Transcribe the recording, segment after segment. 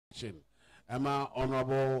election. Emma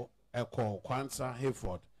Honorable Echo Kwansah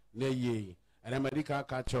Hayford ne ye and medical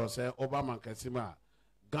catcher say Obama Kasima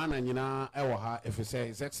Ghana nyina ewa if he say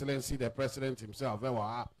His Excellency the President himself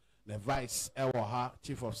ewa the Vice ewa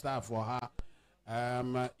Chief of Staff for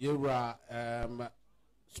her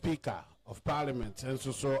Speaker of Parliament and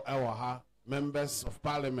so ewa members of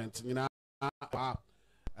Parliament nyina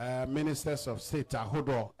Ministers of State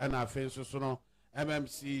ahodo and afenso so no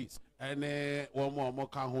MMCs ene womo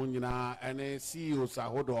moka ho nyina ene CEOs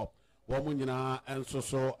ahodo womo nyina enso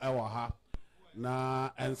so ewa ha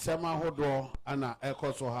na ensema ahodo ana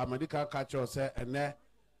ekoso ha medical culture say ene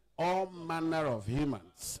all manner of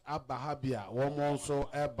humans abahabia womo so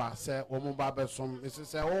eba say womo ba besom ese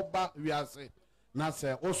say oba wiase na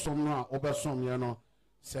say osom no a obesom ye no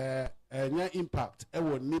say enya impact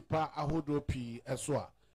ewo nipa ahodo pi eso a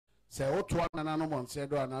say oto anana no say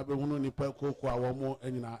do ana be hunu nipa koku a womo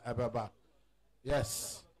anyina ebeba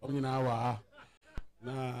yes omnyina wa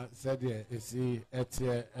na said de esi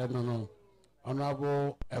etie enono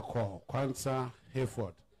Honorable Echo Kwansah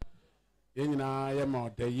Hayford yenyina ye ma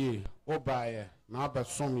odaye obaye na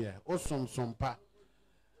abesom ye osomsompa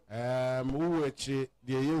uwechi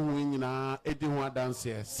de yehu nyina edi ho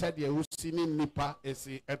adanse said ye usi ni nipa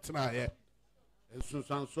esi etna ye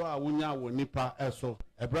esusanso a wunya wo nipa eso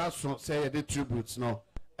ebra so say the tributes no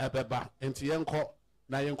ebeba enti yenko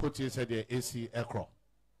na yenko tie said the AC ekro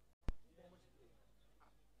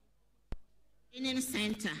Training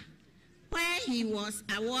Center, where he was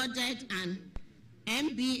awarded an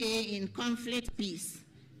MBA in Conflict Peace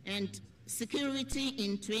and Security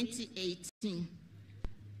in 2018.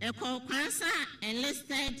 Echo Kwansah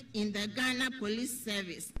enlisted in the Ghana Police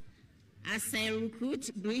Service as a recruit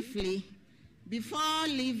briefly before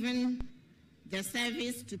leaving the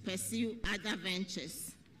service to pursue other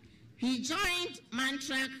ventures. He joined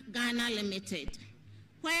Mantrak Ghana Limited,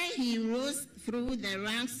 where he rose through the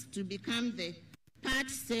ranks to become the part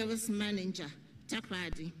sales manager,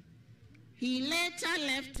 Takradi. He later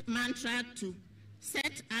left Mantrak to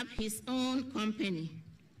set up his own company,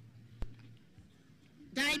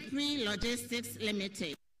 Diapri Logistics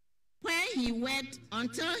Limited, where he worked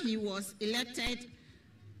until he was elected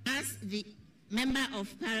as the Member of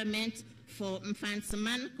Parliament for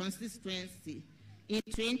Mfantsiman constituency in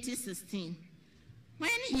 2016. When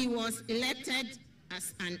he was elected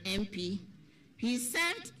as an MP, he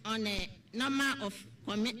served on a number of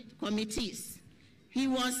committees. He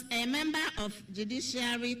was a member of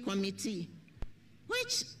Judiciary Committee,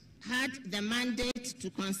 which had the mandate to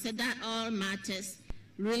consider all matters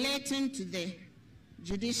relating to the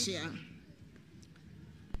judiciary.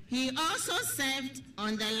 He also served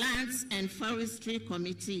on the Lands and Forestry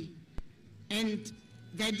Committee and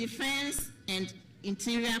the Defense and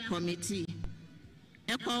Interior Committee.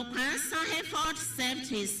 Echo Kwansah Hayford served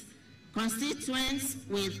his constituents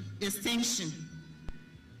with distinction.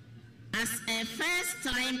 As a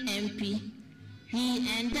first-time MP,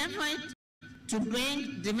 he endeavored to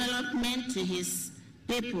bring development to his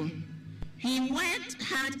people. He worked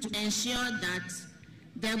hard to ensure that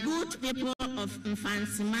the good people of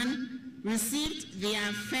Mfantsiman received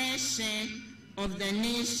their fair share of the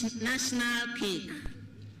national cake.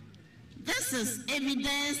 This is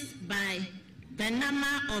evidenced by the number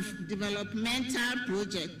of developmental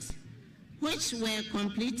projects which were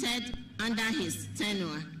completed under his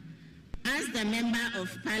tenure as the Member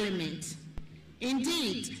of Parliament.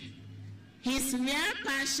 Indeed, his real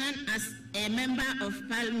passion as a Member of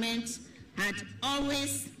Parliament had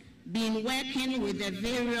always been working with the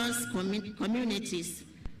various communities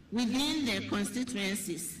within their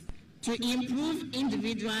constituencies to improve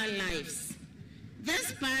individual lives.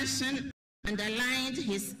 This passion underlined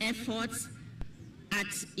his efforts at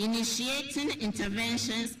initiating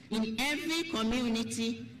interventions in every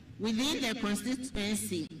community within the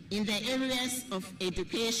constituency in the areas of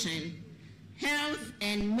education, health,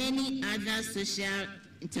 and many other social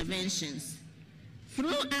interventions.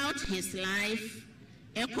 Throughout his life,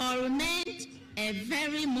 Echo remained a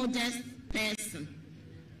very modest person.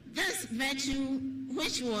 This virtue,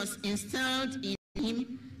 which was instilled in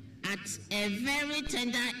him at a very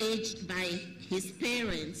tender age by his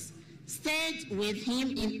parents, stayed with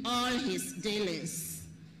him in all his dealings.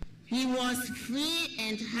 He was free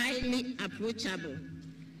and highly approachable.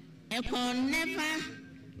 Echo never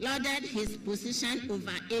lauded his position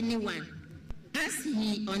over anyone, as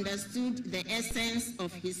he understood the essence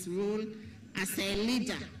of his role as a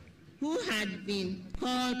leader who had been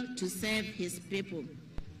called to serve his people.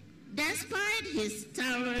 Despite his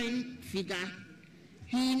towering figure,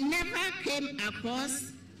 he never came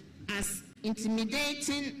across as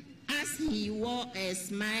intimidating, as he wore a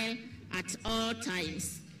smile at all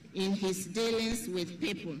times, in his dealings with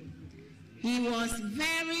people. He was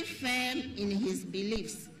very firm in his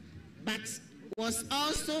beliefs, but was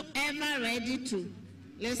also ever ready to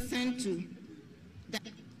listen to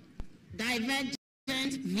divergent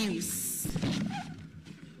views.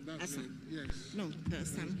 Yes. No,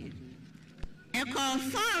 there's some here. Eko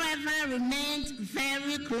forever remained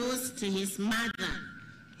very close to his mother,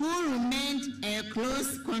 who remained a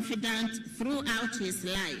close confidant throughout his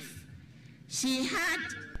life. She had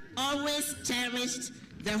always cherished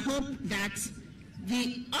the hope that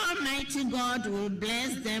the Almighty God will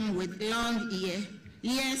bless them with long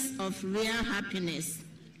years of real happiness.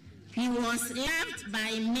 He was loved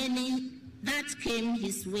by many that came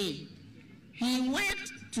his way. He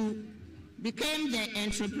worked to become the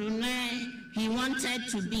entrepreneur he wanted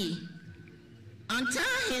to be. Until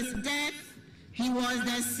his death, he was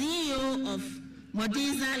the CEO of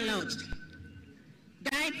Modiza Lodge,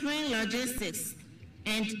 Diapering Logistics,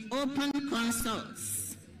 and Open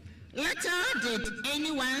Consults. Little did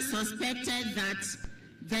anyone suspected that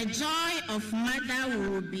the joy of mother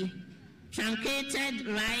would be truncated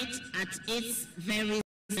right at its very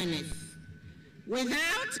zenith.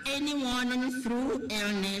 Without any warning through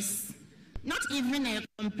illness, not even a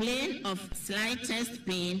complaint of slightest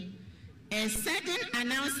pain, a sudden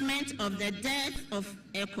announcement of the death of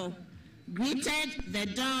Eko greeted the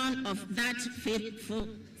dawn of that fateful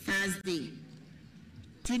Thursday.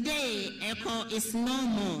 Today, Eko is no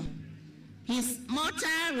more. His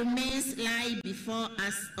mortal remains lie before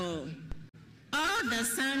us all. All the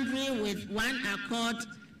sundry with one accord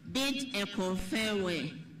bid Eko farewell.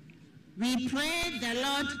 We pray the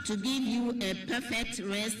Lord to give you a perfect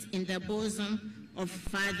rest in the bosom of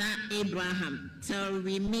Father Abraham till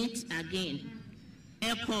we meet again.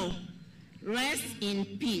 Eko, rest in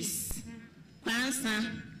peace.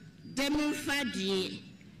 Kwansah, Demufadie,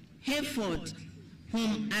 Hayford,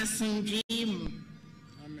 whom asumdrimu.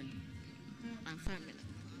 Amen.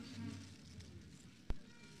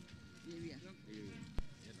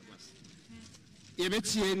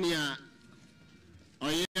 Yebetienia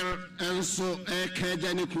oyer enso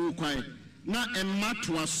ekajani kukwai na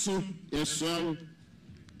emmatwa so yeso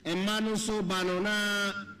emmanu so bano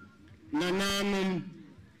na nananum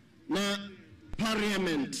na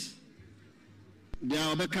parliament dia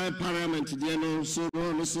obeka parliament dia no so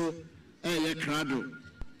no so eye krado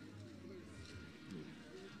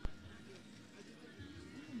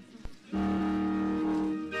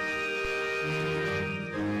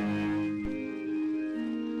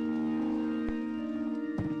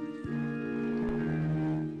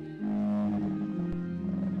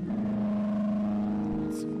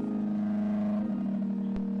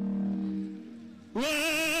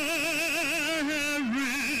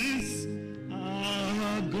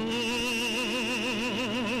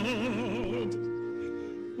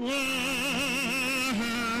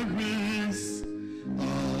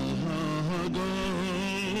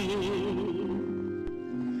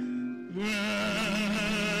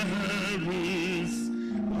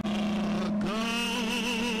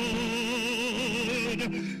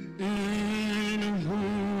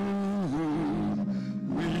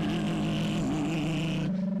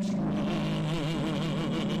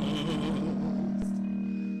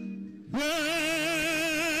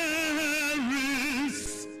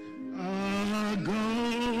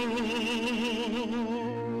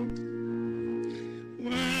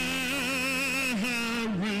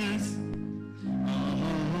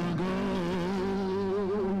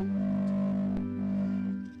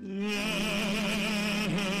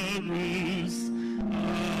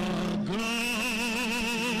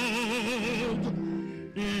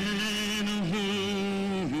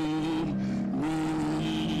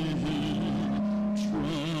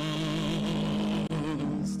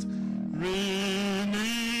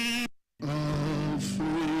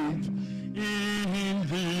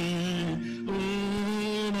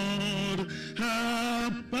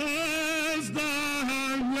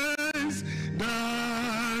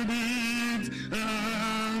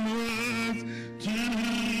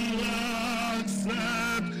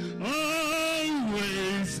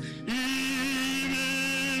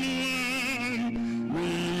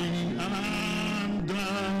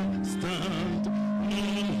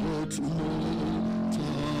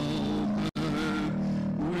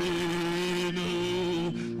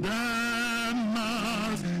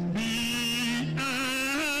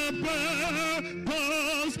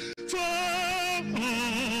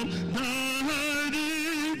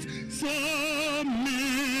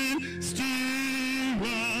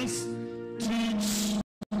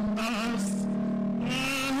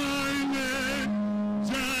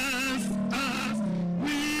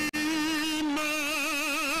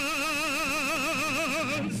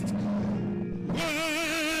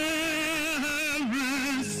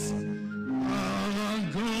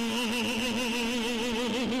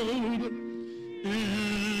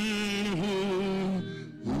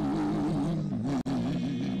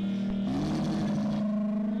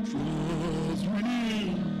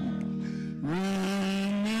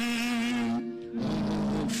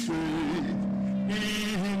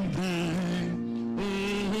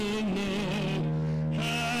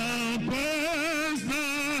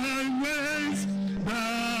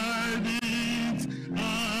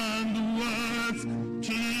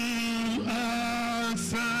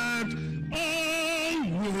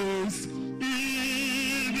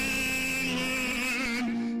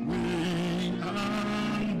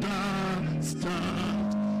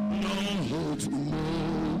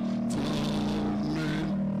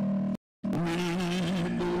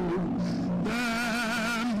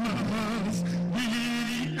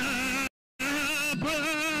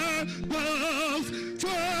above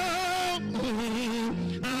 12.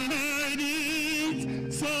 And I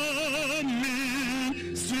need some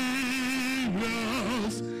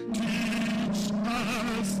serious teach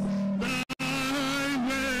us thy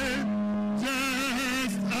way,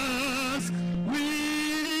 just as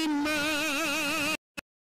we must.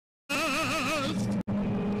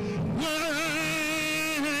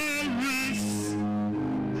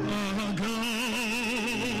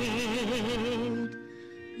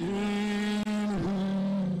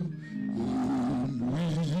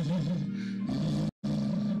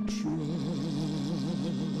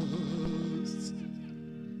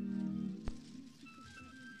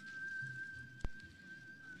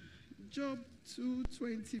 Job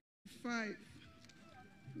 2:25.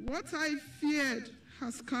 What I feared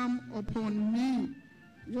has come upon me.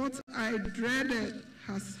 What I dreaded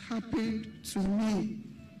has happened to me.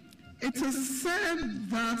 It is said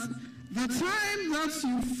that the time that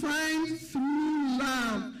you find true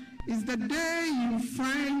love is the day you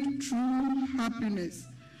find true happiness.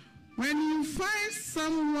 When you find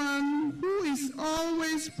someone who is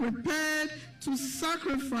always prepared to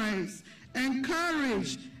sacrifice,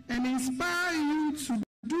 encourage, and inspire you to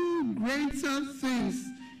do greater things,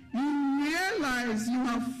 you realize you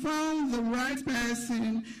have found the right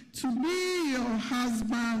person to be your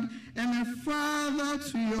husband and a father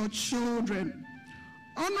to your children.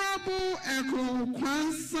 Honorable Echo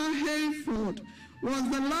Kwansah Hayford was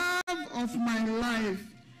the love of my life,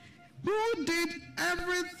 who did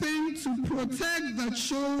everything to protect the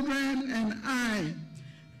children and I.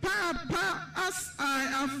 Papa, as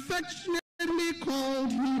I affectionately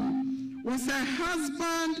called him, was a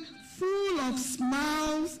husband full of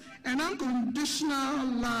smiles and unconditional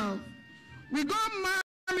love. We got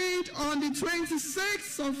married on the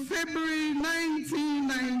 26th of February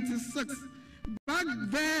 1996. Back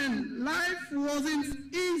then, life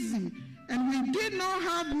wasn't easy and we did not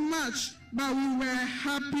have much, but we were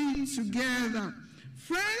happy together.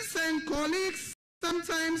 Friends and colleagues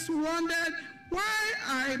sometimes wondered why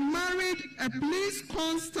I married a police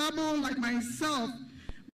constable like myself.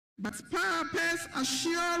 But Papa's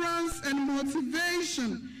assurance and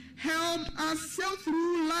motivation helped us sail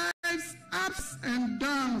through life's ups and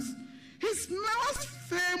downs. His most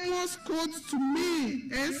famous quote to me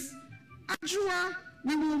is, "Ajua,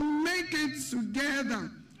 we will make it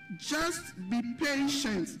together. Just be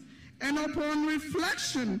patient." And upon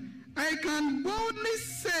reflection, I can boldly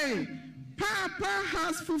say, Papa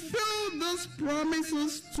has fulfilled those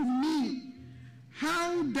promises to me.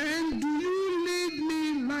 How then do you leave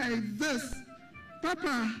me like this?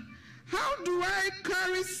 Papa, how do I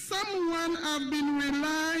carry someone I've been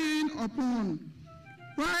relying upon?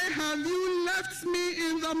 Why have you left me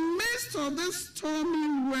in the midst of this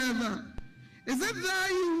stormy weather? Is it that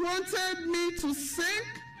you wanted me to sink?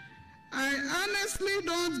 I honestly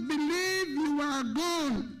don't believe you are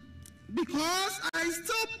gone, because I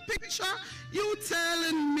still picture you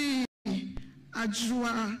telling me,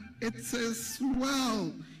 Ajua, it is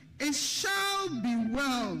well, it shall be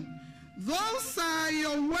well. Those are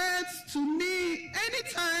your words to me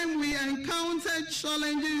anytime we encounter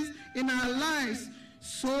challenges in our lives,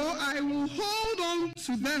 so I will hold on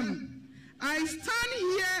to them. I stand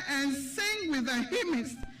here and sing with the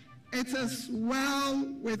hymnist, it is well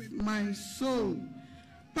with my soul.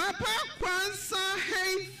 Papa Kwansah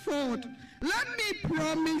Hayford, let me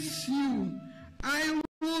promise you, I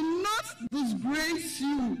will not disgrace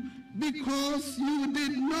you because you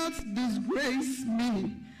did not disgrace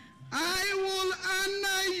me. I will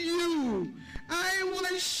honor you. I will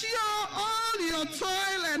ensure all your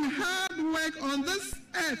toil and hard work on this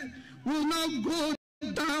earth will not go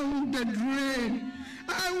down the drain.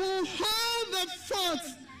 I will hold the fort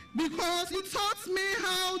because you taught me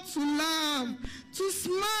how to love, to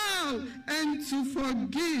smile, and to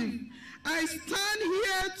forgive. I stand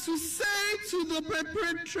here to say to the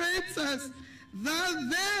perpetrators that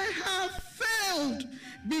they have failed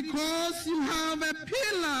because you have a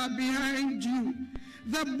pillar behind you.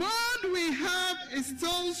 The bond we have is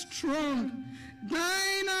still strong.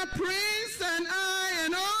 Dinah, Prince, and I,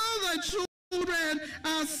 and all the children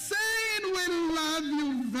are saying we love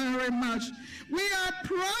you very much. We are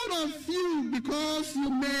proud of you because you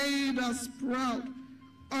made us proud.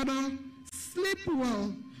 Otto, sleep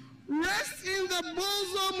well. Rest in the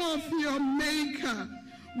bosom of your Maker.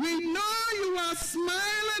 We know you are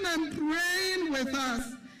smiling and praying with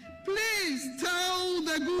us. Please tell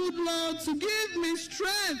the good Lord to give me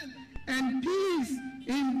strength and peace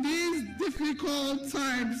in these difficult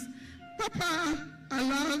times. Papa, I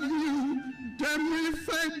love you. Demi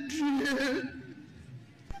Fedri.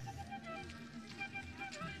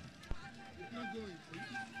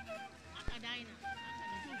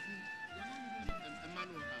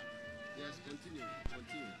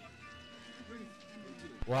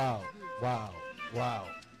 Wow, wow, wow,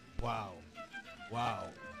 wow, wow.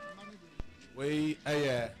 We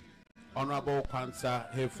Honorable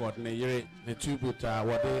Kwansah Hayford ne yere ne tribute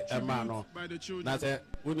wode emano na se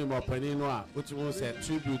woni mo panino a utimu se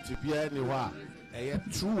tribute bia ni ho a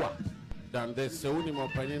truer than this so woni mo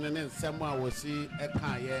panino ne nsem a wosi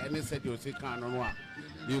eka ye ene se de osi kan no a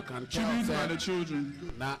you can tell by the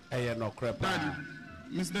children na no crap. Daddy,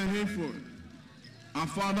 Mr. Hayford, our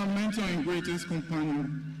father, mentor and greatest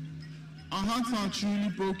companion, our hearts are truly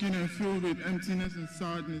broken and filled with emptiness and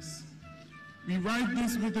sadness. We write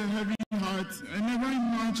this with a heavy heart and never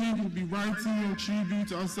imagined we'll be writing your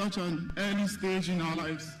tribute at such an early stage in our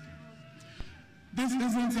lives. This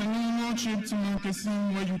isn't a normal trip to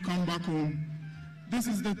Mankasim where you come back home. This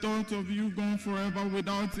is the thought of you gone forever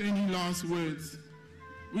without any last words.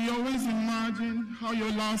 We always imagine how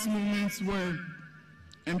your last moments were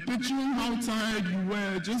and picturing how tired you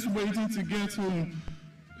were just waiting to get home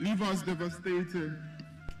leave us devastated.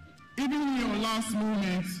 Even in your last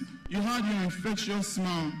moments, you had your infectious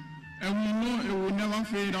smile, and we know it will never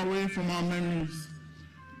fade away from our memories.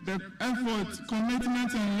 The effort,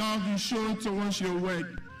 commitment, and love you showed towards your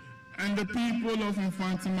work and the people of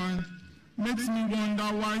Infantiman makes me wonder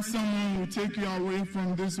why someone will take you away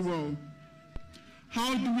from this world.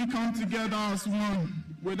 How do we come together as one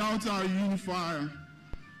without our unifier?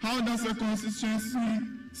 How does a constituency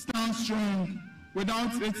stand strong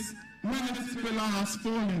without when its pillar has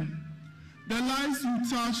fallen? The lives you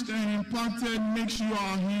touched and impacted makes you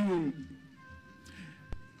our hero.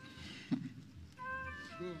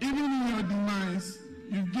 Even in your demise,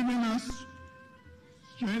 you've given us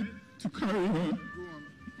strength to carry on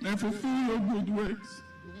and fulfill your good works.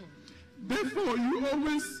 Therefore, you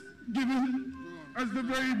always given us the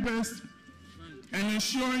very best and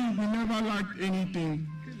ensuring we never lacked anything.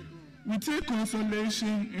 We take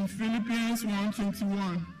consolation in Philippians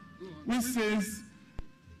 1:21, which says,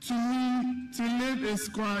 "To me, to live is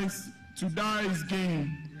Christ, to die is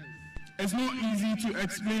gain." It's not easy to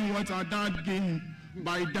explain what our dad gained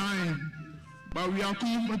by dying, but we are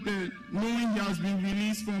comforted knowing he has been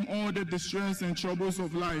released from all the distress and troubles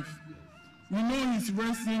of life. We know he's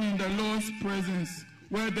resting in the Lord's presence,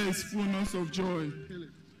 where there is fullness of joy.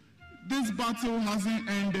 This battle hasn't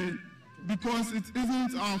ended because it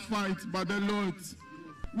isn't our fight, but the Lord's.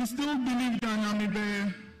 We still believe that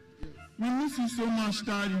Namibe. We miss you so much,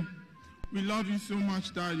 Daddy. We love you so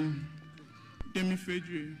much, Daddy. Demi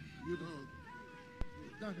Fedri.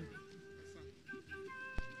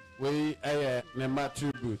 We number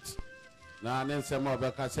tribute. Na nense mo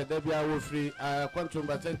be ka se da bia wo free kwantum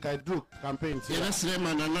ba sen kai group campaign ti yes le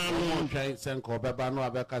manana no twan sen ko be ba no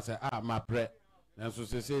abeka se ma pre nanso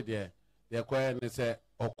se de kwa ne se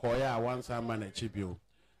okoya wansa ma na chibio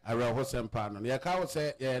awe ho sempa no ye ka wo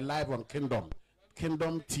se ye live on Kingdom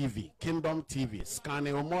TV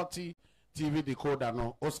scanning o multi TV decoder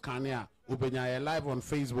no o scanning a obenya ye live on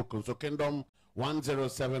Facebook so Kingdom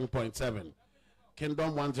 107.7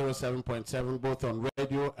 Kingdom 107.7 both on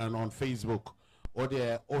radio and on Facebook. Or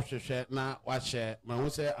the Osheshe na washe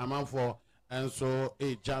mahuse amanfo and so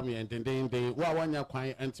a jammy and then wa wanya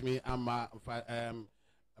kwai antimi ama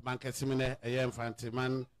mankesimine a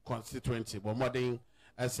Infantiman constituency but modern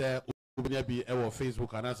as a ubnya bi ewo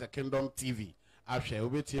Facebook and as a Kingdom TV afshe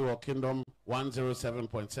ubiti wo Kingdom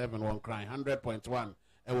 107.7 one crying 100.1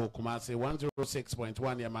 ewo Kumasi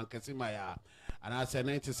 106.1 ya mankesima ya and I said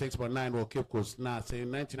 96.9 will CAPECOAST now say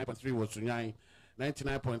 99.3 was Sunyai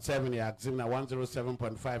 99.7 ya Aximna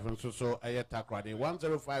 107.5 and so a takrade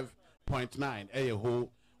 105.9 a ho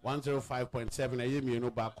 105.7 a yemi no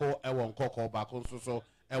bako ewon koko bako so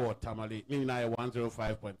ewo tamale ni na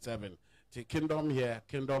 105.7 to Kingdom here,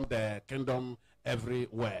 Kingdom there, Kingdom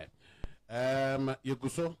everywhere.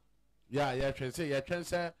 Yuguso ya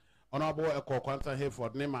say honorable Kwansah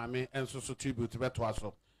Hayford ne mame and so tribute beto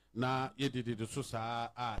aso na ye did so sa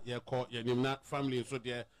ye call ye na family so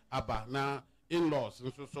there aba na in-laws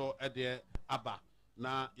and so there aba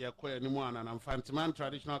na ye call ye nimu ana na Infantiman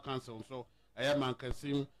Traditional Council so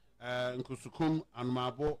mankesim nkusukum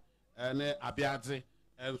anmabo ne abiadze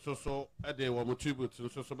and so there wo tribute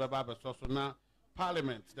and so baba so na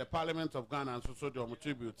parliament the Parliament of Ghana and so the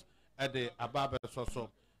tribute the ababa so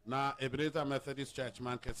na Ebenezer Methodist Church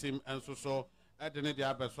mankesim and so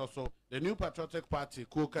the New Patriotic Party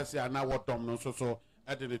Kukasi and now what dom no so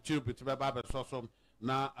at the tribute to Baba Sosom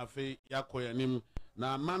na afe yakoyanim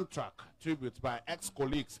na Mantrack tribute by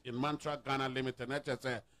ex-colleagues in Mantrack Ghana Limited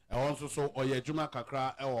and also so Oyejuma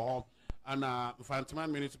Kakra ewo and Infantiman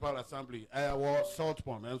Municipal Assembly Salt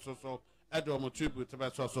Pond and so Edomo tribute to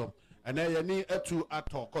Sosom and ni etu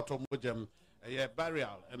ato koto mojem a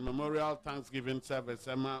burial and memorial Thanksgiving service.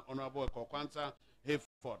 Honorable Kwansah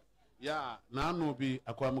Hayford. Yeah, now no be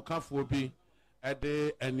Akwamukafu be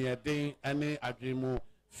ede eniede ene adwemu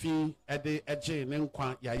fi ede eje ne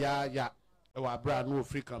nkwa ya ewa bra no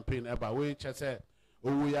free campaign eba we chese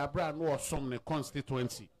owu ya bra no osom ne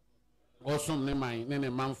constituency osom ne man ne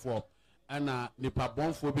manfo ana nipa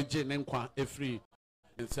bonfo be je ne nkwa free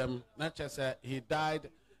nsem na chese he died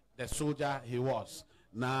the soldier he was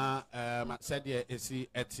na said ye esi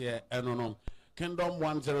etie enonom Kingdom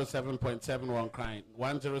 107.71 crying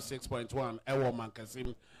 106.1 ewo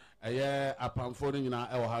mankasim eye apamfo ni na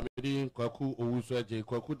ewo ha medi kwaku owuso eje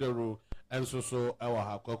kwaku dero enso so ewo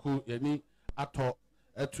ha kwaku yani ato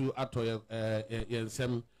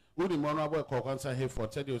yensem woni mo no abo Kwansah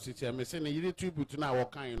Hayford said the city me say na yiri tribute na wo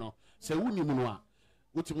kan no se woni mu no a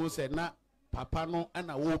wotimo say na papa no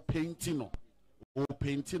na wo painting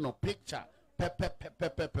no picture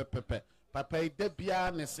pepe papa ide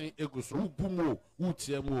bia ne sen eguso ubumo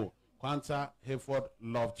utiemu Kwansah Hayford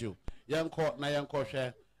loved you yanko na yanko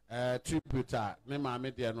hwe tributor ne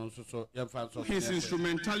maame de no so yemfa so his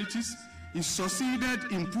instrumentalities he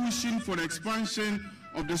succeeded in pushing for the expansion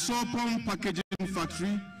of the Sopong packaging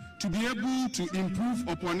factory to be able to improve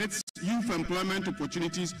upon its youth employment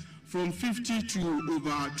opportunities from 50 to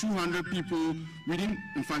over 200 people within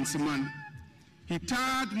Mfantsiman. He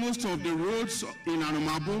tarred most of the roads in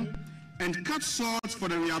Anomabo and cut source for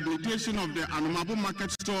the rehabilitation of the Anomabo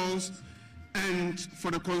market stalls and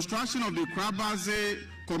for the construction of the Kwansah'S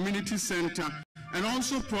Community Center, and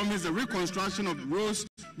also promised the reconstruction of the roads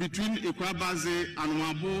between Kwansah'S and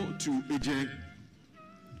Anomabo to Eje.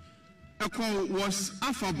 Eko was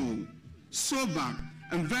affable, sober,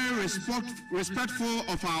 and very respectful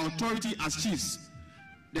of our authority as chiefs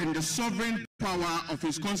and the sovereign power of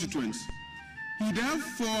his constituents. He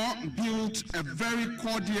therefore built a very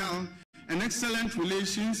cordial and excellent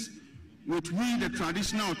relations with we, the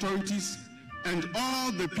traditional authorities, and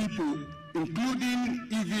all the people, including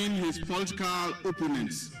even his political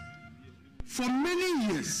opponents. For many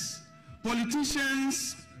years,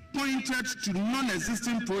 politicians pointed to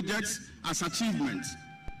non-existing projects as achievements,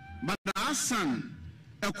 but our son,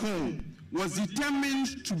 Eko, was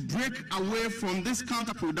determined to break away from this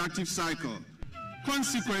counterproductive cycle.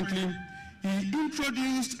 Consequently, he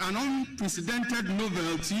introduced an unprecedented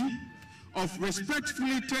novelty of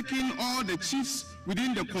respectfully taking all the chiefs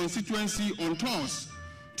within the constituency on tours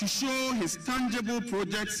to show his tangible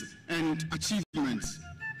projects and achievements.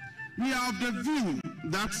 We are of the view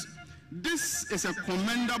that this is a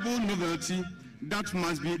commendable novelty that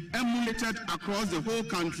must be emulated across the whole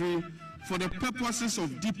country for the purposes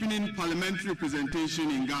of deepening parliamentary representation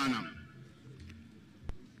in Ghana.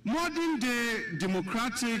 Modern day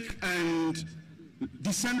democratic and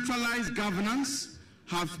decentralized governance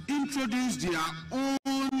have introduced their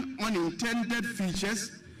own unintended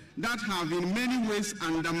features that have in many ways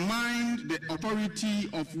undermined the authority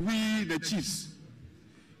of we, the chiefs.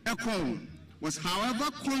 Eko was,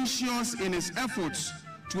 however, conscious in his efforts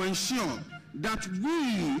to ensure that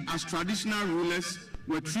we, as traditional rulers,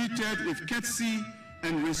 were treated with courtesy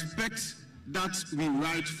and respect that we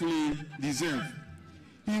rightfully deserve.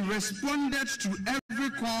 He responded to every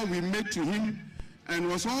call we made to him and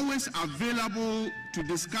was always available to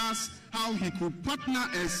discuss how he could partner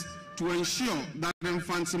us to ensure that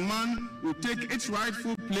Mfantsiman will take its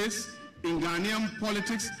rightful place in Ghanaian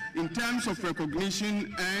politics in terms of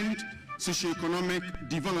recognition and socioeconomic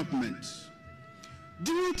development.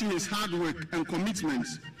 Due to his hard work and commitment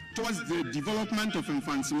towards the development of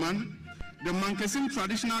Mfantsiman, the Mankesim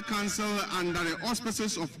Traditional Council, under the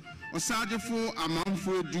auspices of Osadefo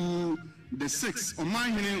Amanfodu VI,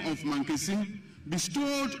 Omahine of Mankesim,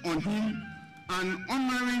 bestowed on him an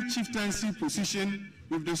honorary chieftaincy position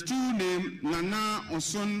with the stool name Nana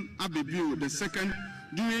Oson Abebiu II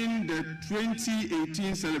during the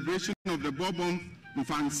 2018 celebration of the Bourbon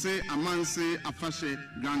Mfanse Amanse Afashe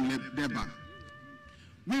Grand Deba.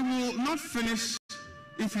 We will not finish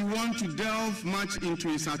if we want to delve much into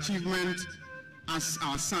his achievement as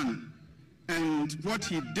our son and what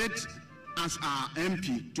he did as our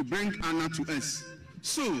MP to bring honor to us.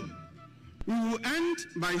 So, we will end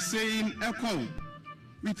by saying, Eko,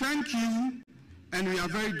 we thank you and we are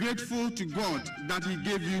very grateful to God that he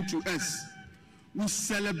gave you to us. We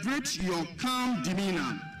celebrate your calm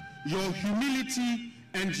demeanor, your humility,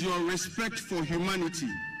 and your respect for humanity.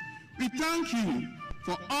 We thank you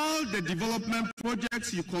for all the development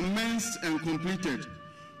projects you commenced and completed.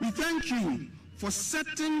 We thank you for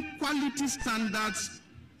setting quality standards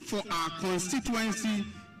for our constituency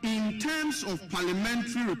in terms of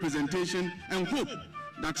parliamentary representation, and hope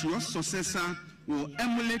that your successor will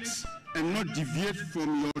emulate and not deviate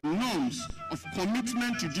from your norms of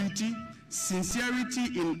commitment to duty,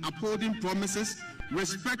 sincerity in upholding promises,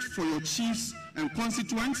 respect for your chiefs and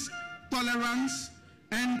constituents, tolerance,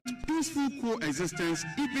 and peaceful coexistence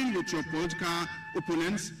even with your political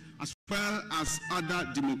opponents, as well as other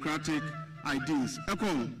democratic ideals.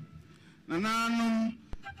 Eko, nanano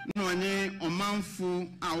noanye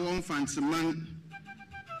omanfu awon fansiman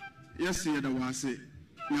yesi da wase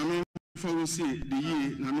nyame for see the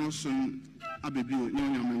ye nano son abebi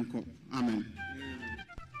nyame. Amen.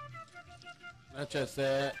 Let's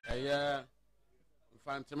say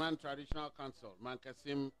Fantiman Traditional Council,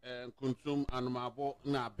 Mankasim, Kuntum, and Mabo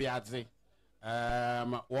na Biadzi.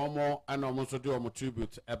 One more, and almost do a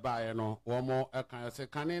tribute, a bayano, one more, a kind of say,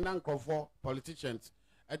 Canadian for politicians,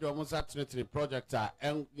 at almost at the project,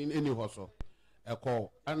 and in any hustle. A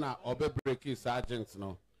call, and now, or breaking sergeants,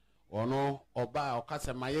 no, or no, or buy or cast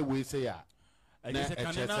a my way say, I guess a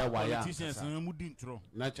politicians and Mudintro.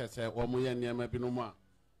 Nature said, 1 million near Mabinuma,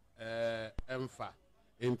 Emfa.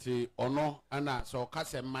 Inti ono ana so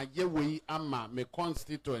kase maye we ama me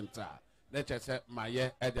constituent let us say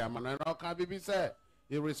maye edamana no ka bibi say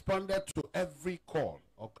he responded to every call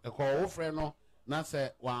a call friend no na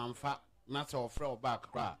say wanfa na say ofre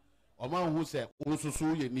back kra o man who say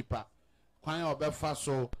ususu ye nipa kwan obefa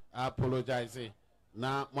so apologize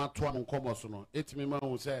na mato am nkomo so no etimi man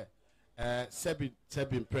who say sebi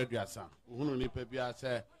preduasa hunu nipa bia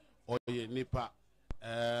say oye nipa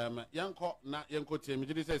Yanko na Yanko team,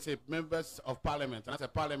 say members of parliament, and as a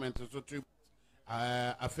parliament so trip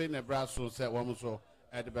a fin nebrasso said one so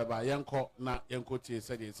at the Baba Yanko na Yanko team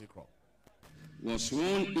said was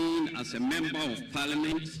sworn in as a member of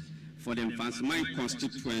parliament for the Kwansah'S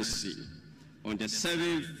constituency on the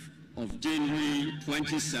 7th of January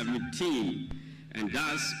 2017 and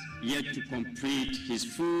thus yet to complete his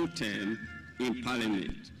full term in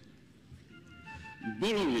parliament.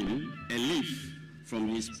 Borrowing a leaf from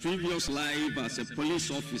his previous life as a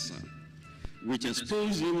police officer, which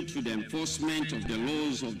exposed him to the enforcement of the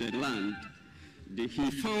laws of the land, he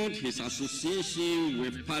found his association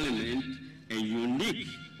with Parliament a unique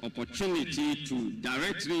opportunity to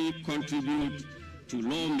directly contribute to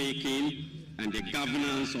lawmaking and the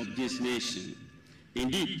governance of this nation.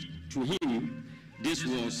 Indeed, to him, this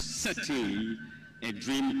was certainly a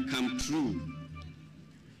dream come true.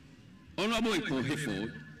 Honorable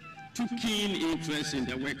Hayford took keen interest in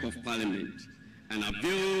the work of Parliament and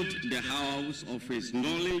availed the House of his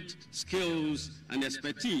knowledge, skills, and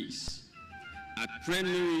expertise at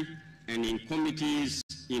plenary and in committees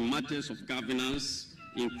in matters of governance,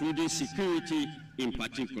 including security in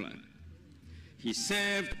particular. He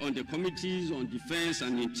served on the committees on defense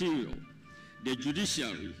and interior, the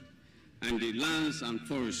judiciary, and the lands and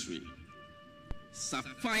forestry.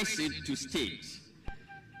 Suffice it to state,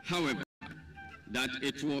 however, that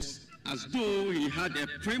it was as though he had a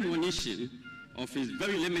premonition of his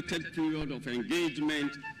very limited period of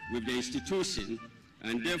engagement with the institution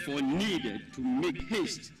and therefore needed to make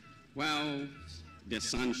haste while the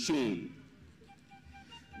sun shone.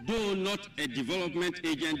 Though not a development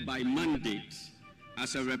agent by mandate,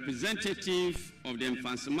 as a representative of the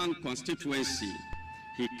Kwansah'S constituency,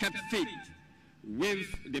 he kept faith with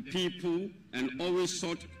the people and always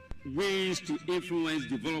sought ways to influence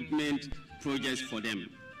development projects for them.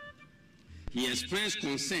 He expressed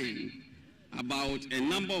concern about a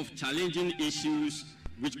number of challenging issues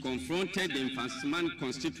which confronted the Kwansah'S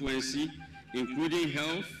constituency, including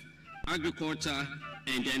health, agriculture,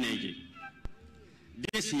 and energy.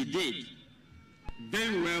 This he did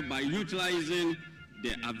very well by utilizing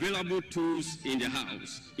the available tools in the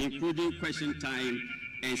House, including question time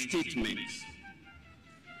and statements.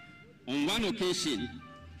 On one occasion,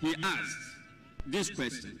 he asked this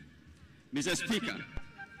question: Mr. Speaker,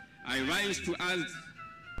 I rise to ask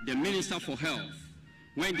the Minister for Health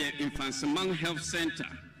when the Kwansah'S Health Center,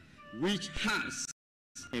 which has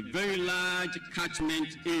a very large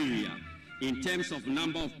catchment area in terms of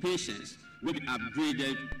number of patients, will be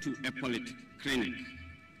upgraded to a polyclinic.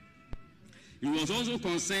 He was also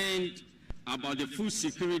concerned about the food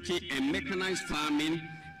security and mechanized farming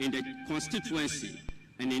in the constituency,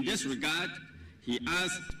 and in this regard, he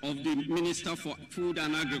asked of the Minister for Food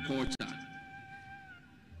and Agriculture,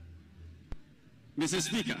 Mr.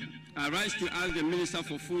 Speaker, I rise to ask the Minister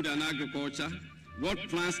for Food and Agriculture what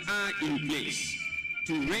plans are in place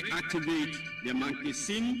to reactivate the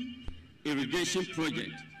Mankesim irrigation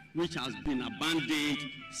project, which has been abandoned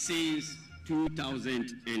since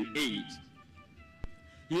 2008.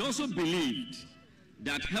 He also believed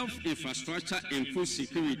that health infrastructure and food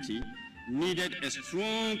security needed a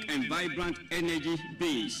strong and vibrant energy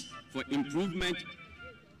base for improvement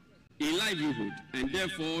in livelihood, and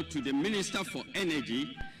therefore to the Minister for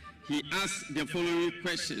Energy, he asked the following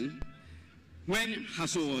question: when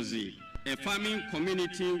Kwansah'S, a farming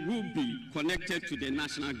community, will be connected to the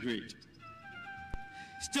national grid?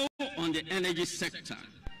 Still on the energy sector,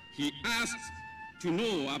 he asked to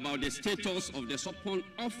know about the status of the Sopon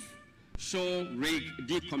offshore rig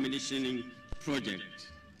decommissioning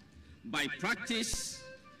project. By practice,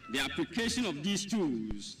 the application of these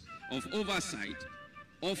tools of oversight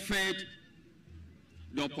offered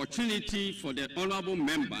the opportunity for the honorable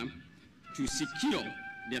member to secure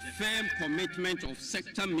the firm commitment of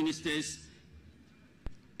sector ministers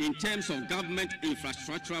in terms of government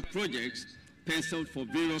infrastructural projects penciled for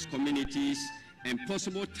various communities and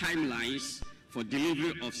possible timelines for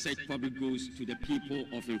delivery of such public goods to the people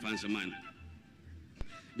of Kwansah'S.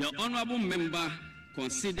 The honorable member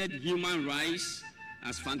considered human rights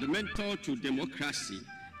as fundamental to democracy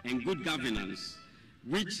and good governance,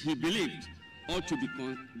 which he believed ought to be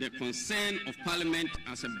the concern of Parliament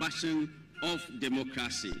as a bastion of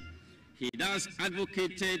democracy. He thus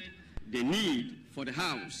advocated the need for the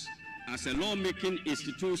House as a lawmaking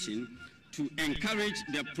institution to encourage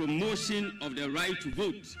the promotion of the right to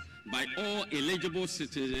vote by all eligible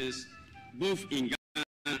citizens, both in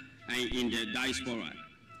Ghana and in the diaspora.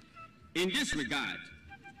 In this regard,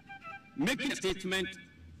 making a statement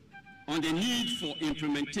on the need for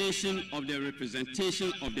implementation of the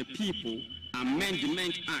Representation of the People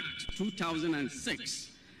Amendment Act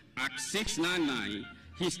 2006, Act 699,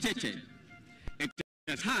 he stated, "It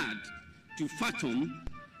is hard to fathom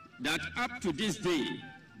that up to this day,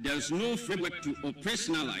 there is no framework to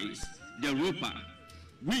operationalize the ROPA,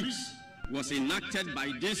 which was enacted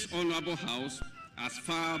by this Honorable House as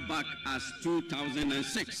far back as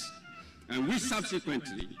 2006, and which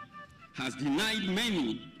subsequently has denied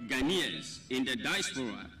many Ghanaians in the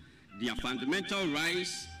diaspora their fundamental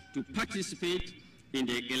rights to participate in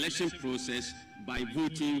the election process by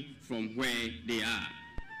voting from where they are."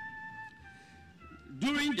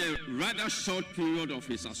 During the rather short period of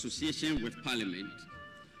his association with Parliament,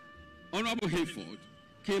 Honorable Hayford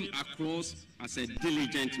came across as a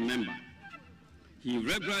diligent member. He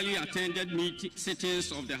regularly attended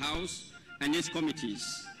sittings of the House and its committees.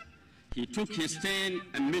 He took his turn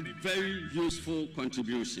and made very useful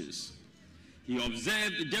contributions. He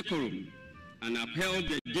observed decorum and upheld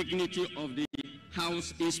the dignity of the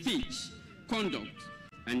House in speech, conduct,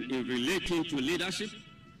 and in relating to leadership,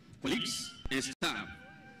 colleagues, and staff.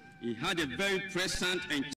 He had a very pleasant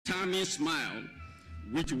and charming smile,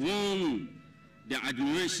 which won the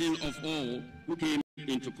admiration of all who came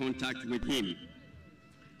into contact with him.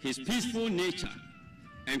 His peaceful nature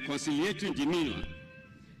and conciliatory demeanor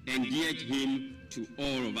endeared him to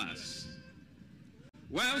all of us.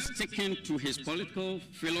 While sticking to his political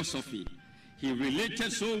philosophy, he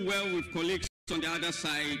related so well with colleagues on the other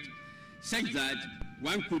side, such that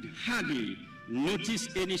one could hardly notice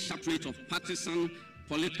any sharp trait of partisan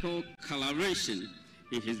political coloration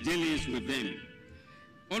in his dealings with them.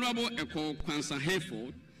 Honorable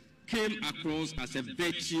Kwansah came across as a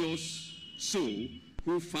virtuous soul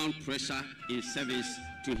who found pleasure in service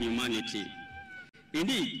to humanity.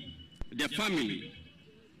 Indeed, the family,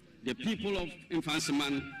 the people of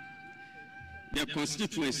Kwansah'S, the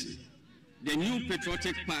constituency, the new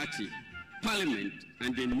patriotic party, Parliament,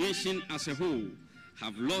 and the nation as a whole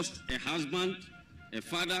have lost a husband, a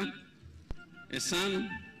father, a son,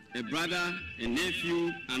 a brother, a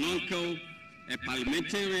nephew, an uncle, a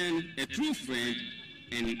parliamentarian, a true friend,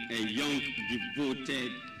 and a young,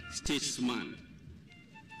 devoted statesman.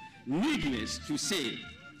 Needless to say,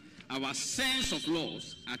 our sense of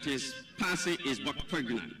loss at his passing is but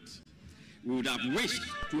pregnant. We would have wished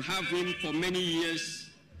to have him for many years,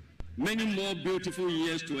 many more beautiful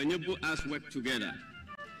years to enable us work together.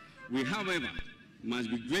 We, however, must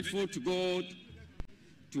be grateful to God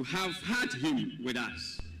to have had him with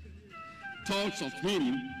us. Thoughts of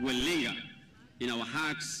him will linger in our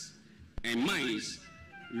hearts and minds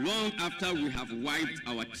long after we have wiped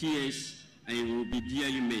our tears, and he will be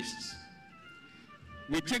dearly missed.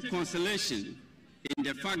 We take consolation in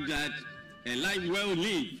the fact that a life well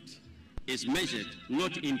lived is measured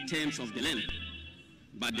not in terms of the length,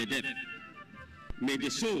 but the depth. May the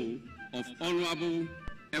soul of Honorable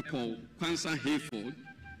Kwansah Hayford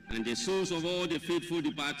and the souls of all the faithful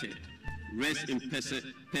departed rest in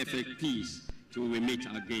perfect peace till we meet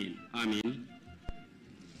again. Amen.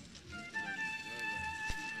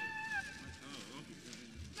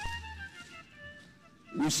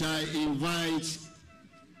 We shall invite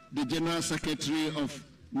the General Secretary of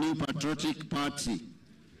New Patriotic Party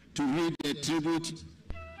to read a tribute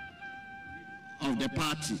of the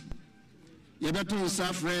party Yebeto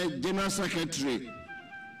Safre, General Secretary,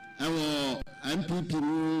 our MPP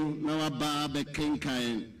na waba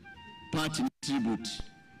bekenkai party tribute.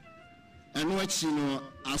 And what you know,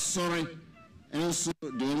 a sorry, and so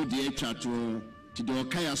the only day chat to the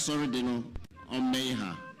Okaya sorry dino on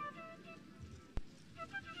Mayha.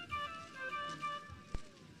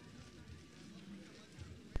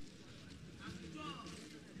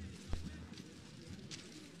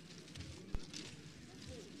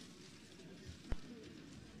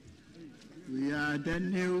 We are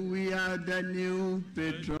the new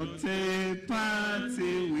Patriotic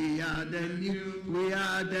Party. We are the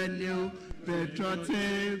new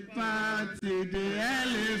Patriotic Party. The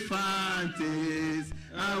elephant is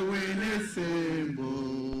a winning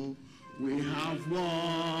symbol. We have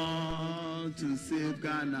won to save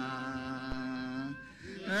Ghana.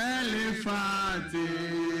 Elephant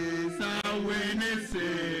is a winning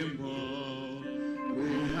symbol.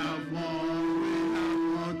 We have won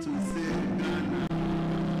to save Ghana.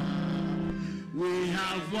 We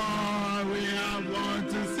have won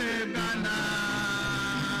to save Ghana.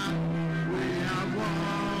 We have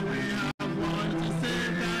won to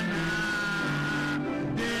save Ghana.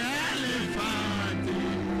 The elephant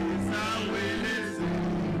is a winning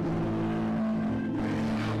symbol. We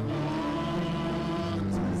have won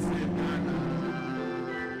to save Ghana. The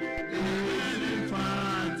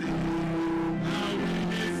elephant is a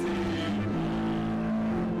winning symbol.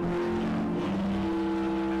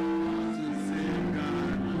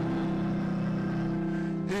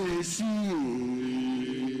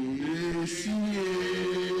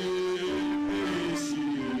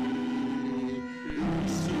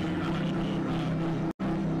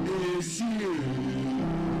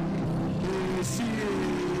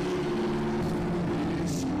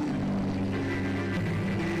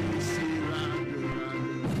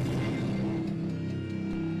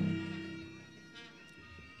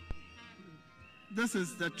 This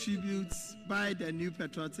is the tribute by the New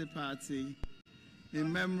Patriotic Party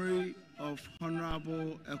in memory of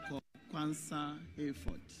Honorable Kwansah'S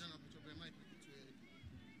Hayford.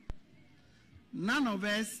 None of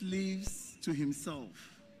us lives to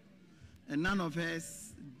himself, and none of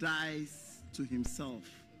us dies to himself.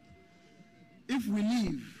 If we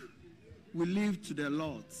live to the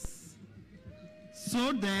Lord.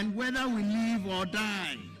 So then, whether we live or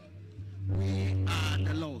die, we are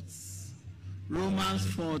the Lord's. Romans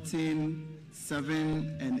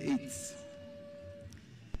 14:7 and 8.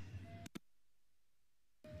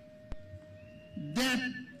 Death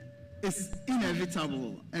is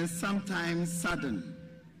inevitable and sometimes sudden.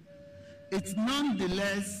 It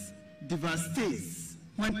nonetheless devastates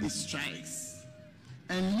when it strikes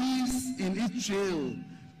and leaves in its trail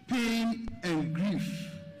pain and grief,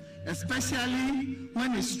 especially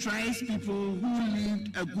when it strikes people who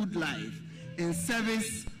lived a good life in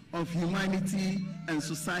service of humanity and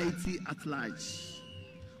society at large.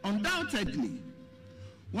 Undoubtedly,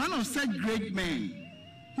 one of such great men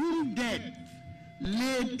whom death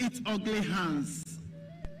laid its ugly hands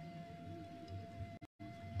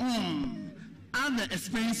on at the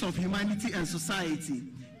expense of humanity and society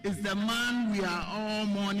is the man we are all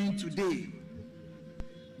mourning today.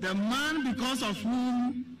 The man because of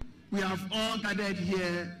whom we have all gathered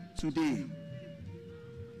here today.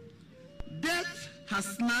 Death has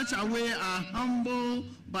snatched away our humble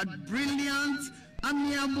but brilliant,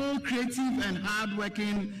 amiable, creative and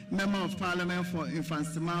hard-working Member of Parliament for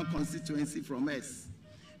Kwansah'S constituency from us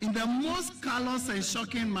in the most callous and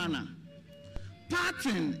shocking manner.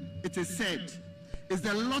 Parting, it is said, is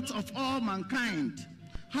the lot of all mankind.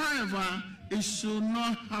 However, it should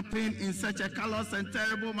not happen in such a callous and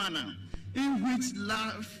terrible manner in which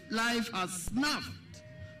life has snuffed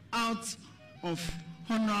out of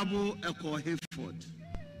Honorable Hayford.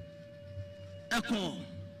 Eko,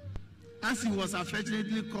 as he was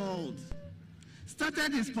affectionately called,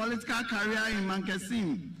 started his political career in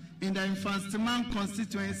Mankasim in the Kwansah'S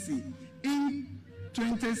constituency in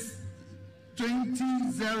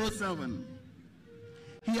 2007.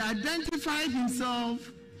 He identified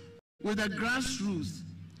himself with the grassroots,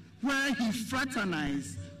 where he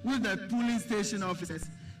fraternized with the polling station officers,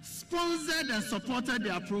 sponsored and supported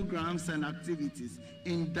their programs and activities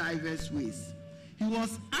in diverse ways. He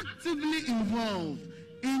was actively involved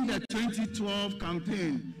in the 2012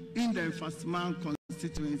 campaign in the Kwansah'S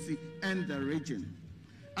constituency and the region.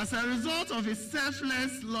 As a result of his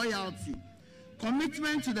selfless loyalty,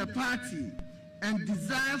 commitment to the party, and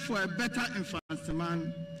desire for a better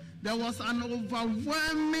Kwansah'S, there was an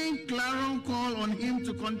overwhelming clarion call on him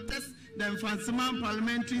to contest the Kwansah'S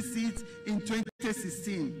parliamentary seat in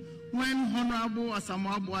 2016, when Honorable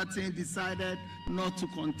Asamoah Boateng decided not to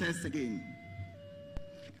contest again.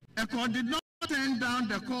 Eko did not turn down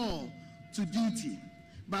the call to duty,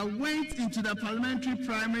 but went into the parliamentary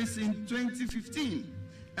primaries in 2015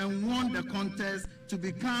 and won the contest to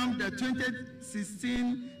become the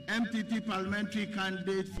 2016 MPP parliamentary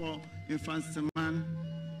candidate for Kwansah'S.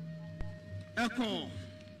 Eko,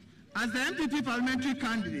 as the MPP parliamentary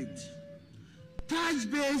candidate,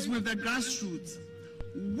 touched base with the grassroots,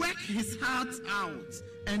 worked his heart out,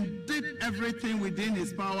 and did everything within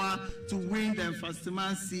his power to win the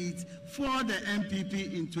Kwansah'S seat for the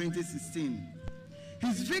MPP in 2016.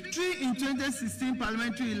 His victory in 2016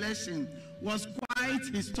 parliamentary election was quite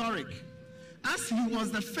historic, as he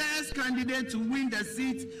was the first candidate to win the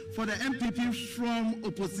seat for the MPP from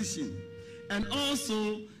opposition, and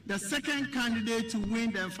also the second candidate to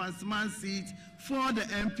win the Kwansah'S seat for the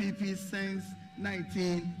MPP since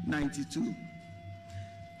 1992.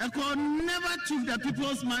 Eko never took the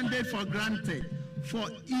people's mandate for granted for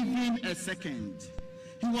even a second.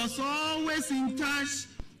 He was always in touch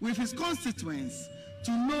with his constituents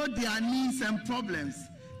to know their needs and problems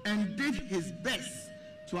and did his best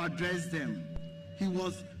to address them. He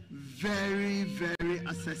was very, very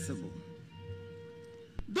accessible.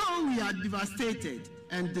 Though we are devastated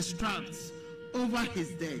and distraught over his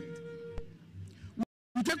death,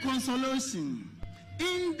 we take consolation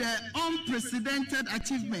in the unprecedented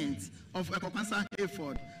achievement of Kwansah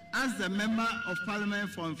Hayford as the Member of Parliament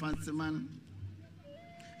for Kwansah'S.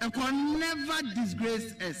 Eko never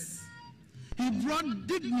disgraced us. He brought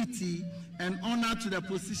dignity and honor to the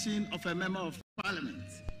position of a Member of Parliament.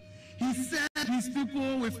 He served his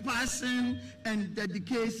people with passion and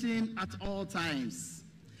dedication at all times.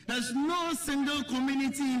 There's no single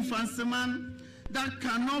community in Kwansah'S that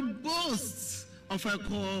cannot boast of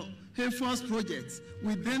Eko Hayford's project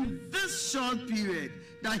within this short period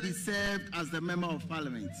that he served as the Member of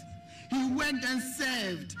Parliament. He worked and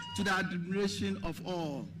served to the admiration of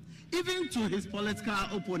all, even to his political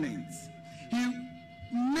opponents. He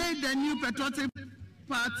made the new patriotic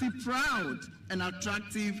party proud and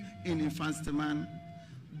attractive in Kwansah'S.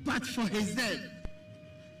 But for his death,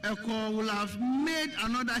 Eko will have made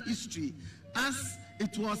another history, as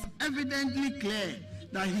it was evidently clear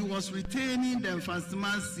that he was retaining the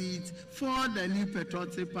Kwansah'S seat for the new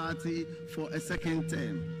patriotic party for a second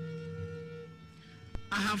term.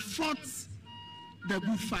 I have fought the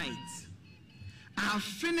good fight. I have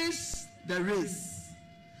finished the race.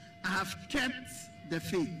 I have kept the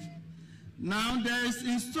faith. Now there is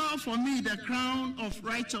in store for me the crown of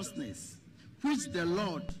righteousness, which the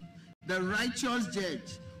Lord, the righteous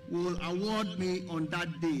judge, will award me on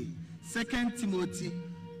that day. 2 Timothy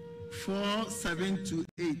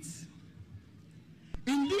 4:7-8.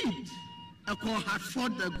 Indeed, Eko had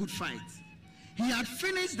fought the good fight. He had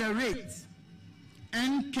finished the race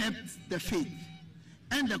and kept the faith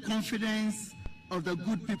and the confidence of the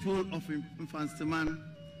good people of Kwansah'S.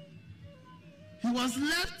 He was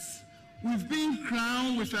left with being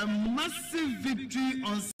crowned with a massive victory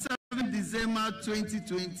on 7 December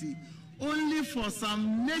 2020, only for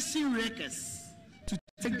some nation wreckers to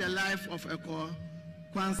take the life of Eko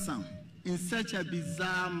Kwansah in such a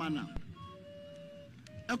bizarre manner.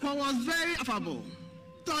 Eko was very affable,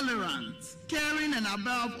 tolerant, caring, and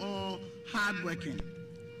above all, hardworking.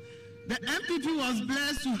 The MPP was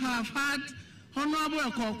blessed to have had Honorable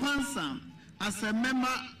Eko Kwansah as a member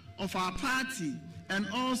of our party and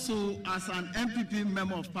also as an MPP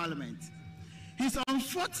Member of Parliament. His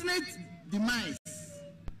unfortunate demise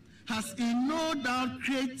has in no doubt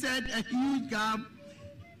created a huge gap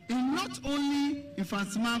in not only in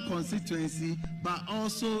Kwansah'S constituency, but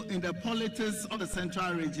also in the politics of the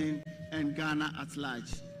Central Region and Ghana at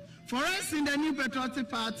large. For us in the New Patriotic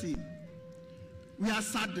Party, we are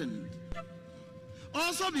saddened.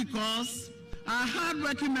 Also because our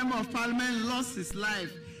hard-working Member of Parliament lost his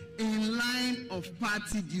life in line of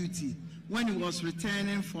party duty when he was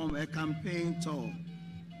returning from a campaign tour.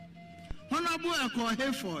 Honorable Eko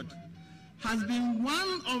Hayford has been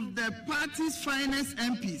one of the party's finest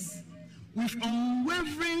MPs with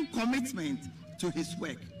unwavering commitment to his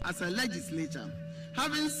work as a legislator,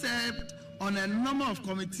 having served on a number of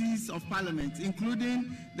committees of Parliament,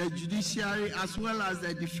 including the judiciary as well as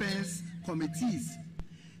the defense committees.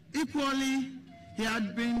 Equally, he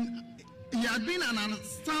had been an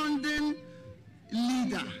astounding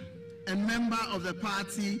leader and member of the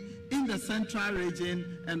party in the Central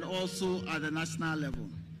Region and also at the national level.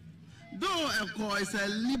 Though Eko is a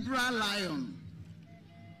liberal lion,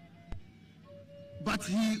 but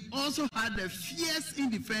he also had a fierce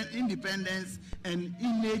independence and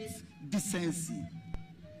innate decency.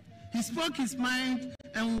 He spoke his mind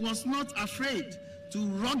and was not afraid to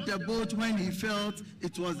rock the boat when he felt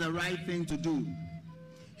it was the right thing to do.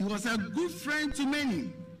 He was a good friend to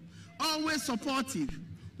many, always supportive,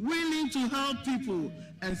 willing to help people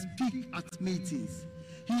and speak at meetings.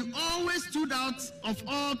 He always stood out of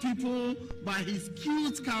all people by his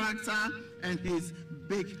cute character and his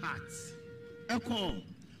big heart. Echo,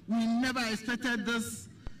 we never expected this,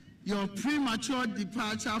 your premature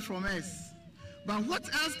departure from us. But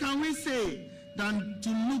what else can we say than to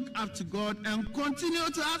look up to God and continue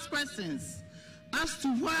to ask questions as to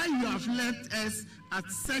why you have left us at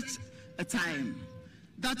such a time,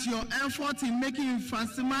 that your effort in making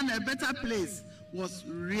Kwansah'S a better place was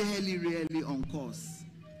really, really on course.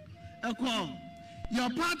 Echo, your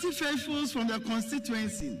party faithfuls from the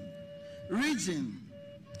constituency, region,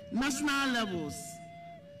 national levels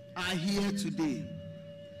are here today.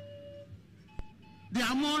 They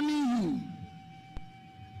are mourning you.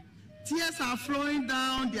 Tears are flowing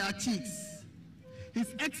down their cheeks. His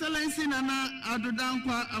Excellency Nana Addo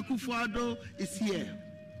Dankwa Akufo-Addo is here.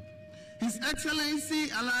 His Excellency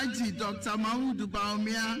Alhaji Dr. Mahmoud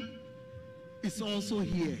Bawumia is also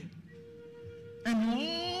here. And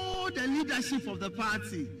all the leadership of the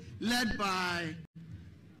party, led by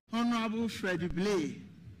Honorable Freddie Blay,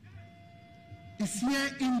 is here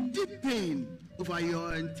in deep pain over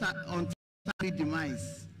your untimely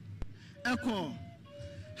demise. Echo,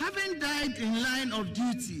 having died in line of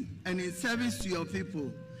duty and in service to your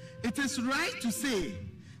people, it is right to say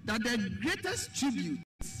that the greatest tribute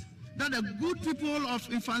that the good people of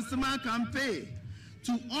Kwansah'S can pay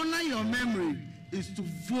to honor your memory is to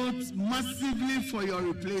vote massively for your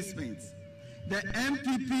replacement, the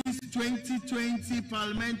MPP's 2020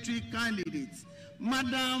 parliamentary candidate,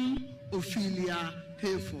 Madam Ophelia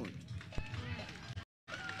Hayford.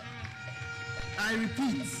 I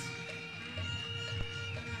repeat,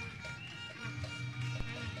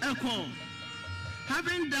 Echo,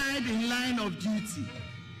 having died in line of duty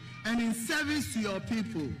and in service to your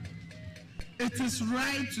people, it is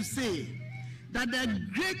right to say that the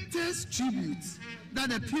greatest tribute that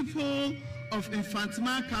the people of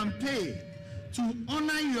Kwansah'S can pay to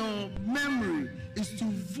honor your memory is to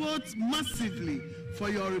vote massively for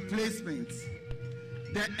your replacement,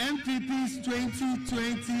 the MPP's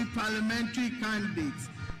 2020 parliamentary candidate,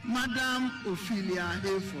 Madam Ophelia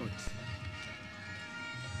Hayford.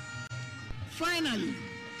 Finally,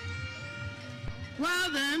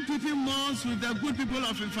 while the MPP mourns with the good people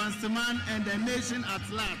of Kwansah'S and the nation at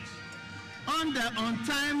large on the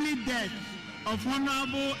untimely death of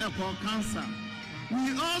Honorable Kwansah,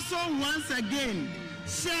 we also once again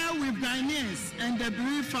share with Ghanaians and the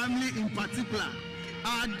bereaved family in particular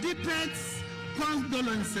our deepest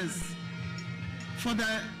condolences for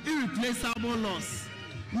the irreplaceable loss.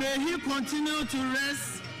 May he continue to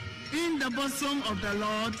rest in the bosom of the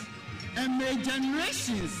Lord, and may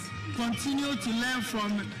generations continue to learn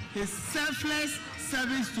from his selfless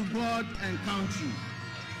service to God and country.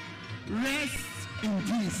 Rest in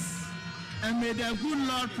peace, and may the good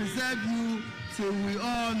Lord preserve you till we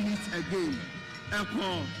all meet again.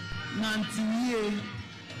 Echo, Nantiye,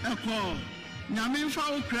 Echo,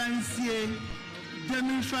 Nyaminfa Ukransie,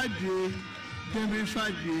 Demifadre,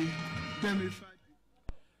 Demifadre, Demifadre.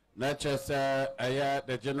 Natchez,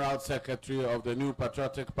 the General Secretary of the New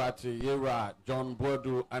Patriotic Party, Yera John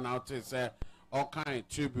Bodu, announced all kind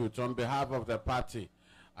tribute on behalf of the party.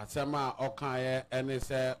 Asema all kind and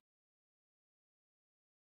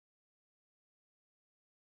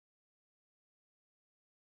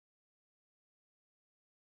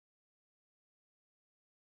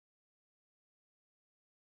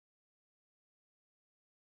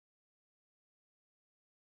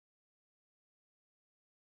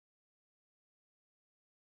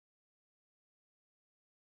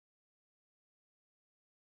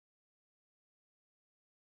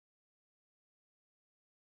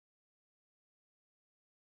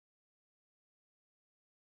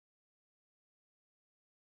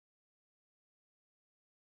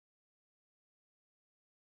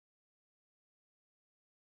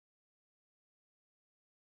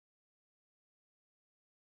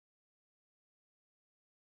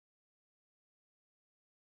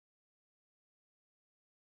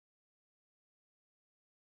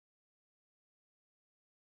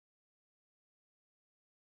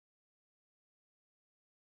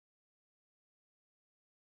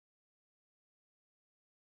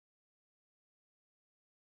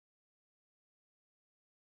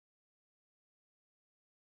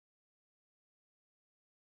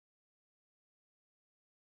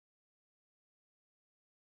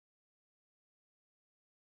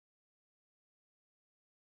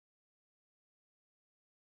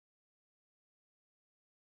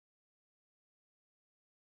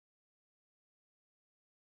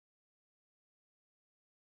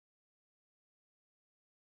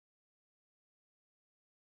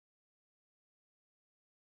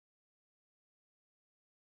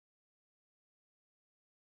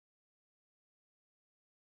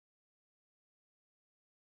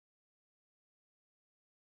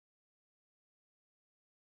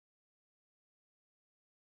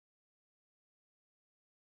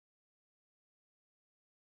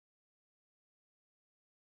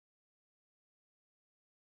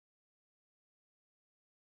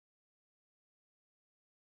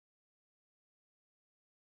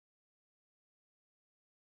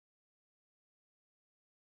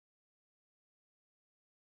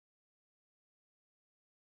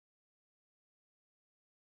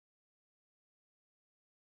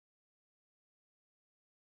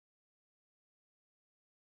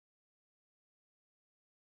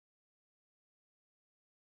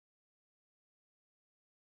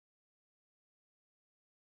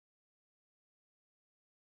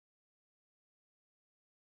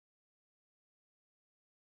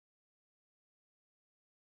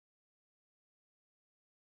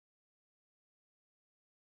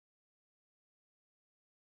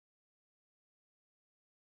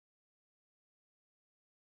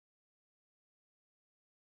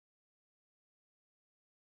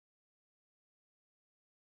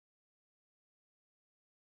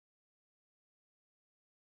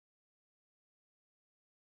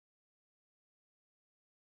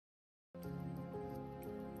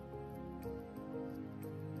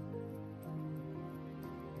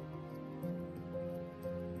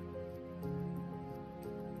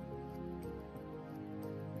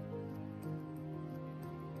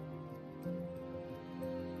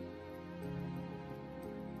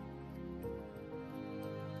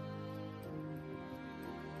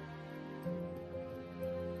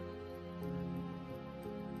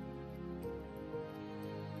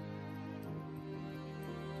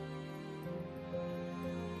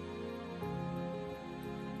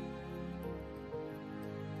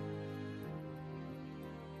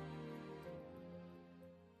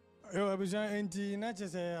Yo, abuja enti na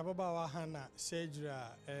chese ababa hana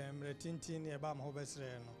shejura mretinti ne ba ma hobesre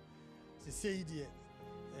no. Se seidie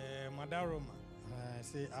madaroma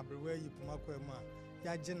se abrewa yi pumakwa mu a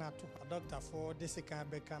ya gina to a doctor for this kind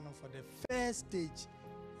beka no for the first stage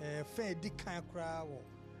fair di kan kra wo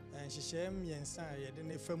nhihye miensa ye de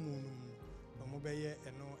ne famu no mo beye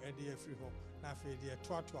eno e de afri ho na afi de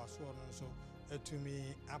toato aso no nso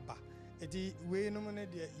atumi aba edi we no mo ne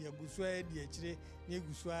de yagusu a de akire ne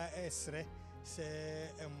yagusu a esre se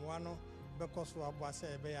emwa no bekoso abo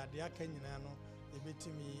se be ya de aka nyina no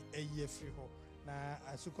ebetimi eyi afri ho na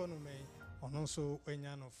asuko no me ono nso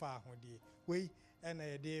enya no fa ahodie we ena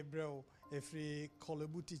ye de brel efri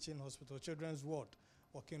Kolebu Teaching Hospital Children's Ward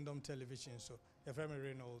or Kingdom Television so Efrem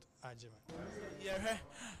Reynold Ajiman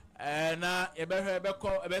na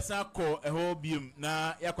ebeko ebesa ko eho bium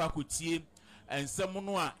na yakwa kotie ensem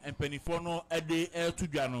no a empanifo no ede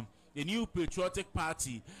tudwa no the New Patriotic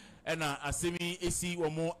Party ena asemi esi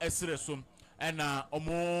omo esre so ena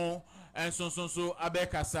omo ensonso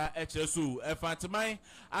abekasa echesu efanteman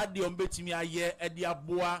ade ombetimi aye ede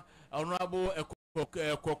aboa honorable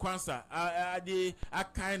Kwansah'S ade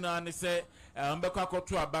akaina ne se mbekwa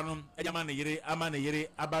koto abano enyama ne yire ama ne yire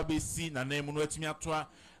ababesi na nemu no atimi atoa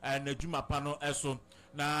na dwuma pa no eso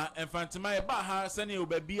na efanteman e ba ha sene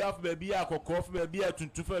obabi af babi akokọ f babi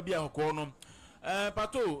atuntufa babi akokọ no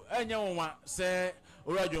pato enye wonwa se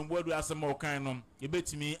oradio mbodu asema okan no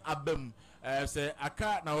ebetimi abam se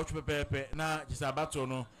aka na wochu pepepe na jisabato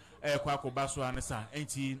no kwa akoba so anesa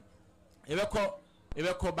enti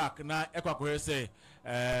ebeko back na ekwakohe se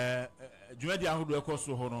dwumadi ahodo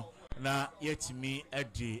ekoso ho no na yetimi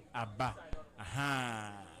edi aba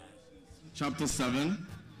aha. Chapter 7,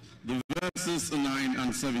 the verses 9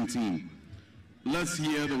 and 17. Let's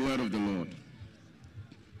hear the word of the Lord.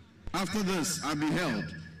 After this I beheld,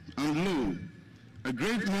 and lo, a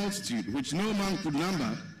great multitude which no man could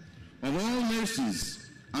number, of all nations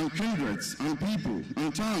and kindreds and people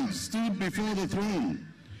and tongues, stood before the throne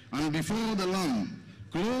and before the Lamb,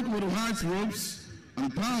 clothed with white robes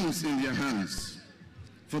and palms in their hands.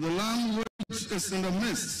 For the Lamb which is in the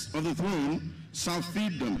midst of the throne shall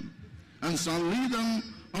feed them, and shall lead them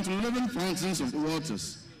unto living fountains of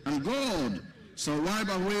waters, and God shall wipe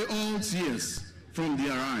away all tears from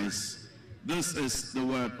their eyes. This is the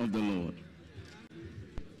word of the Lord.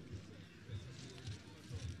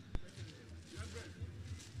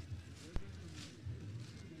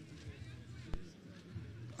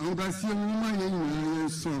 Angasi muma yenya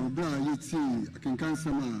so bra yiti akenkan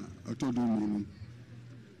sama atodumunu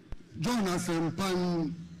John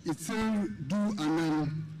asempan itil du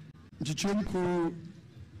anan jichemko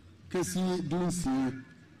kesi dunsi.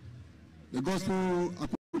 The gospel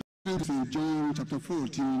according to John chapter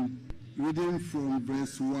 14, reading from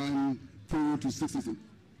verse 1 through to 16.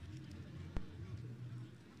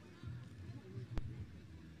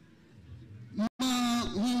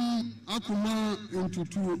 Akuma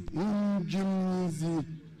entutu jimzi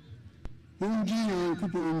hunji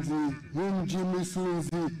kuponzi hunji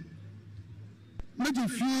misunzi meji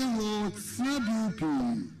fiwo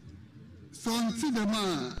sabupi sonti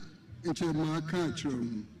dema eche maka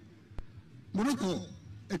chum muruko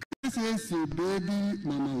ekese baby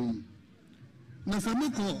mama na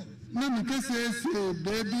samuko na mikese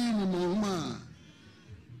baby mama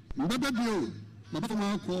mbaba bio mabata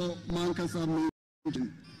mako mankasa me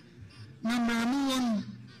Namramu won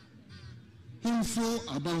hunso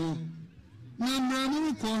abaho.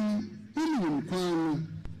 Namramu kon hunun kwanu.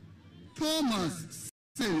 Thomas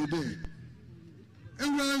said,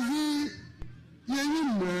 Ewazi yeyin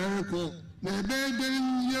mwereko na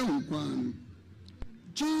ebeden yewu kwanu.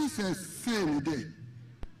 Jesus said,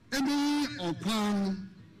 Ebi okwanu,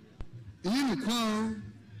 eyi kwanu,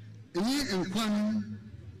 eyi nkwanu,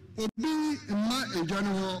 obi mma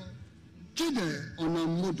ejanu Jide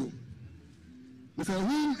onamodo. Nasa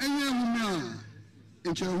hun enye huna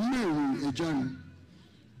eche humeru ejanu.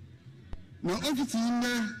 Na ofisi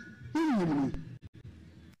ine hunu.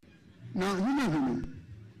 Na hunu.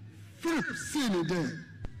 Philip sini de.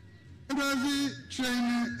 Ebazi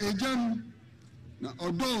train ejanu. Na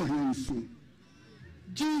odo hinsu.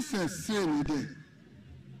 Jesus sini de.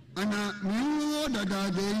 Ana miuwo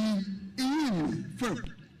dadade yi iyini Philip.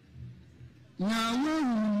 Na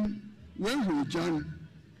wehu John.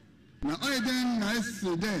 Na oiden na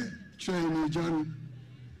esi de train John.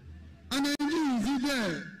 Ana nji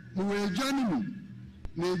de muwe John mu.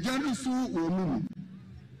 Na John su wo mu.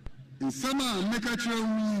 Nsama meka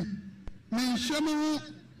trawi ni shemu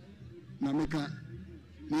na meka.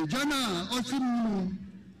 Ni John osimu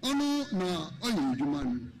onu na oyi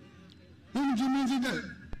juman. Unji de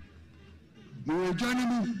muwe John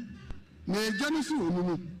mu na egya no so wɔ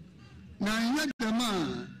mu na nyɛ dɛm a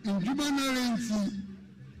ndwuma no renti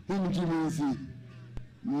homgyimensi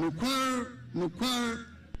nokwar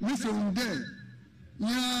mesɛm dɛ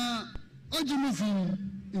nya ɔgye me fi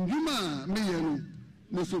ndwuma a meyɛ no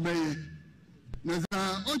no so bɛyɛ na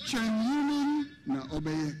za ɔkyɛn yinom na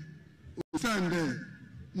ɔbɛyɛ osiane dɛ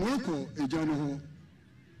morokɔ egya no hɔ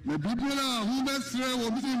na biribiara a ho bɛsrɛ wɔ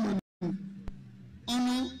me mu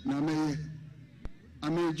ɔno na mɛyɛ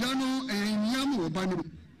ama egya no ɛyɛ nyiam wɔ ba no mu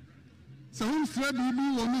sɛ wonsrɛ biribi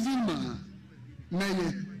wɔ me mu a mɛyɛ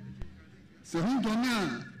sɛ ho dɔme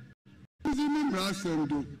a me mu mmara asɛm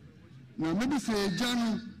do na mɛbisa egya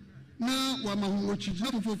no na wama ho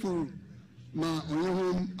wɔkyigyina foforɔ ma ɔyɛ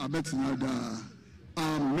hom abɛtena daa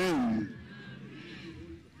amen.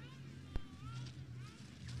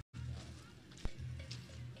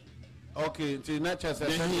 Okay, nti na kyerɛ sɛ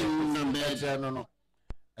sɛdeɛ no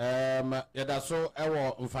yɛda so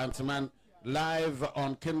ɛwɔ Mfanteman live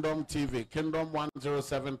on Kingdom TV, Kingdom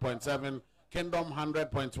 107.7, Kingdom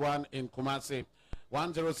 100.1 in Kumasi,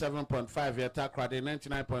 107.5 Yatakrade,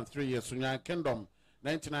 99.3 Yesunya, Kingdom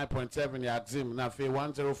 99.7 Yadzim, Nafe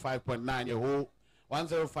 105.9 Yeho,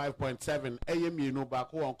 105.7 AM Yinu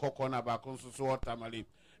Baku on Kokona Bakun Susu Tamali.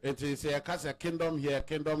 It is a Casa Kingdom here,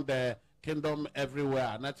 Kingdom there, Kingdom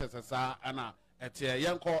everywhere. Not just a sa ana at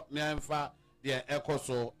Yanko Nyamfa, the Echo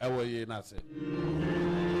so away nase.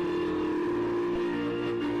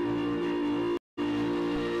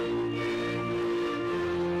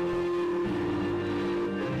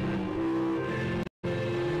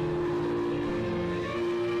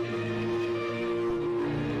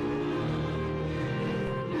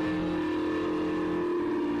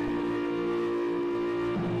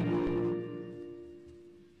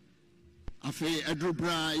 Afe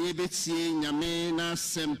adrubra yebetie nyame na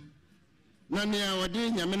asem na ne a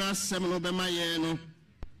wode nyame na asem no bema ye no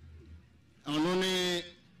ono ne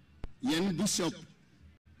yen Bishop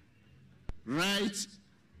Right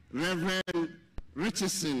Reverend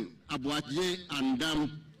Richardson Abuaje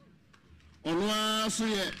Andam ono aso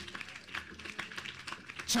ye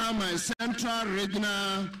Chairman Central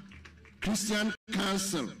Regional Christian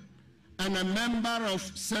Council and a member of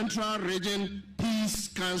Central Region Peace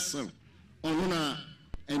Council. Onuna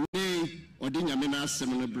ene odinyamena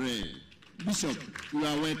semenebre. Bishop, you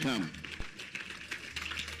are welcome.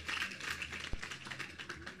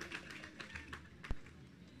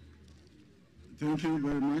 Thank you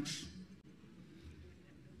very much.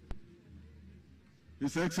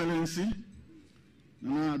 His Excellency,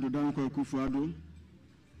 Nana Adodanko Akufo-Addo,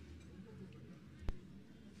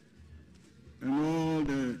 and all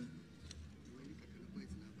the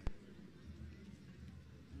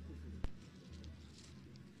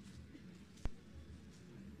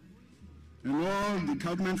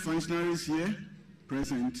government functionaries here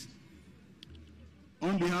present,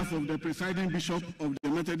 on behalf of the presiding bishop of the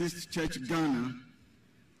Methodist Church Ghana,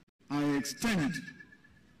 I extend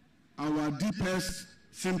our deepest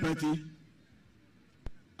sympathy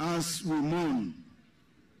as we mourn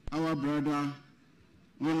our brother,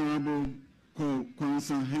 Honorable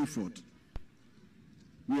Kwansah'S Hayford.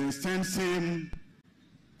 We extend same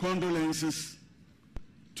condolences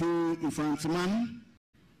to Mfanteman,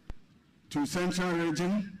 to Central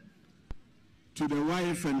Region, to the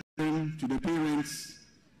wife and then to the parents,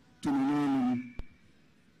 to Nunanum.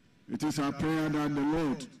 It is our prayer that the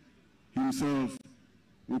Lord himself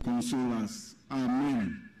will console us.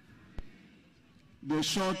 Amen. The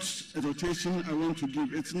short exhortation I want to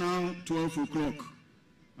give, it's now 12 o'clock.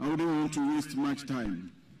 I wouldn't want to waste much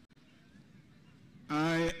time.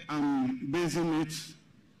 I am basing it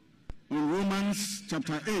on Romans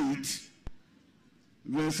chapter 8,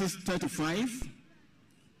 verses 35,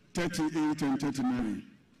 38, and 39.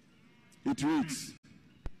 It reads,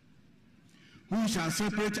 "Who shall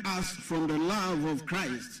separate us from the love of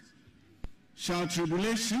Christ? Shall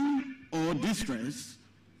tribulation or distress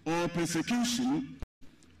or persecution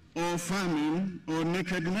or famine or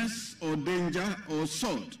nakedness or danger or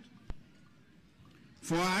sword?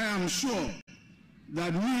 For I am sure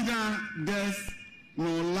that neither death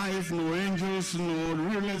nor life nor angels nor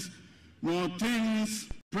rulers nor things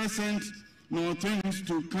present, nor things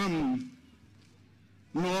to come,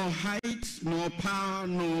 nor height, nor power,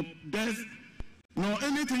 nor death, nor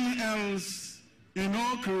anything else in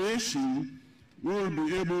all creation will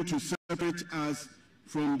be able to separate us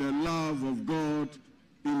from the love of God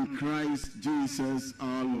in Christ Jesus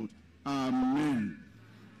our Lord." Amen.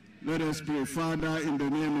 Let us pray. Father, in the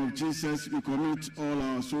name of Jesus, we commit all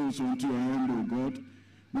our souls unto your hand, O God.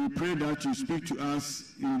 We pray that you speak to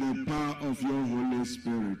us in the power of your Holy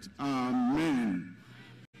Spirit. Amen.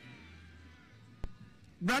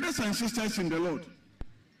 Brothers and sisters in the Lord,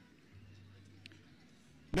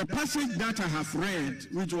 the passage that I have read,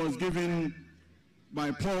 which was given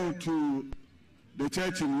by Paul to the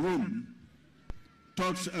church in Rome,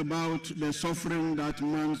 talks about the suffering that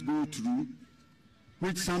man go through,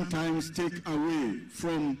 which sometimes take away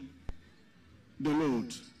from the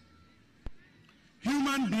Lord.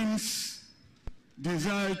 Human beings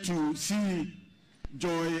desire to see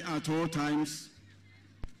joy at all times.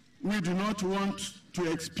 We do not want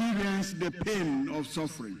to experience the pain of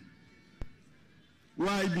suffering.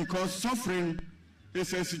 Why? Because suffering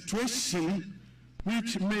is a situation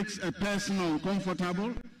which makes a person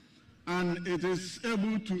uncomfortable, and it is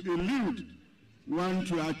able to elude one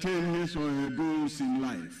to attain his or her goals in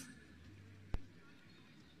life.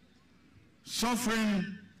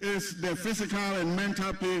 Suffering is the physical and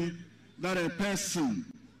mental pain that a person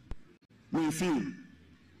may feel.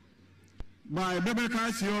 By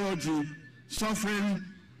biblical theology, suffering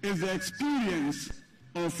is the experience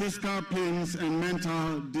of physical pains and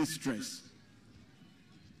mental distress.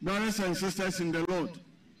 Brothers and sisters in the Lord,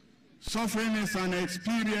 suffering is an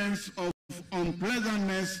experience of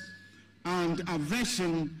unpleasantness and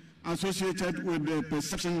aversion associated with the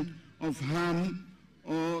perception of harm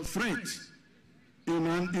or threat in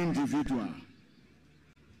an individual.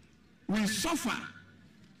 We suffer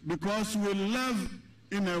because we live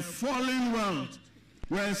in a fallen world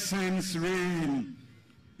where sins reign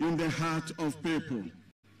in the heart of people.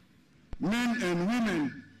 Men and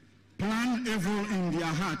women plan evil in their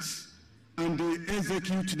hearts and they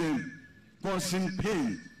execute them, causing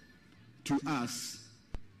pain to us.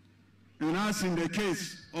 And as in the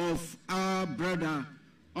case of our brother,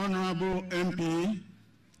 Honorable MP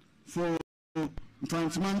for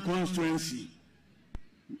Kwansah'S constituency,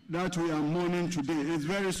 that we are mourning today, is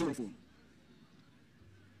very sorrowful.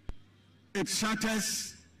 It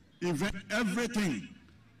shatters everything,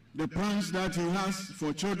 the plans that he has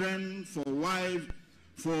for children, for wife,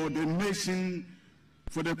 for the nation,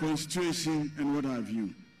 for the constitution, and what have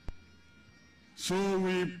you. So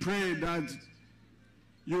we pray that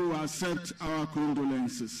you accept our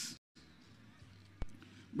condolences.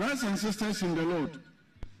 Brothers and sisters in the Lord,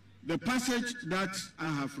 the passage that I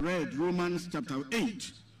have read, Romans chapter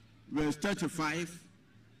 8, verse 35,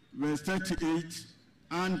 verse 38,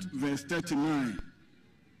 and verse 39,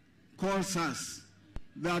 calls us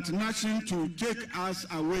that nothing to take us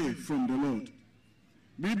away from the Lord.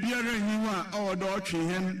 Bibiara hiwa odo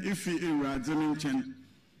otwehen ifi ewradze ne nchen.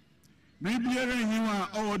 Bibiara hiwa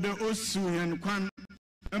odo osu hen kwan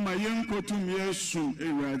ema yenkotum yesu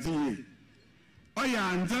ewradze ye.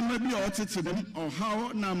 Oya nzama bi otete dem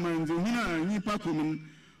ohaw na manze hina nyipa komun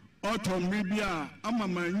otomri bia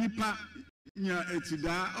amama nyipa nya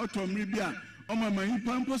etida otomri bia amama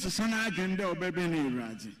nyipa mpo sesana agenda obebe ne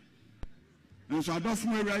ewradze. Nso adofo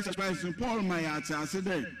ewradze Christ Paul mayate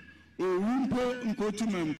asede Owumpo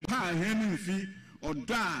nkotum mpa hen mfi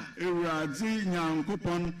oda ewradze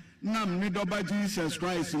nyankopon nam ne doba Jesus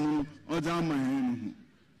Christ mu odama hen.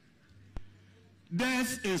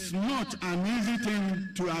 Death is not an easy thing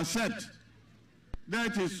to accept.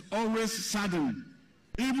 That is always sudden,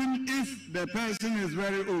 even if the person is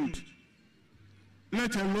very old,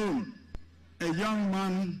 let alone a young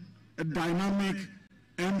man, a dynamic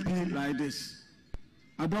MP like this.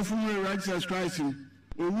 Adofo Jesus Christ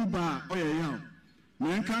Owuba oyeyaw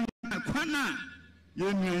menkan kwana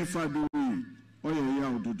yenye fadu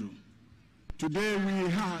oyeyaw dudu. Today we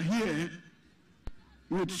are here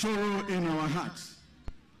with sorrow in our hearts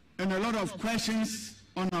and a lot of questions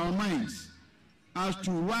on our minds as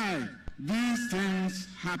to why these things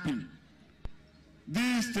happen.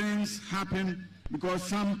 These things happen because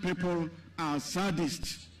some people are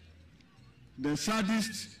sadists. The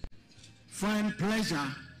sadists find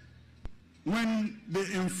pleasure when they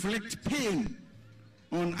inflict pain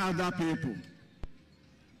on other people.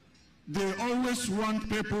 They always want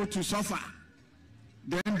people to suffer.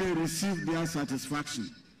 Then they receive their satisfaction.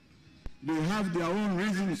 They have their own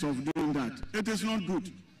reasons of doing that. It is not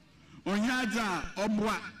good. Onyaja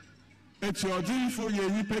obwa etiodin for ye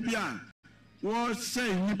nipa bia wo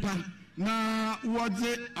say nipa na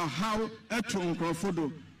wodze ahaw eto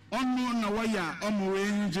nkrofodo onno na waya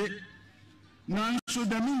omwe nje nanso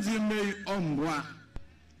da minzi mei ombwa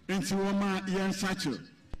enti wo ma yensache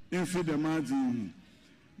enfi the mazi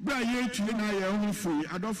bra ye tue na ye hunfui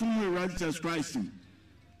adofo mu Jesus Christ.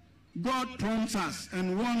 God prompts us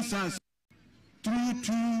and wants us through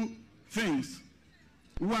two things.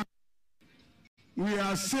 One, we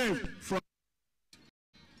are saved from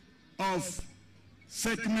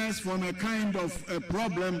sickness, from a kind of a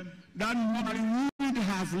problem that would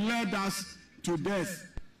have led us to death.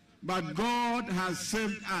 but God has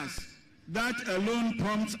saved us. That alone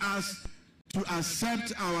prompts us to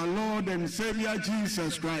accept our Lord and Savior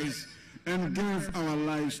Jesus Christ and give our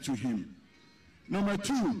lives to him. Number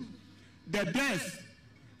 2, the death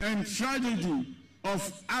and tragedy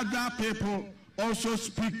of other people also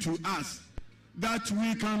speak to us that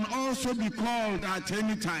we can also be called at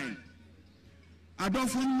any time.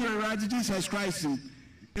 Adofun Jesus Christ in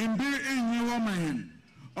be in your man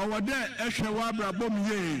or there Eshawabra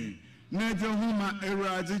Bomye Nedahuma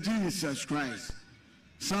Jesus Christ.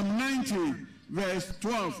 Psalm 90 verse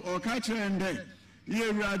 12 or catcher and day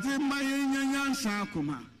ye radi mayan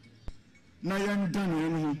sakuma na yan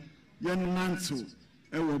danu yan nanto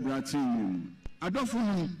ewo bratin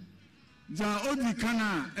adofun ja odi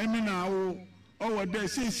kana emina wo owo de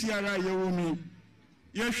sesiara yewomi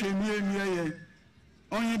ye hwemi ye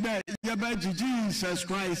onye da yaba Jesus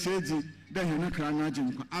Christ edi da hena krana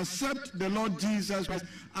jin. Accept the Lord Jesus Christ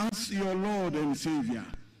as your Lord and Savior.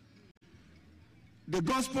 The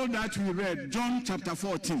gospel that we read, John chapter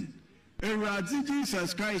 14.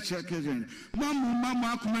 Jesus Christ chekeren.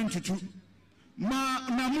 Mama comment to ma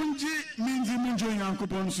namunji minji munjo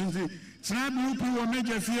yankopon sunzi. Trabi upi wo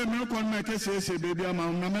meje fie me kon meke se baby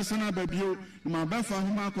ama na mesana babio ma bafa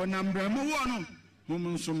huma ko nambre mo wono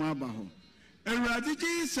hum nsoma ba ho.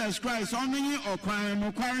 Jesus Christ onye okwan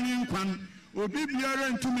mo kwan ni nkwan obi biara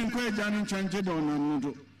ntumi nko eja no nchanje do na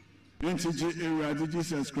nudo. Enti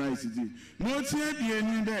Jesus Christ di no tie die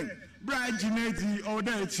ni de bra ginedi o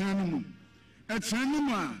da etiranu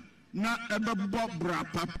mu a na ebebo bra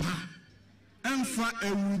papa emfa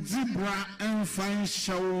ewudi bra emfa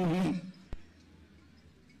nshawo hu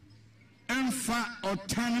emfa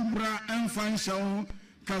otan bra emfa nshawo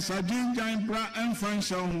kasadinjan bra emfa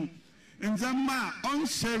nshawo nzama on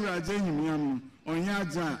share azenyimiam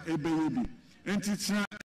onyaza ebeyebi enti tina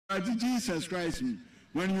Jesus Christ.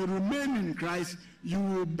 When you remain in Christ, you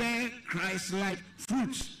will bear Christ-like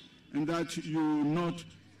fruits, and that you will not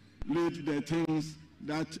lead the things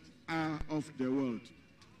that are of the world.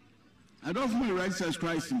 I don't know Jesus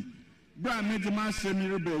Christ. Bra made the master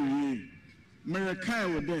mirabel. Miracle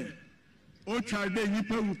were there. O child, you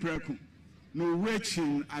pay no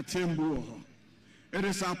waiting at temple. It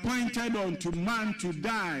is appointed unto man to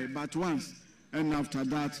die but once, and after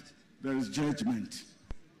that there is judgment.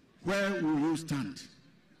 Where will you stand?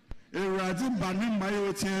 Yesterday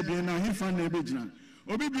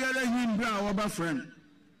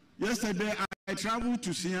I traveled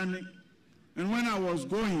to Siani, and when I was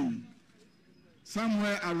going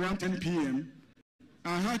somewhere around 10 p.m.,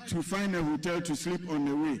 I had to find a hotel to sleep on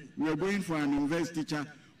the way. We were going for an investiture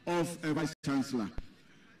of a vice chancellor.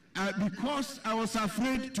 Because I was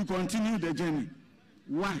afraid to continue the journey.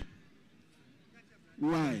 Why?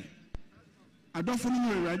 I don't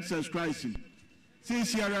know Jesus Christ.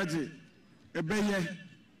 Since Yaraji, Ebeye,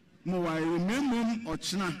 Moai, Memum,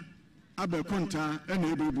 Ochna, Abekonta, and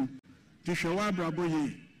Ebubu, Tishawabra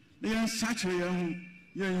Boye, they are such a young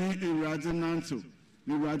Radinanto,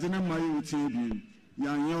 the Radina Mayu Tibian,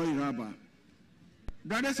 Yanyo Iraba.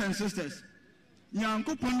 Brothers and sisters,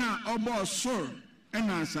 Yankopona Obo Sor,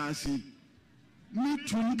 and Asasi,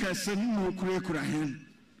 Mitun Kasen no Kurekurahen.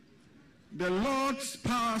 The Lord's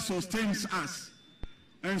power sustains us.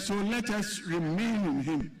 And so let us remain in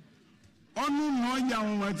him. Onu no ya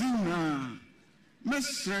wadina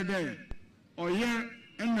mesrede oye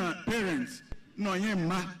na parents no ye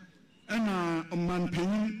ma na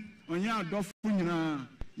manpenin onya adofo nyina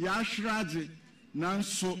ya ahraje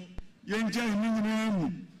nanso yenja nyina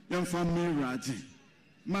mu yemfa meraje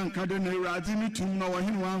manka de na eraje ni tum na wo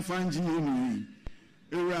hene wan fa ngi ni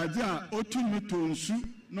eraje a otumi tonsu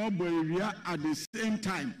no bo ewia at the same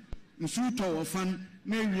time nsu to wo fan.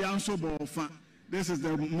 This is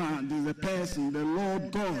the man, this is the person, the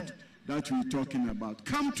Lord God that we're talking about.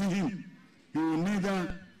 Come to him. He will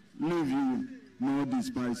neither leave you nor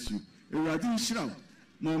despise you.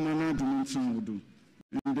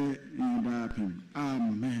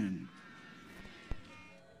 Amen.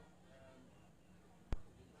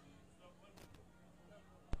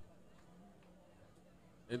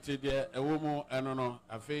 Enti a woman and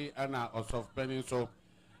afi ana of penny so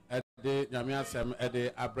de nyamiasem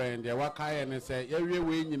ede abrand de wakaye ne se yewie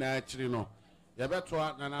we nyina akiri no ye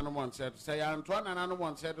betoa nanano monse se ya ntoa nanano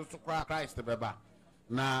monse do so Christ beba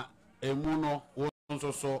na emu no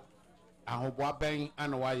wonso so ahoboa ben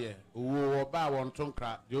ana waye wo ba won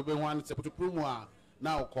tonkra de obehu an se putuprumu a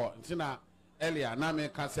na ukọ ntina earlier na me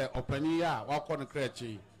ka se opani ya wakọ no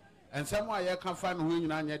krachi ensem a ye ka fa no hu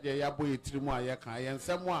nyina anye de ya boye tirimu a ye ka ye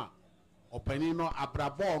ensem a opani no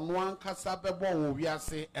abrabo no ankasa bebo wo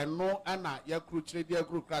wiase eno ana yakru chire de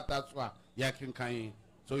akru krata so a yakenkan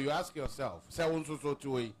So you ask yourself, say so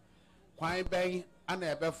to a kwai bang and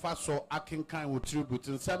a befa so akin kind with tribute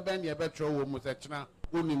and some ben ye betro musachna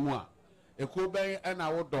unimua. A kubang and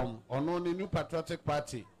our dom or no new patriotic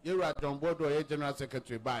party. You are John Bodo, a general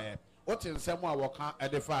secretary by what in some walk at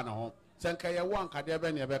the fan home. Sankaya one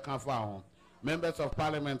Kadiaben Yabekan home. Members of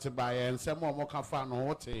Parliament by and some more Mokan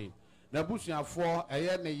Hote. Nabusia 4 a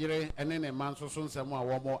year near and then a man so soon some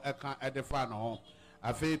more eka at the fan home.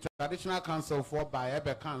 A traditional council for by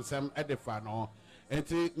Ebekan Sam at the fan home. And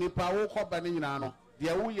Nipa Woko Baninano, the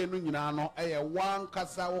Awuye Nunano, a one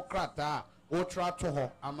Casa o Krata, o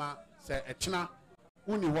Tratoho, Ama, say a China,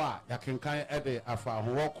 Uniwa, Yakinkai Ede Afa,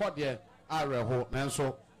 who walk there, Areho,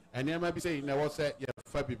 Nanso, and you may be saying, there was a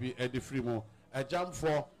Fabi Eddie Frimo, a jump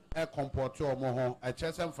for a comporter moho, a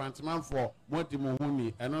chesam fantiman for Monty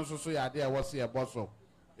Muhuni, and also so ya there was a bosso.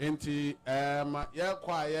 Inti, ya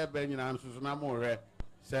quiet Benin and Susanamore,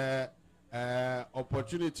 say,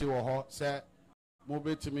 opportunity or say,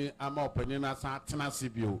 move to me, I'm opening as a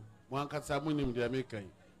Tenasibio, one Casamunim de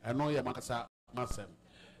American, and no Yamakasa Massen.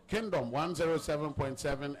 Kingdom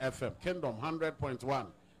 107.7 FM, Kingdom 100.1,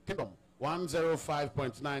 Kingdom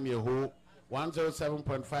 105.9 Yeho,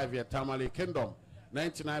 107.5 Year Tamale, Kingdom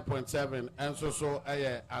 99.7, and so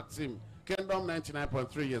Axim, Kingdom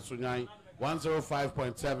 99.3 Year Sunyai,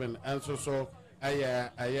 105.7, and so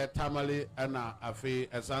Tamale, and Afi,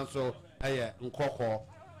 Esanso, Nkoko,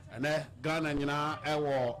 and Ghana Nina,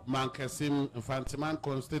 Ewo, Mankasim, Infantiman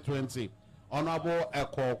constituency, Honorable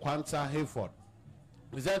Eko Kwansah Hayford.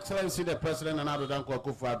 His Excellency the President Nana Danko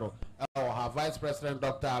Akufo-Addo, our Vice President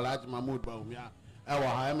Dr. Alhaji Mahmood Bawumia,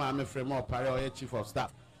 our Emma Fremo Pario, Chief of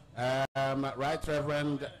Staff, Right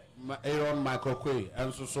Reverend Aaron Michael Quay,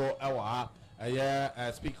 and so our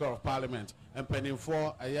Speaker of Parliament, and pending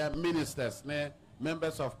for ministers,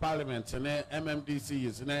 members of Parliament,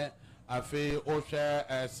 MMDCs, Afe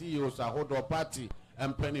Osha CEOs, Ahodo Party,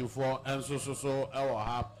 and pending for and so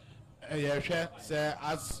our say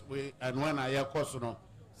as we and when I hear Kosono,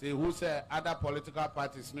 say who say other political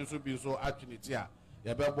parties need to be so actually here.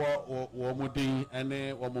 Yabebo Womudi and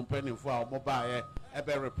Womumpeni for our mobile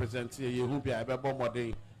ebe represent Yehubia Ebebo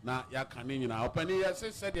Modi na Yakanini na opening yes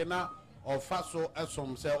said na of Faso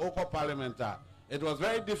Esom say Oko Parliamentar. It was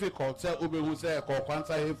very difficult, say Ube who say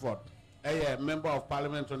Kwansah Hayford, a member of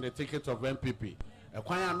parliament on the ticket of MPP. A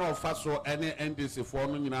Kwanya no Faso any NDC for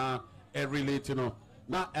na relating.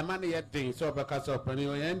 Now, a man yet thing, so because of any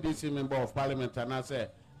NDC member of parliament and I say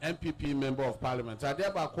MPP member of parliament. I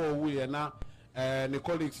thereby call we and now the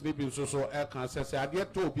colleagues sleeping so air can say, I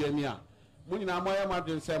get to be near. Munina Moya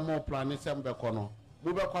Martin say more plan in some becono.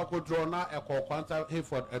 Mubaka could draw now a call Kwansah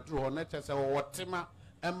Hayford a draw net as what Tima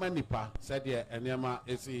and Manipa said here and Yama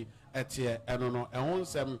is he at here and no and on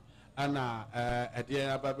some and at the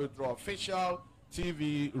Ababu draw official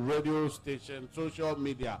TV, radio station, social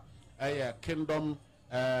media, Kingdom.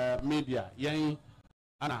 Media yen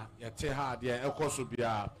ana yete ha de ekoso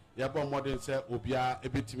bia yabo modern say obia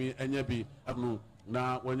ebetimi enya bi anu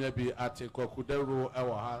na wonya bi ate kokudero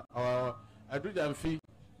ewo ha adujamfi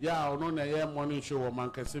ya ono na ye morning show o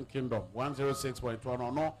Mankasim Kingdom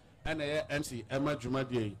 106.1 no na ye MC Emma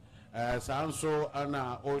Jumadie sanso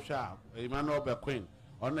ana Osha Emmanuel Bequin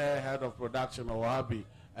on the head of production or Habi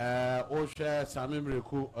Osha Samim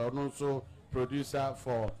Reku ono so producer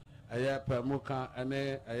for Pemuka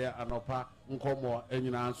ane Anopa Nkomo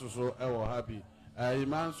enyina nsoso ewo Habi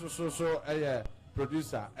Iman so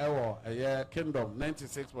producer ewo Kingdom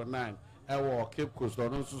 96.9 ewo CAPECOAST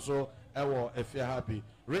ono nsoso ewo Efia Habi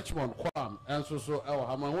Richmond Kwam nsoso ewo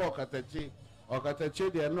Hamanwo Okatachi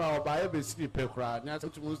de no obaye be sleep ekra nya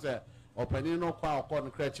tumu se opani no kwa okọ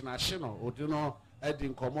no crèche na hye no odi no edi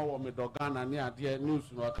nkomo wo me dogana ne ade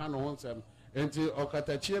news no ka no honsem enti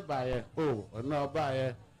Okatachi baye no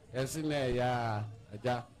baye esi na ya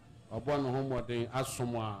aja obo no homodin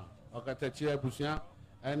asom a Okatachi abusia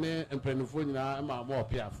ene mpanifo nyina ma mo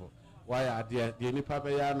opiafo waya ade de nipa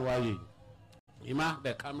be ya no waye ima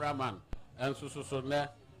the cameraman enso ne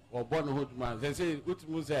obo no hoduma say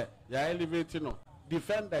utumu say ya elevate no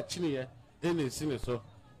defender chiniye ene sine so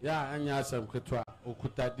ya anya asem ketwa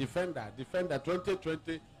okuta defender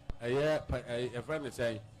 2020 a friend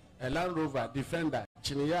say a Land Rover defender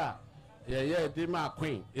chiniya ye de ma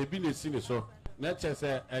queen ebi ne sine so na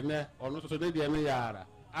chese ene ono so ne de ne yara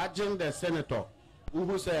agent the senator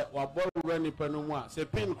who say wabor rani panu a say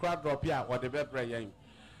pin crowd drop ya wo de bebre yen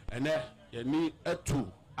ene ye ni atu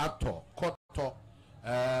ato koto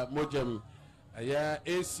mojem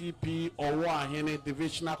ACP owo ahene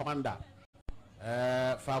divisional commander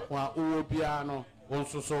fakwa uwo bia no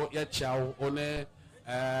onso so ye chiawo one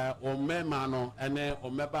Omema no ene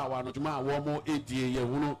omeba wa no juma wo mo edie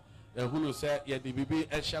yehunu se ye de bibi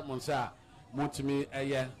ehye mo nse a mutimi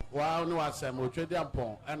eye wa no asem otwedi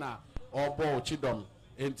ampon ena obo ochidom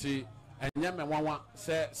enti enye me nwanwa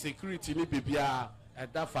se security ni bibia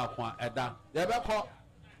eda fa kwa eda ye beko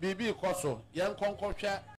bibi koso ye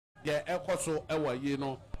nkonkohwe ye ekoso ewa yi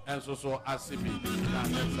no enso so asibi na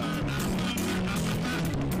nsa.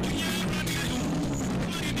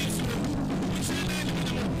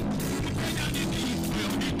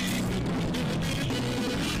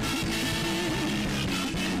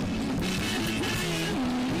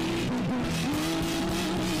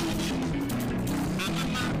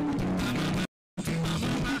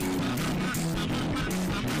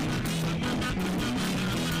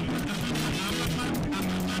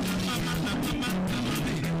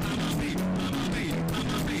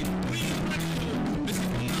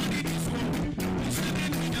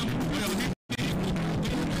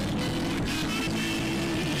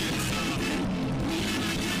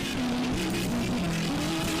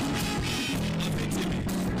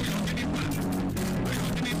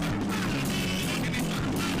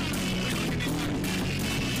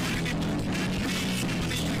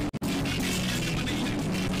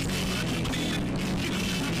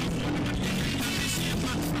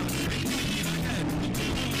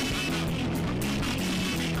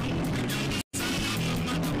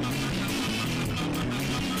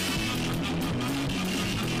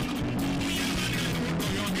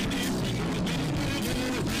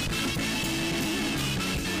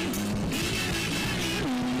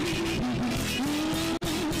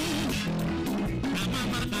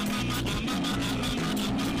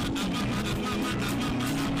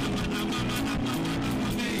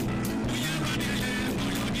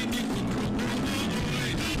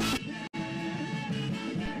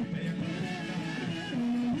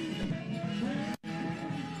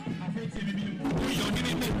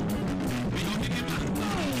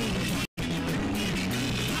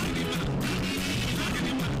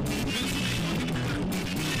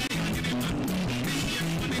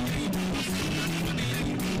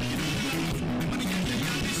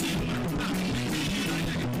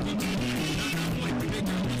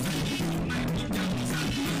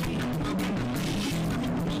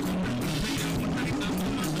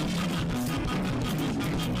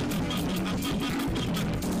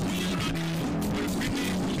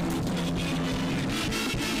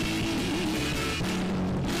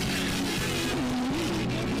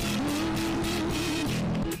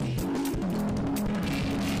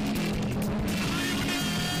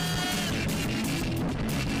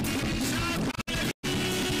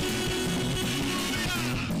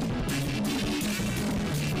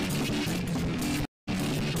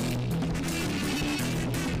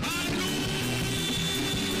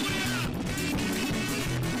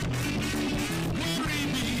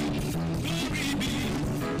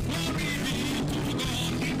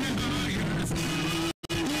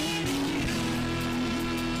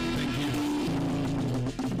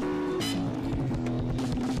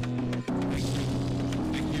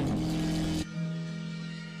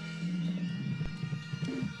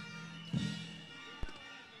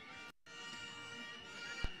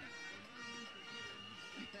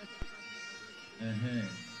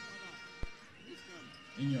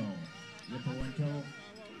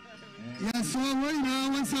 Yes, so right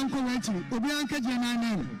now, one son correctly. Obianka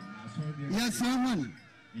Jananan. Yes, someone.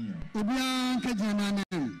 Obianka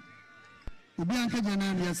Jananan. Obianka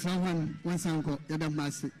Janan, yes, someone, one son called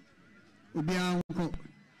Yadamasi. Obianko.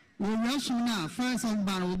 We rush now, first on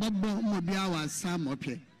Barrow, Bobo Mobiawa, Sam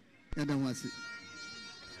Opie. Yadamasi.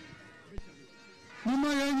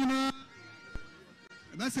 You know,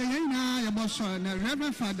 that's a young emotion,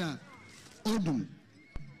 Reverend Father Odum,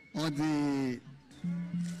 or the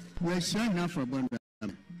we're showing now for Bonda.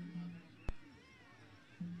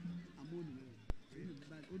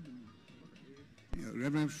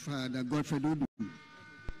 Reverend Father Godfrey Odum.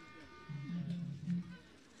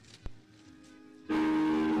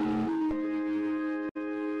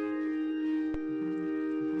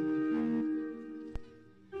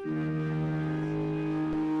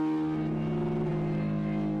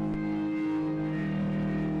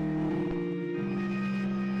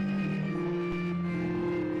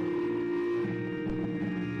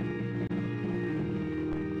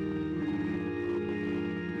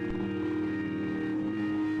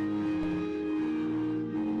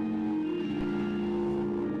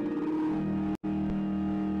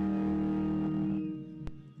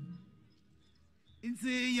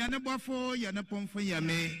 Yanabafo, Yanapon for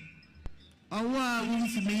Yame. Awa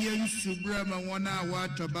wins me and Subrama 1 hour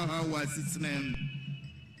to Baha was its name.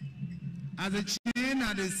 As a chain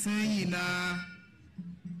na de sayina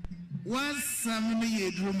wasam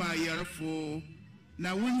ye druma yarfo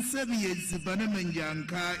na wonsabi ye zibana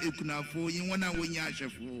manjanka ekunafo yinwana wonya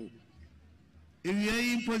ahwefo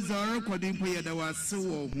ewiai pozaro kodin poyeda wase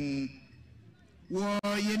wo hu wo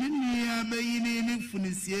yennia bayini ni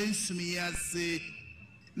funisiye sumiyase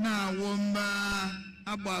na womba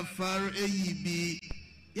abafar eyibi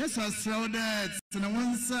yesa srawdat na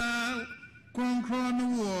wonsa konkron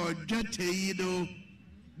wo jateyido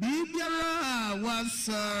bibiara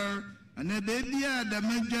wasar ana bebia da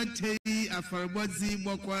majatei afarbozi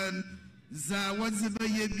bokwan za waziba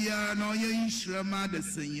yebia na oyinhrama da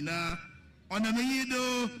sanyina ona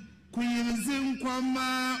meyido kuyimzin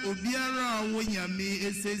kwama obiara wonyame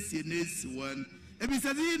esesi nesiwan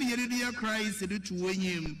ebisazi ni yediya Christ de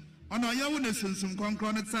tuwenyim ona yawo ne sunsum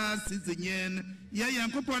konkron ta sizenyen ya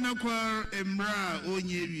yankopon akor emra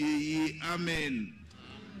onye wiyi amen.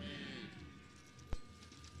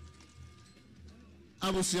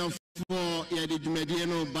 Abusiafo yɛde dwumadie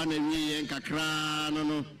no ba na wie yɛn kakra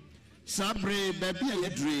no sabre baabi a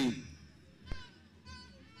yɛdure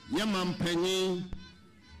yɛma mpanyin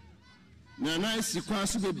na na esi kwa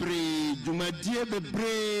so bebree dwumadie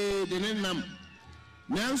bebree de ne nam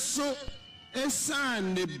nanso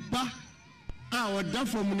esan ne ba a wɔda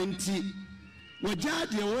fam ne nti wɔgya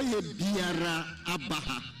deɛ wɔyɛ biara aba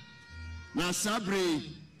ha na sabre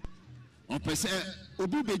ɔpɛ sɛ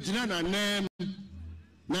obi bɛgyina n'anan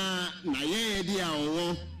na ye dia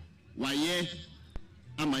owo waye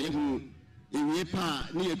ama yehu ewie pa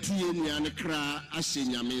ne yetuye nua ne kra ahye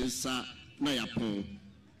nyame nsa na yapon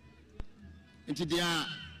enti dia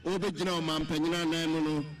obegyina o mampanyina nan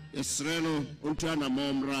no esre no ontua na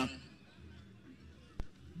momra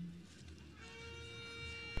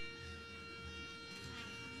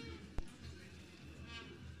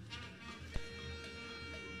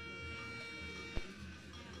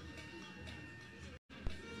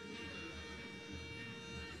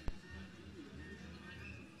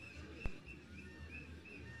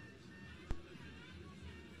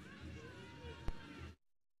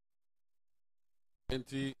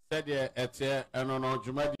Enti said ete enono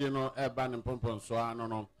dwumadi no eba ne pomponso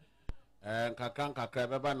anono nkakra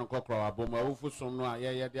beba no kokro abom awufusom no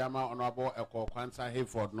ye de ama ono abo ekọ Kwansah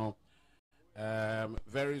Hayford no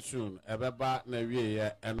very soon ebeba na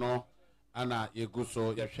wie eno ana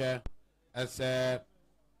yeguso yehwe ese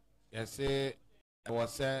yese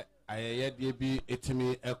wose ayeye de bi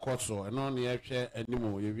etimi ekoso eno ne yehwe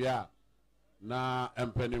animu yewia na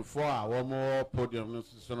empanimfo a wo mo podium no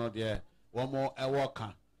so no de womo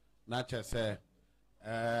ewoka na chese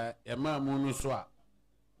ema munu so a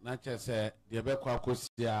na chese de bekwa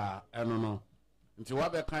kosia eno no nti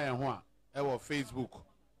wabeka ye ho a ewo Facebook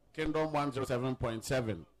Kingdom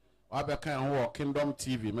 107.7 wabeka ye ho Kingdom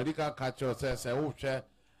TV medical catcher se wo hwe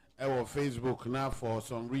ewo Facebook na for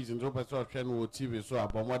some reasons o person hwe no TV so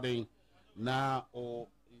abomoden na o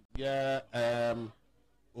ye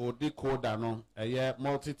o decoder no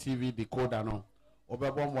multi TV decoder no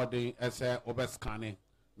obebo modern ese obescanning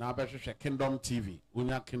na abehwehwe Kingdom TV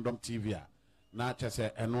unya Kingdom TV a na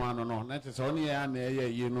chese eno ano no na chese oni ya na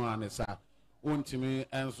ye no anesa untimi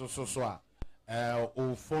enso so a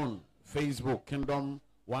o phone Facebook Kingdom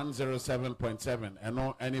 107.7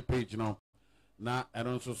 eno any page no na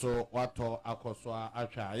eno so wato akoso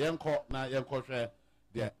ahwa yenko na yenko hwe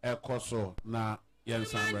de ekoso na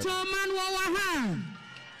yensan ready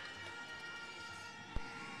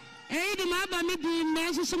Di maba mi di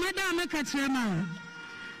mesu sumada me katrema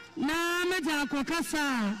na me ja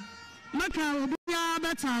kokasa maka obia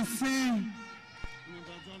betase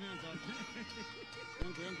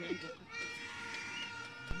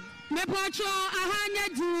me pocho ahanya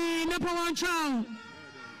di me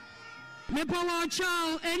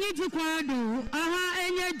pocho eni di kwado aha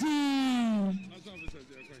enye di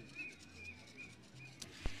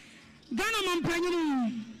Gana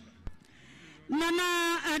mampanyiru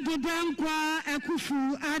Nana adudankwa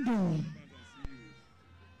ekufu ado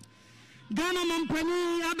Gana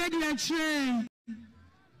mampani abedi achre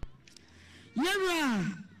Yera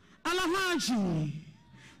alahaji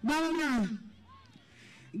Bawana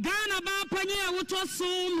Gana bapani awuto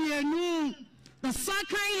sumienu the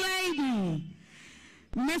second lady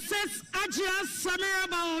Mrs. Ajia Samira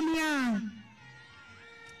Baonia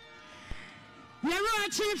Yera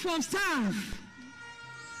Chief of Staff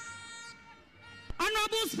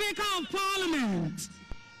Honorable Speaker of Parliament,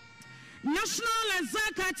 National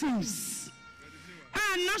Executives,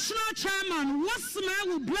 and National Chairman, Wasme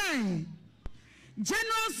Ublay,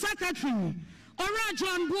 General Secretary, Ora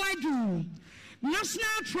John Boydu,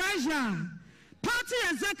 National Treasurer, Party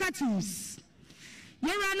Executives,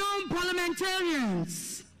 Yeranom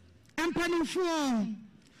parliamentarians, Empanifo,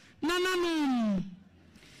 Nananum,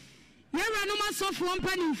 Yeranom Asofo,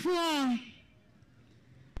 Empanifo,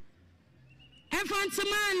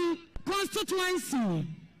 Infantaman constituency,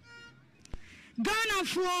 Ghana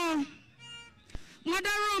for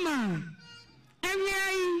Madaroma,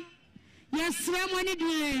 Area, yes, Ramani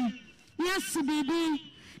Day, yes, baby,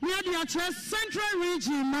 near the Central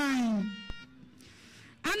Region, mine.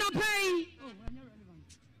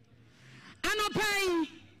 Anopay,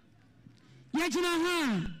 Yajina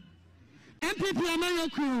ha, MPP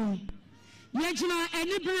America, Yajina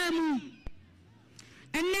Enibremu,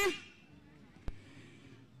 Ene,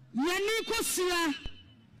 Yanikosia,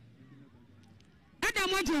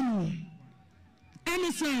 Adamajemu,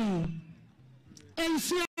 Enisay,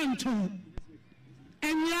 Ensianto,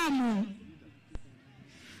 Enyamo,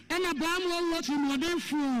 Enabamo, what you modern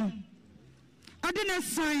for. I didn't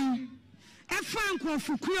sign a franco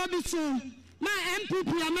for Kuyobiso, my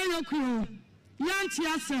MPP America,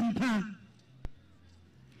 Yantia Sempa.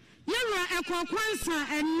 You were a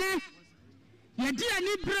Kwansah'S and Ne, Yadia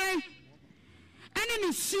Nibre, and in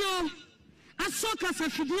the show, a soca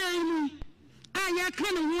Safidian, I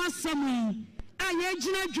can want some, I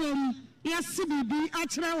yajina drum, yes, CBB,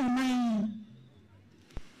 Atra or mine.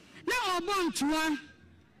 Now, born to one.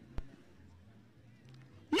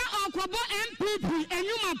 Na okwabo MPP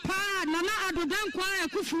enyuma pa na adodan kwa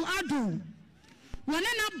Akufu Ado wone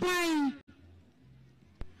na ban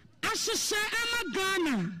ahihye ama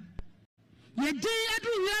Ghana yedi adu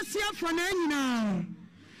wiase afọ na nyina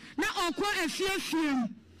na okwo afiafiem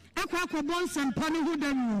akwa akobo nsempa no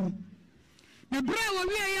hodanu na bra wo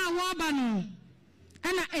wie ya wo ba no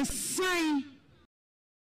ana esan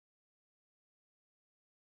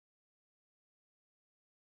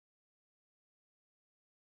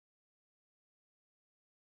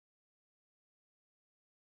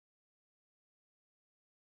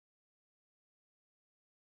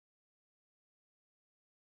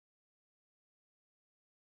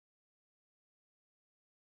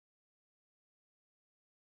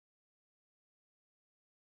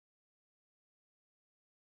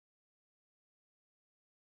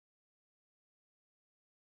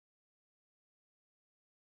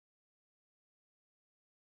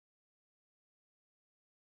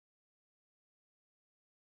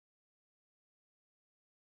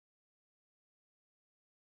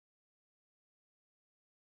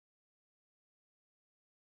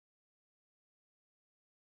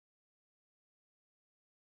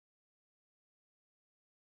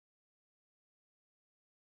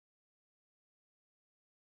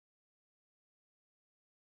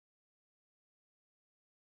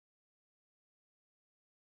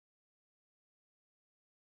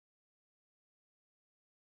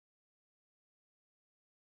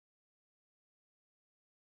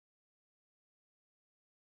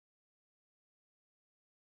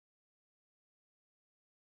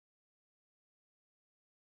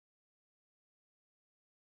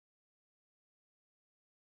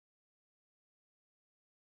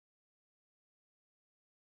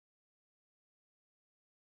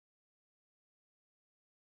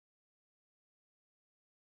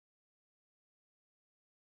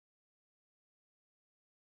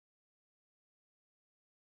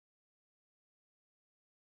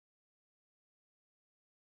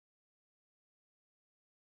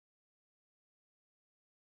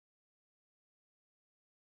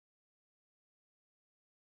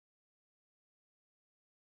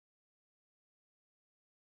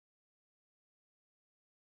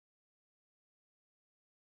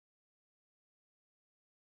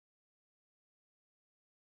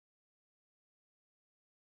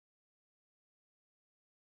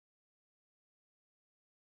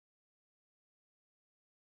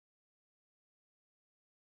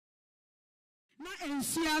na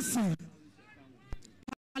ensiasa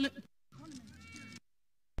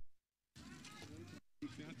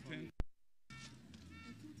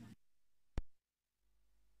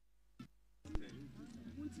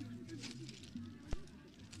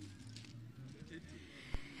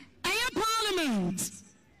Parliament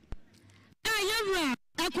ayera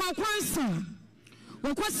Kwansah'S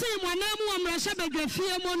wokwasi mwanamu amrasha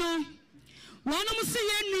bedwafie mu no wonum se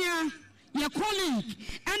yenua your colleague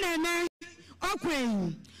and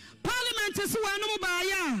okay. Parliament is one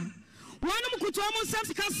baya. One kutomu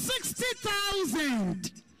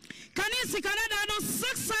 60,000. Kanisi Canada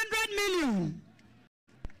 600 million.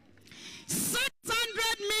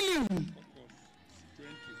 600 million.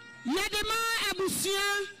 Yadema abusia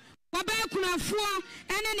wabekuna fua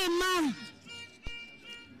enenema.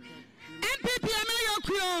 MPP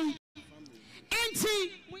America.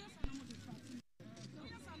 Enti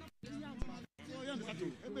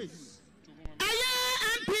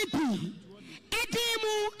MPP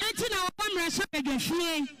Edimu Etina Wamrasha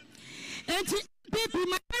Begafie Eti MPP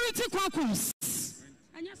Minority Caucus.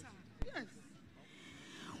 Yes.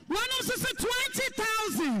 One of us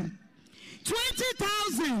 20,000.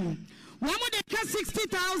 20,000. One of the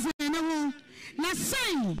 60,000. Na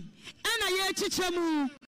say ana ye chichemu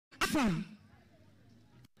afa.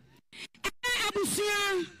 Abusia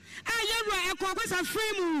ayero ekwakwasa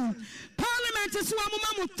free mu parliament so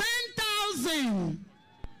amuma mu 10,000.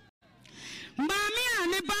 Mami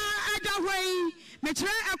aneba adahwei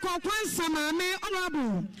metre ekwakwansa mami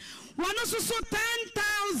honorable one so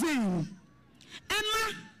 10,000. Emma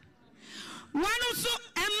one so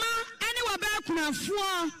Emma anywhere back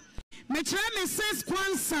kunafo metre Mrs.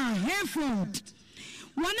 Kwansah Hayford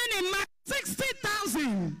one in Emma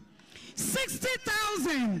 60,000.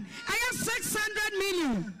 60,000. I have 600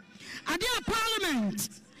 million. I did a parliament.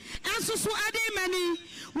 And so I did many.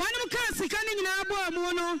 One of us can in our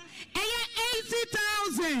mono. I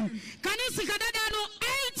 80,000. Can you see that?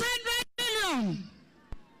 800 million.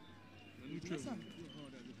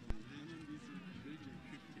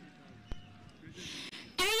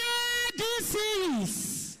 This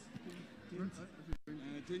is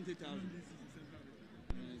 20,000.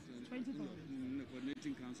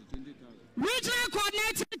 Regional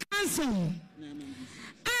Coordinating Council.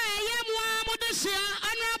 I am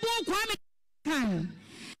Honorable Kwame Kan.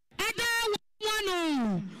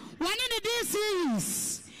 One in the DCs,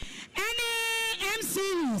 any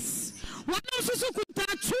MCs. One also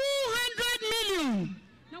 200 million.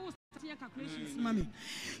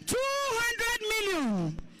 200 million.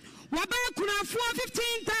 Wabakuna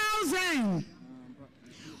 15,000.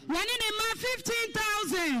 One in a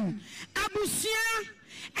 15,000. Abusia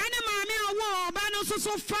and a Mami Award, but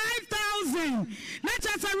also 5,000. Not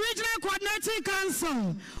just a regional coordinating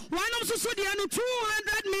council. One also so the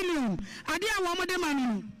 200 million. Adia Wamade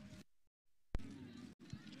Manu.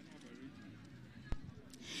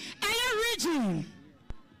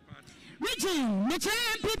 Region, the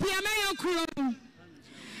MPP Amayo Kuro,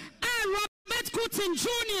 Robert Kutin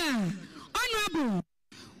Jr., Honorable,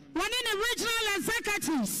 one in the regional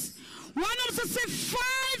executives, one also say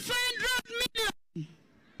 500 million,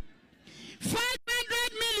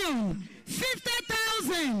 500 million,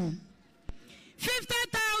 50,000,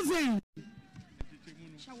 50,000.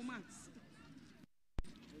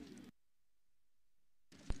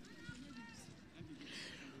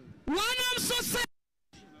 One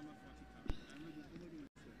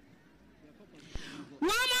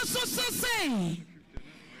also say,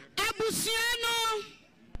 Abusiano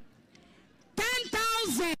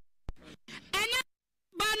 10,000, and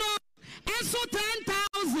Bano also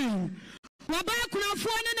 10,000. Wabakuna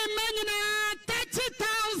phone and a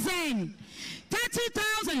 30,000.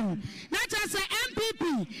 30,000. Not just an MPP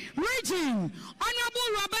region. Honorable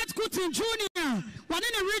Robert Kutin Jr., one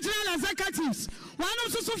in the regional executives. One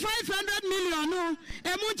also 500 million. No,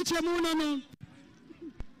 no.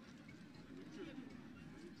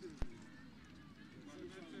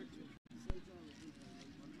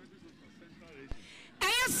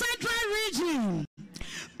 Central region,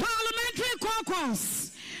 parliamentary caucus,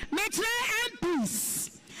 Metro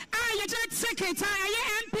MPs, I get secretary,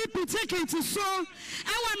 I MPP ticket to so I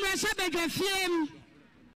want Rasha Begafiem.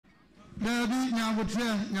 Baby,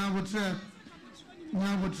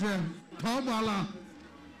 Nyabutre, Taubala.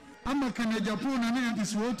 I'm a Canadian and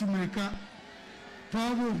this road to make up.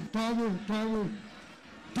 Tabu.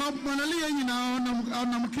 Top Manalia, you know,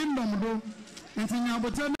 on Kingdom, though. It's in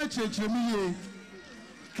Nyabutre church,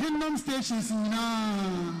 Kingdom stations na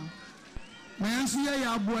mansu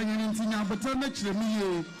ya abu anyin ntinya beto na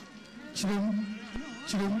chiremi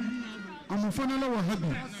amufana la wa habi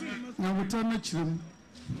na beto na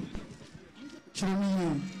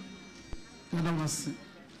chiremi yadawasi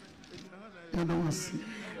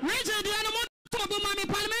Richard ya no mo bo mame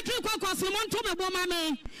parliamentary caucus mo nto me bo mame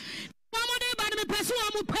mo de ba me pesu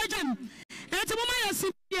amu pagam enti mo ma yasi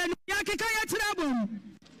ya keka ya tirabom.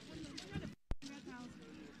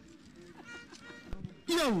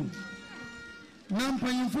 Yo, Nampa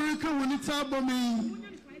Yufurika when it's up on me.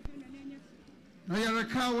 I are a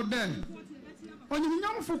cow there. On the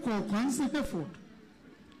young folk, Kwansah Hayford.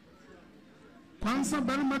 Kwansah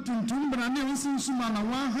Bermatun Tumbrani, Sumana,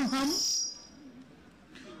 Waham.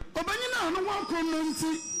 Obanina, no one comment.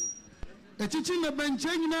 A teaching a bench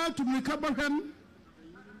now to make up a hand.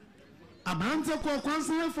 A banter called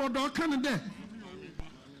Kwansah Hayford or Canada.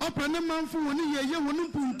 Open a man for 1 year,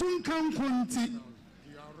 one puntun come quantity.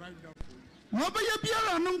 Nobody appear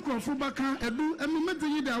on Crofubaka, Edu,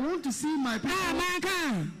 and I want to see my people.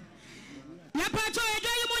 Yapacho,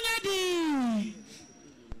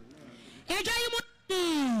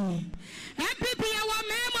 MPP yawa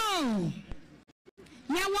memo.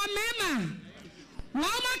 Yawa mema.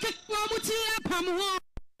 Wama kewamuti pamuho.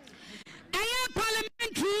 Aya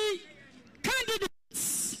parliamentary candidates.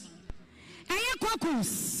 Aya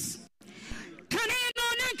caucus. Kaneno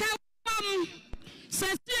nanka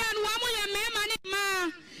Sestian wamu ya mema ni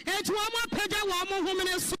ma. Etu wamu peja wamu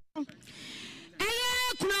humene so.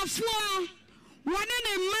 Aya kunafua.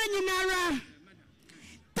 Wanene manyi nara.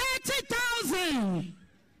 30,000.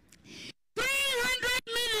 300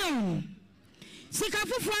 million.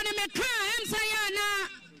 Sikafufu ane meka emsayana.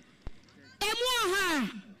 Emuaha.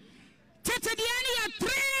 Tetediani ya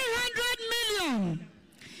 300 million.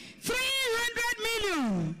 300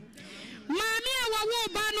 million. Mamia wawo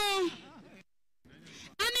bano.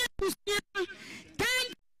 Ane kusia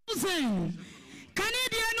 10,000.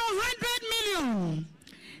 Canadian 100 million.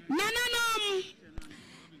 Nananom.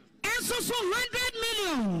 Ensusu 100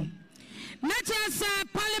 million. Not as a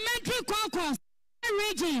parliamentary caucus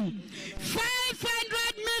region.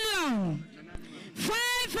 500 million.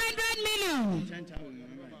 500 million.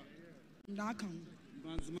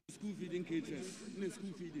 School feeding caterers.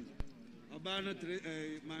 School feeding. Abana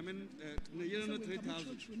Mamen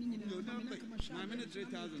 3,000. Mamen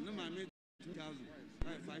 3,000. No Mamen 2,000.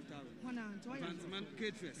 5,000.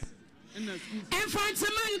 Caterers. And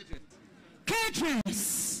caterers.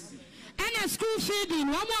 And a school feeding.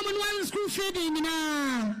 One woman, one school feeding.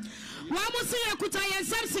 One will see a Kutaya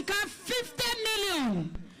Sapsika 50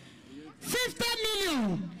 million. 50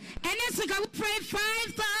 million. And Esika will pay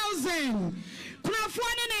 5,000.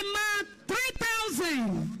 Kunafuana and Ma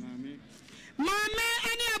 3,000. Mama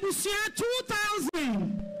and Abusia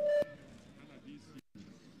 2,000.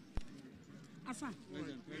 Asa.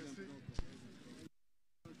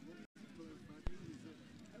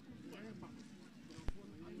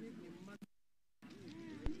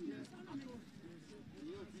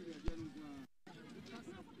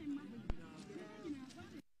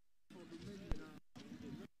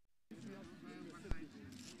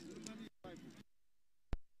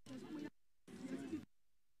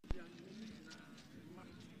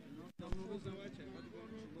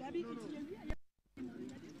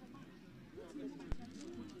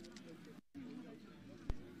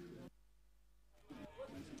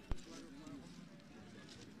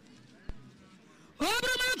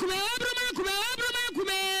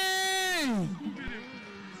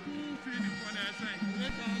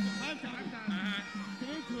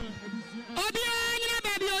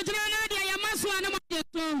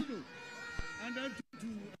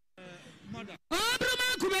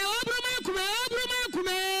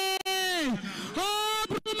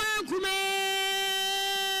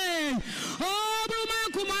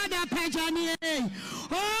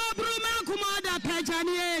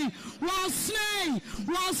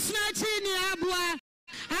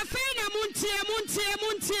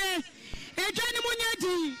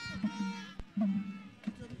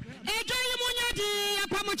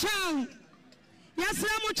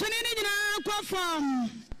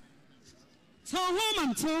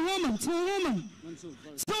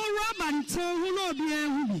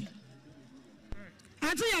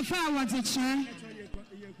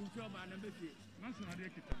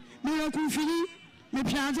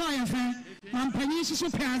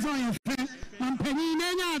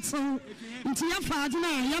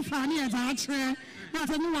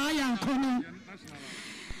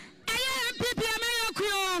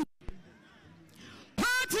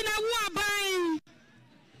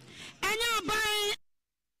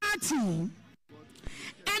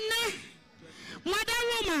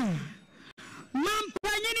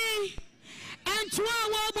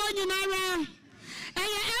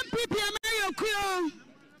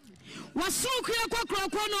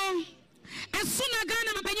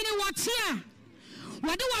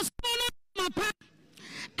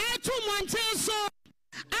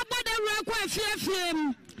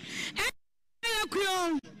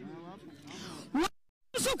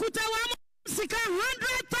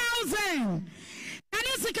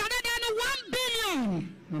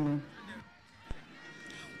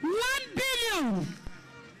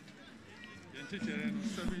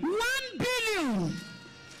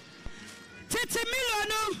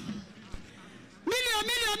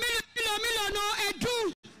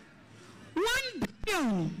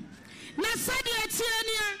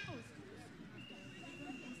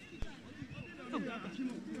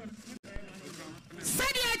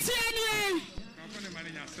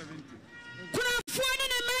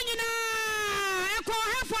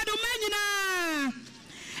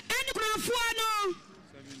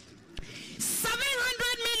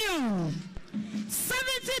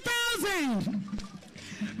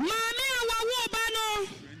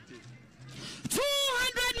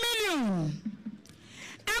 billion.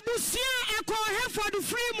 Abusia eko Hayford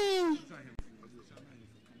free mu.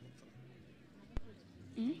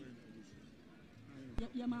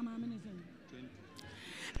 Ya mama minister.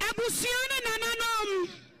 Abusia nananom.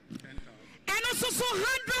 And also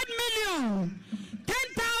 100 million.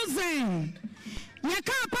 10,000.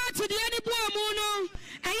 Yaka party the any boy mono.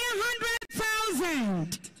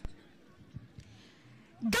 100,000.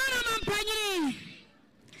 Ghana Mampany.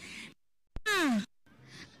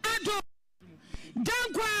 Ado.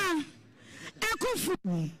 Dankwa. Ekufu.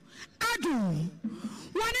 Ado.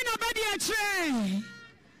 One in a body a tray.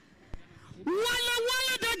 Walla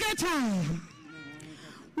dagata.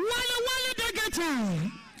 Walla dagata.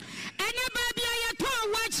 And a baby I told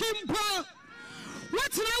watching Paul.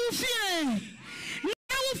 What's now fear?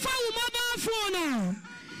 Now found mobile phone.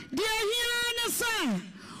 Dear here, sir.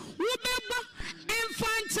 Remember,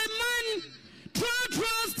 Infantman,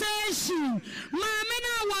 Trotro Station,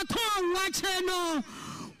 Mamina Waton, Wacheno,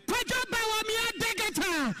 Pajabawamia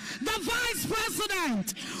Degata, the Vice President,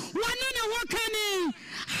 Wanina Wakani,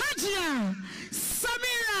 Hajia,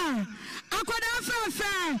 Samira, Akwadafa,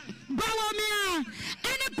 Bawamia,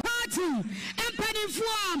 any party, and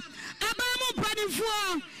Panifua, Abamu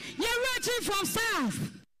Panifua, you're ready for self.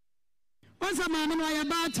 What's a man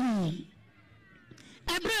about me?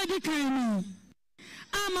 Ebredi kaini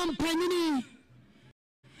amam panini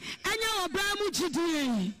anya obramu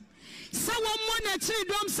chidie sawo mo na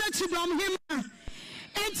chidom sa chidom hima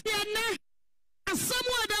enti ene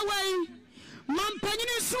asamu adawai mam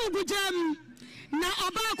panini sugujam na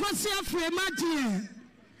oba akwase afrema die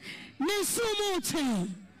ne sumu che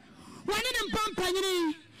wani ne mpam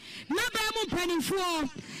panini na ba mu panifo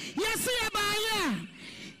yesi abaya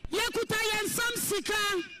yakuta yansam sika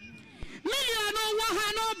million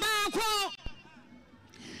wahano bako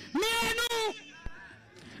mienu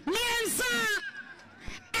miensa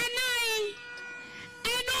enai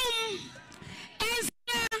enum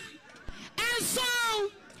ensa enso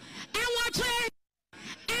enwache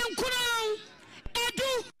enkuno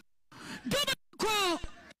edu dubako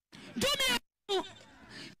dumienu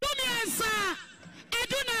dumiensa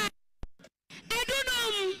eduna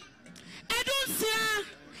edunum edunsia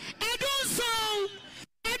edunso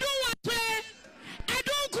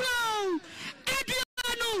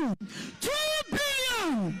Ediano,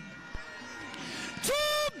 2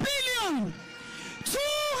 billion,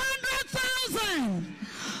 200,000.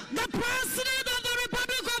 The President of the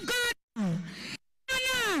Republic of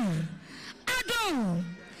Ghana, Ado,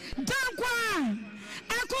 Dankwa,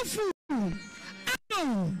 Akufu, Ado,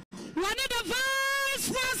 one of the Vice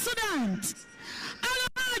President,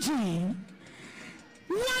 Alabaji,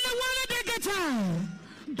 one the guitar.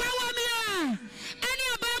 Bawamia, any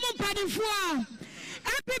Abamu Padifua,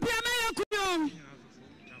 Epi Amaya Kuyo,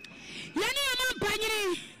 Yani Amam Panyini,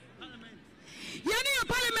 Yani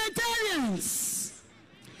parliamentarians,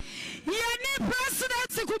 Yani President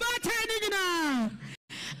Sikubata Nina,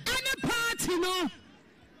 any party no,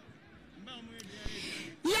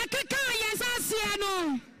 Yakaka Yasasiano,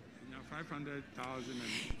 500,000,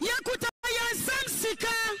 Yakuta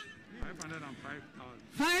Yasamsika,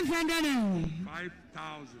 505,000. 5,000.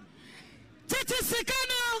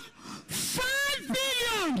 5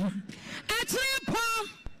 billion. Atrepo.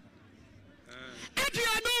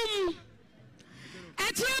 Adrianum.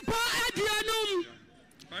 Atrepo Adrianum.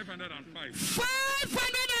 505.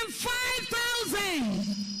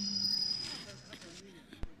 505,000.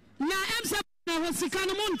 Na emsa na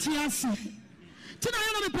wasikano montiasi. Tina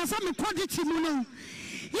yana me pesa me quantity muno.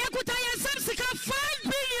 Yakuta yasamsika 5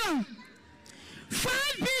 billion.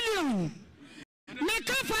 5 billion.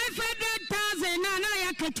 Make 500,000 na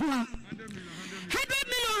yaketwa.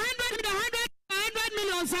 100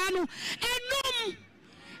 million sanu. Enum.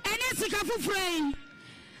 Enesika fufrei.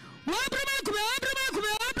 Wabrama kume.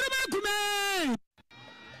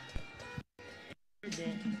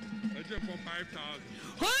 For 5,000.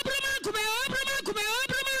 Wabrama kume.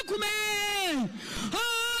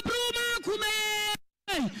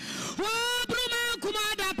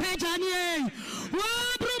 Da pejanie.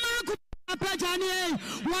 Pejanie.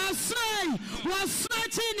 Was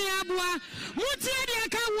chini abwa. Mutie dia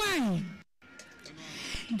kawai.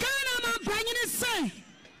 Ghana Mampany say.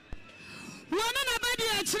 Wana na badi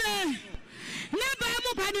achre. Neba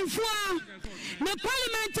mu panifua. The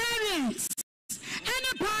parliamentarians.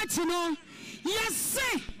 Any party no. Yes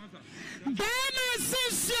say. Bema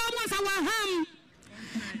sisi was our ham.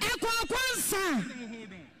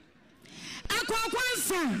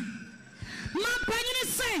 Kwansah. Mampany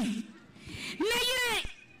say. Naye.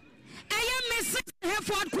 I am Mrs.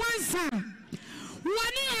 Hayford Kwansah.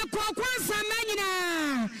 Wani Kwansah manina.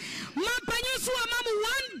 Mampany so amam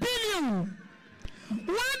 1 billion. billion. 1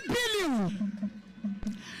 billion.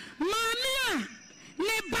 Mamia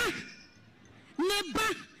neba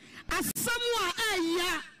asamwa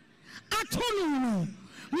aya atonu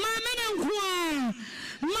mamene nkwa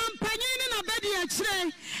mampanyine na bedi akire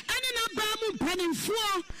ene na ba mu mpanimfo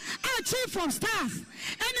a chief of staff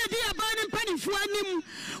ene di abane mpanimfo anim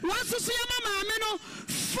wasusu ya mama no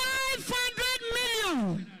 500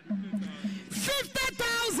 million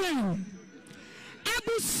 50,000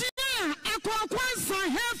 abusia Kwansah'S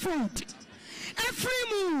Hayford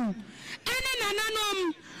Efrimu ene nananom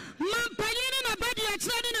mampanyine na bedi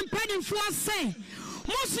akire ne mpanimfo say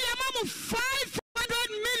Musiyama mu 500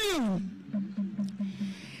 million.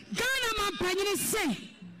 Ghana mampanyine say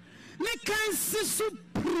me kansi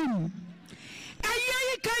supreme.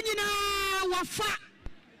 Ayayi kanyina wafa.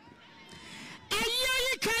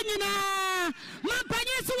 Ayayi kanyina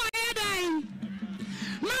mampanyine si wayadai.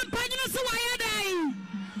 Mampanyine si wayadai.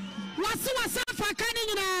 Wasafa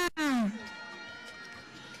kanyina.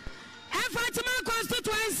 Fatima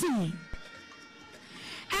constituency.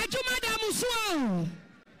 Ajuma Damusuo.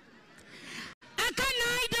 Aka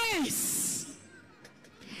 9 days.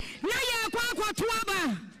 Na ya kwa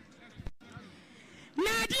tuaba.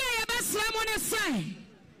 Na dia ya basra na sai.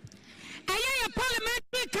 Aya ya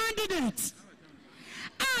parliamentary candidate.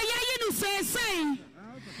 Ya yinu say.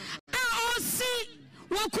 Osi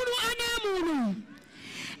wakuru anamu.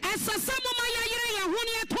 Esasamu ma ya yire ya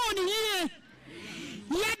huni etoni ye.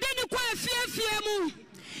 Ya deni kwa fie mu.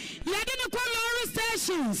 Ya didn't call lorry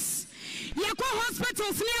stations. Ya call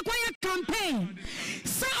hospitals near quiet campaign.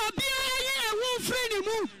 So obia a wolf free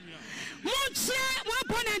mu. Much one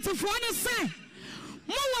opponent of one say.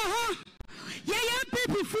 Muwa ya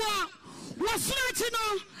people for was not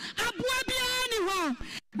Abuabiani ho.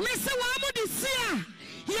 Mr. Wamu de Sia.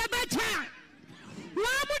 Ya better.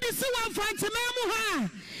 Wamu de Sia Fantamemu ha.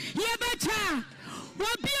 Ya better.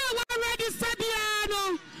 Wabia wa ready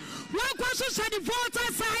Sabiano. One question the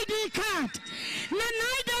voters ID card. Na 9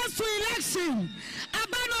 days to election.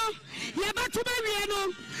 Abano, yabatu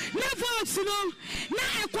bariano, na votes no, na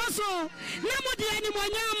ekwaso, na mudi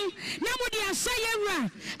animonyam, na mudi ashayera,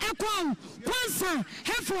 ekwa, Kwansah'S,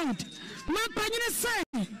 Hayford, mampanyine say.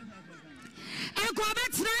 Ekwa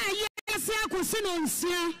betina ayesi akwosino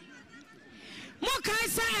nsia.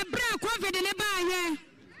 Mokaisa ebra COVID ne baye.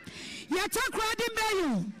 Yatakwa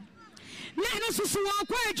dimbeyo. Na no susu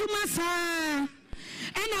wakwa adwuma saa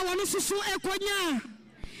ena wono susu ekonya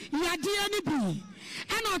yade ani bi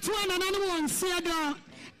ena oto anana no wonse do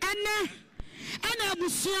ena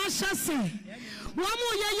abusia hyase wamu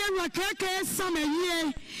yeye rakeke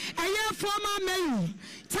samaye eye former mayor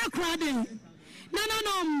takrade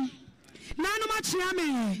nano machia me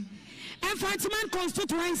enforcement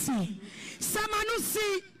constituency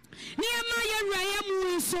samanusi ni ema ye raye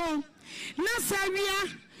mu so na sawia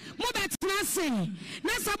Mobetina say,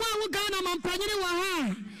 Nasaba Ghana Mampanyini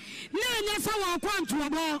Waha, Nasa wa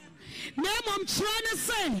Kwantuabo, Namam China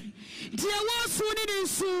say, dear was soon in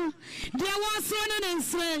Sue, dear was soon and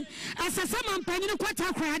say, as a Saman Panini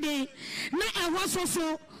Quata Crade, na a was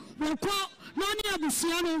also, will call Noni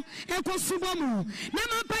Abusiano, Eco Subomo,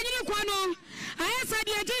 Naman Panini Quano, I said,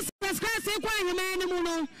 dear Jesus Christ, a quiet man,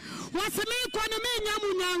 Muno, what's a me Quaname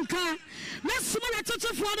Yamunanka, Miss Summa Touch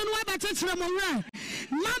for the Wabba Touch Ramora.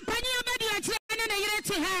 Mampanya bedi achene na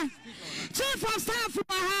yirete ha chief of staff wa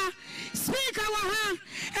ha speaker wa ha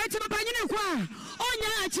eti mampanyine kwa onya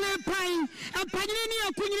achene pan ampanyine ni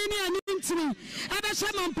akunyine ni anintini abesha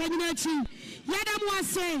mampanyine achi yadam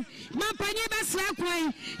wase mampanyine besra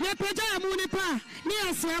kwan ye peja amu nipa ni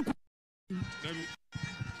asra kwa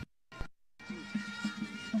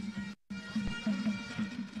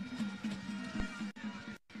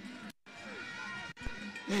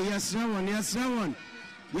Yes, one.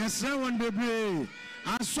 Yes, one, baby.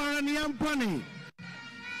 I saw an young pony.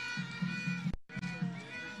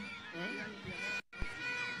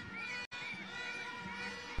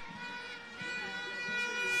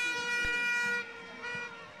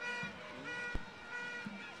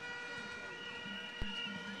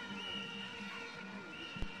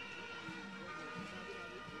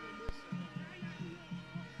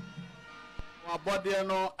 Body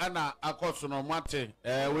no ana akosono mate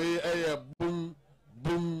we boom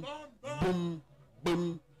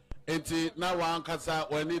enti na wan kasa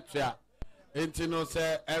wani tua enti no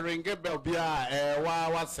se eringe bell bia wa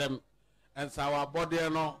wasem ensa wa body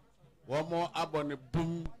no wo mo abone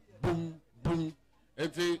boom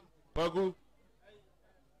enti pagu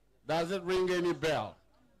does it ring any bell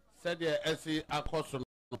said the esi akosono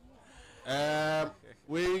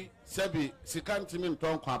we sebi sikantimi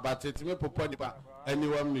nton kwa batete me popo nipa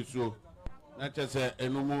anyone misuo Natchez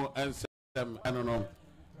Enumu and Sem Anono.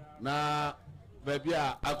 Na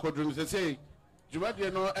Babia, I could say,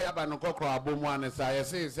 Jumadi no Abano Coco Abumwan as I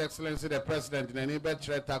say His Excellency the President in any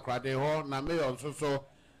better Takrade Hall, Name also so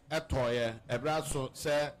a toy, a brasso,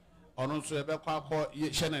 say, on also a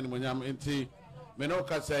Bako Shannon Munyam inti.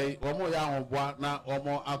 Menoka say, Omo Yamwa na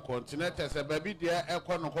Omo a continent as a baby dear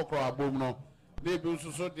Equano Coco Abumno. They do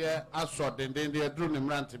so dear assault and then they drew him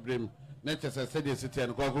rant to brim. Nature said city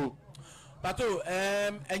and go. Pato,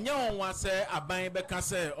 and young one say, I buy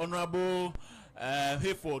Becca Honorable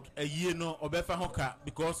Hayford, a year no Obefa Hoka,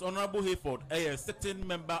 because Honorable Hayford, a sitting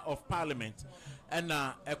member of Parliament, and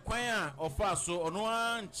a choir of us so on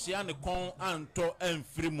one Chiane Con Anto and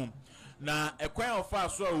Frimum. Na a choir of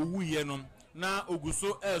us so we na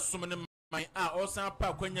Oguso summoning my also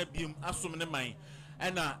Paquania beam assuming mine,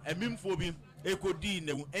 and a mimphobia, Eco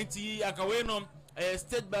Dean, anti Akaweno.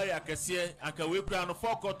 State barrier Cassia, Akawe crown of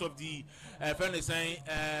forecourt of the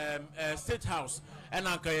State House, and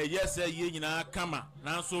Anka, yes, a year Kama.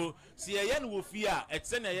 Now, so see a yen will fear at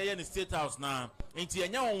Sena State House now. Ain't a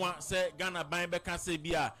young one say Ghana by Becca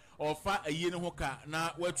Bia or far a yen hoka na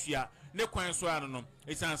Wetria, ne Kwansah'S.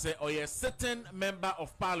 It's answer or a certain member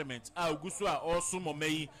of Parliament, Augustua or Sumo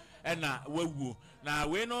May. And we now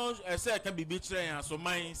we know a second be betraying so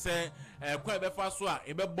mine say quite a fast one,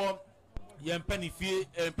 a bomb. Yen penny fee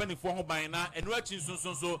penny for home by now and watching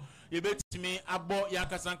so you bet me abo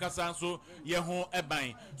yankasankasan so ye home a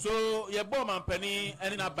buying so ye bomb and penny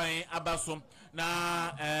and in a buying abasom na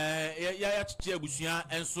ya bushia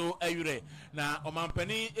and so ayure na oman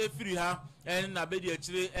penny e free her and na bedi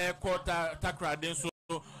actually a quarter takra den so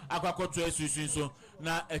akwakoto esusun so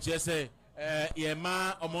na ehse ye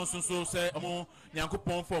ma omonso so say omo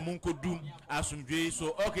nyankopon for munko dum asumdwe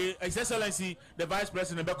so okay His Excellency the Vice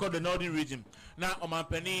President be called the Northern Region na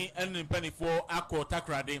omanpani and penny for akọ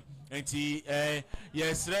takrade enti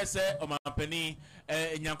yes say omanpani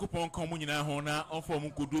nyankopon kan mu nyina ho na onfo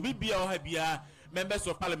munko du bibia o ha bia members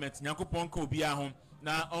of Parliament nyankopon kan bia ho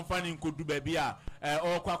na onfa ni nkodu ba bia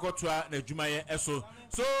o kwakotoa na adwumaye eso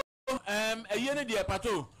so eye ne de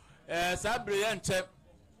pato sabre ye nche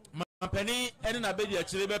Penny and a baby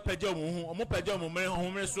actually be pajam, or pajam,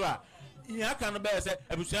 home so. Ya can bear say,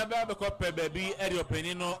 a bushia baby, baby, Eddie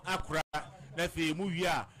Penino, Accra, Nefi,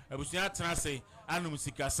 Muvia, a bushia transe,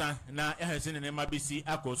 Anumusikasa, na Ehasin and MBC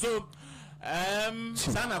Acco. So,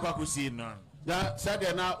 Sana Kwakusi, no. That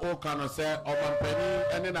said, now all can say, Oman Penny,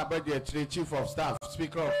 and then a baby actually Chief of Staff,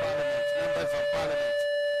 Speaker of Parliament, members of Parliament,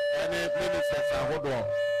 and ministers are hold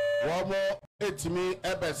one more. It me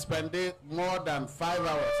ever spending more than 5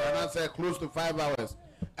 hours, and I say close to 5 hours.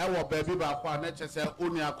 I will baby back one nature say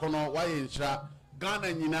Unia Kono, why in Sha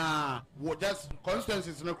Ghana Nina, just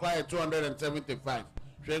constituencies require 275.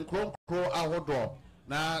 Train Crow Ahodo,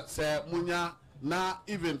 na say Munya, na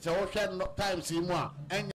even so time see more,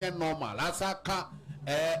 and normal. That's a car,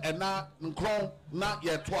 and na Nkron, not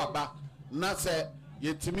yet twaba, na say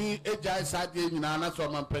yet me a jai side in Nana, so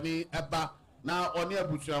my penny eba. Now on your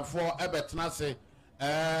butcher for Ebetna say,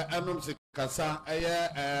 Anum Kasa,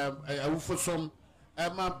 a Ufosom,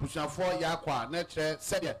 Emma Busha for Yakwa, Nature,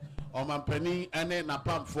 said on my penny, and then a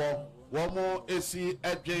pump for one more AC,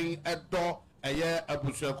 edging, a door, a year, a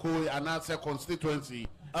butcher, and answer constituency.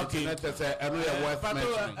 Okay, let us say, and we are worth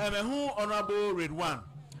mentioning. Who honorable read one,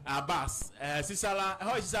 Abbas, Sisala,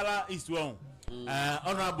 how is Sisala is wrong.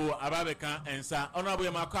 Honorable Ababeka and Sir Honorable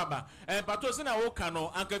Makaba and Patosina Okano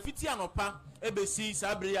and Kafitiano Pa ABC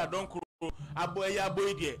Sabria Donko Aboya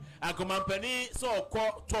Boydie and Comampani so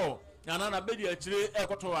called to Nana Bedi actually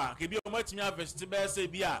Ecotoa can be a much near vestibular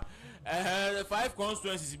Sabia 5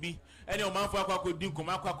 constituencies be any of Manfaka could do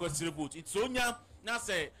Comaka contribute. It's so young now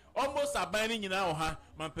say almost a binding in our ha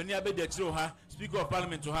Mampani Abedi to her Speaker of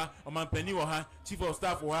Parliament to her or Mampani or her Chief of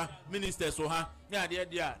Staff or her Ministers or her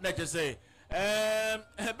yeah let's just say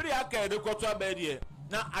every aka de kotwa bedie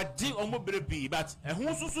na adi omo brebi but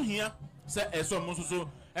ehun susu hia se eso mo susu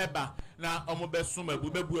eba na omo beso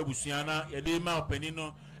bebu abusua na ye de ma opani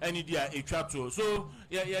no ani dia etwa to so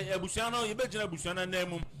ye abusua no ye begina abusua na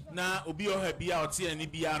namu na obi o ha bia ote ani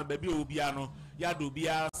bia no baby obi ano ya do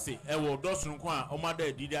bia se e wo dosun ko a omo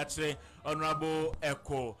da didi a kire honorable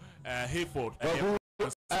Echo Hayford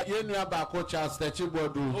Yenu abako Charles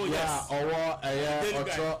Techibodu ya owo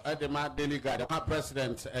otro edema delegate the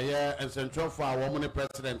president and central for our woman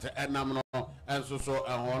president enam no enso so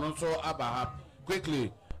ehon so abaha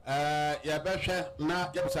quickly ya behwe na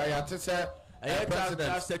yebisa ya tese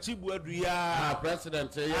president Techibodu ya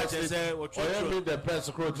president yes oyo the press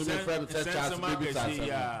crew to me friend Charles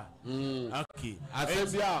Bibisa okay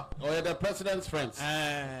Asebia or the president's friends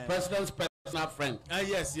president's not friend.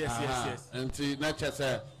 Yes. And not just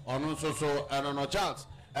on so and on Charles.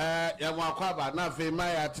 Yamakaba, Nafi,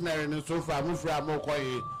 my itinerary in so far, Mufra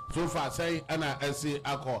Mokoi, so far say, and I see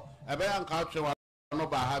Ako. A better culture no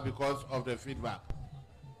baha because of the feedback.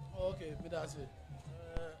 Okay, but that's it.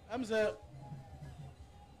 I'm saying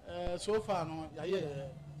so far, no,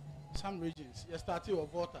 some regions, you started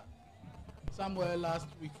with water. Somewhere last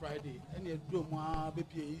week Friday, and you do more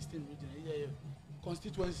BPA Eastern region,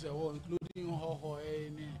 constituencies, including Ho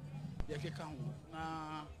and Yakekam.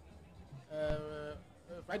 Now,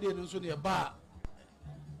 Friday and also near Bar,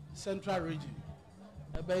 Central region,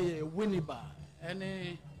 a bay Winneba,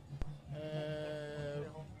 any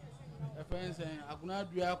friends and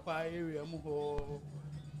Agunadua area, Muho,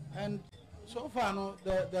 and so far, no,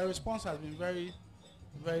 the response has been very,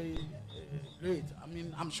 very great. I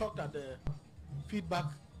mean, I'm shocked at the feedback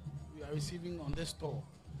we are receiving on this tour.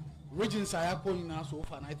 Regions are going now so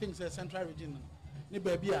far, and I think the Central region, ni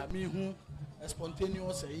baby me who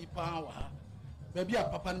spontaneous power, baby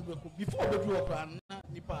papa before the do plan,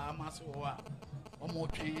 nipa amass or more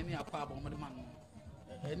training a pub on the man.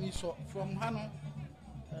 And so from Hano,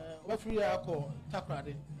 what free I call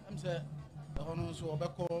Takradi, I'm saying the honors or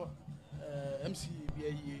Beko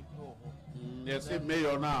MCBA. Yes, it may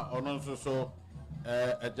or not, or also so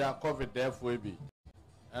a jack COVID there for be.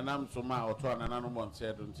 And I'm so my or an animal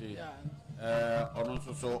said, don't see. Or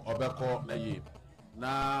also so Obeko Naye.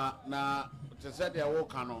 Na, to say the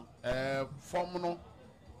Wokano, formal,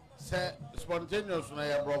 say spontaneous, and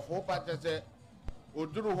I brought 4 parties.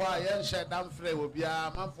 Uduru wa yen share down free will be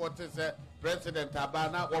a man for President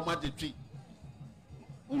Abana or Maditri.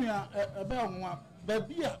 Unia a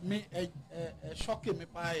baby me a shocking me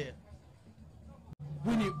pie.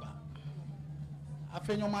 Winneba. A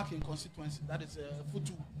fenyo marking constituency, that is a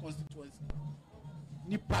Futu constituency.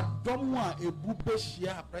 Nipa domwa a bupe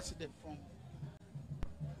share president from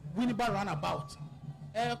Winneba runabout.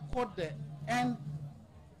 Caught the end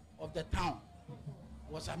of the town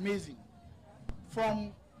was amazing.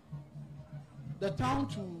 From the town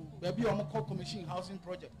to Baby Omoko Commission Housing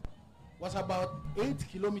Project was about 8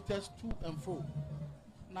 kilometers to and fro.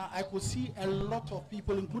 Now I could see a lot of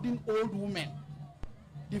people, including old women,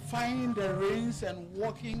 defying the rains and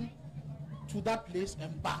walking to that place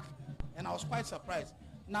and back. And I was quite surprised.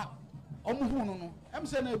 Now, I'm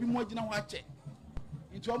saying a bit more into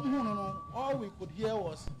all we could hear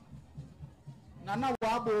was Nana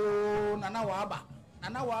Wabo, Nana Waba.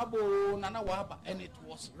 Nana Waba, and it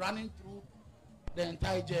was running through the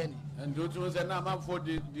entire journey. And it was a number for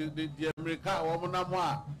the America,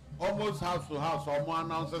 almost house to house, or more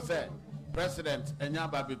announcer said, President, and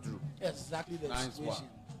Yababi drew. Exactly the nice situation.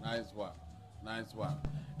 Nice one.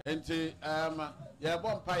 And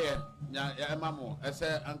Pire, Yamamo, I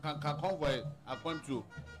said, and convoy, I want to.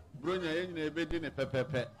 Brunya in a bed in a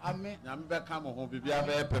pepe. I mean, I'm back home, be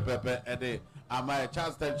a pepe a day. Am I a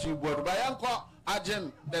Charleston chief board by Uncle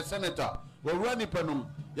Agent, the senator? Will run penum.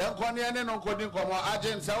 Young Quanian and Uncle Dinko,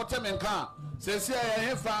 Agent Southam Car. Says here,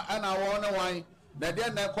 I and I want a wine. The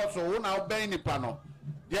dear Necoso won't obey any panel.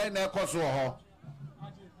 Dear Necoso.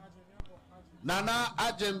 Nana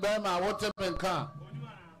Agent Burma, Waterman Car.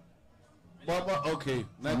 Baba, okay,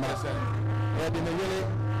 not myself.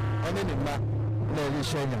 No, we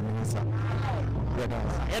show you answer.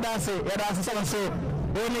 That's so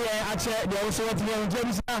only actually they also want to know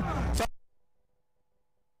James. So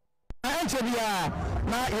actually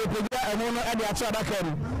now you prepare a mono at the actual can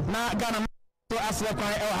now Ghana to ask the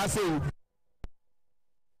client has say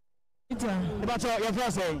about your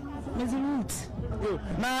first say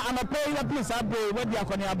now I'm a pay the police I pay what they are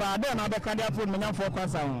calling about then I'll be carrying phone me for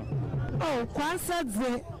Kwansah'S. Oh, Kwansah'S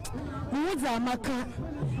needs a maka.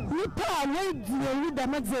 Nipa we do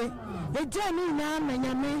damaze the journey na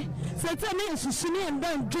nyame se tell me susuni and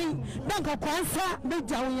dan drink dan ka Kwansah be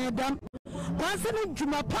jawo dam Kwansah no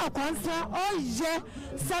djuma pa Kwansah oje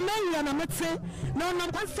samanya na mate no na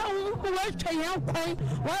Kwansah we twa yan kwan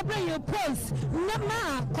wa bring your post na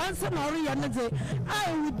ma Kwansah na ori ya nze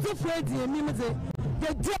I would different me mate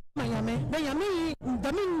the journey nyame be nyame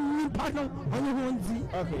ndami nipa no onye ho nzi.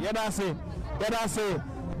 Okay, yada say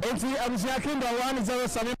enti abusia kinda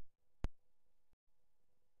 107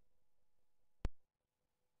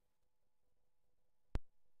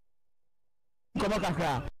 Como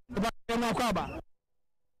kakra ba ma kwa ba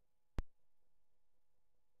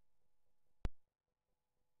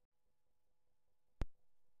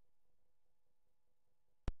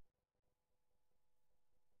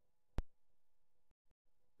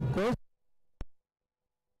ko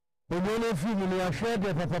Obolo fi mi ya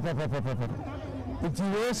shede papa it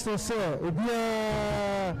is so so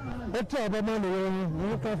ebia eto ba ma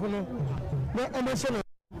no ka fo no na emotion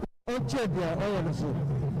o chebia o ya no so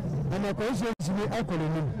ana ko so simi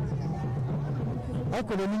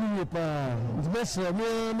akọni ni pa zbese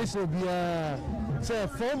me so bia se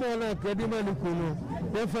formal na akademi ni kuno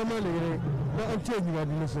e formal re na o cheji wa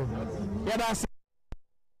bi so ya da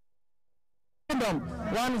kingdom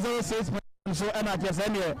 106 so ana just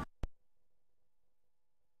any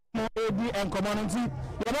mo ebi en community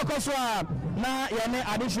ya bako so na ya ne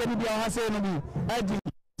addition ni bia o ha say no bi adi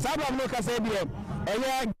sabab no ka say bia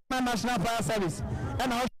eye national fire service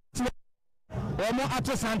and how mo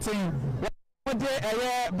ato something what dey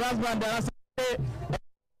eye brass band and say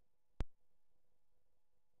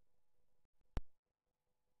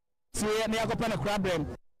see me akopa na problem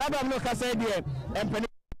sabab no ka say bia empani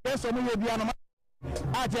so mo ye bia no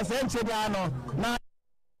a je say nche bia no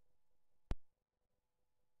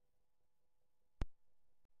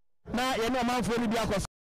na ye no man fo ni bia ko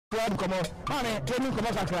club komo ane training komo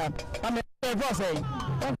kakra ame go say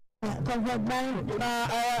comfort bank na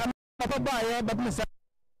papa buy but me say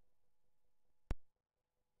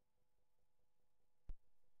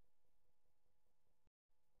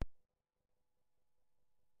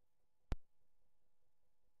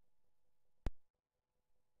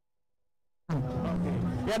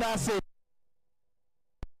yeah that's it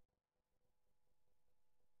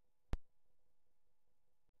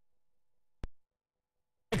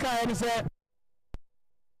I say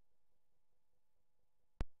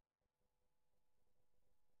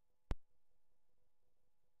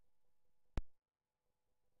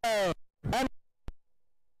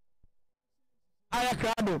aya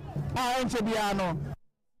krado a enche bia no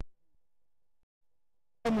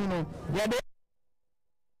muno ya de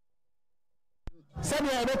sabi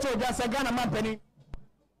ya de to ja Ghana mampani.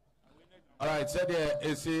 All right, said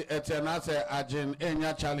esi etena say agin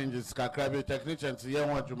enya challenges kakrabe technicians ye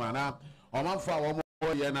won dwuma na omanfa wo mo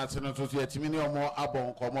ye na sino so yetimi ni omo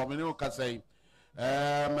abon komo me ne ka say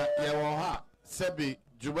ye wo ha sebi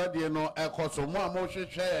dwubadie no ekoso mo amo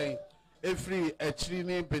hwehwe efri achiri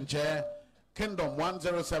ni pinche Kingdom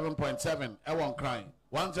 107.7 ewon cry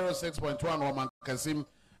 106.1 wo mankasim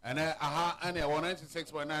ene aha ene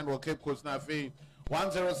 196.9 wo Cape Coast na fe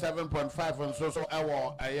 107.5 and so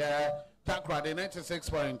ewo Takra de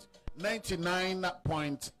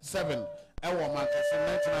 96.99.7 ewo mankasim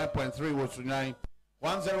 99.3 wo sunyai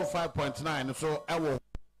 105.9 so ewo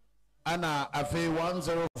ana afi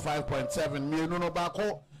 105.7 mienu no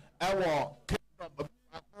bako ewo Kingdom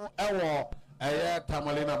ewo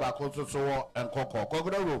tamalina bako so enkoko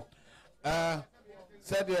kogodoro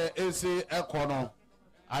said AC ekono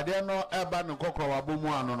ade no eba no kokro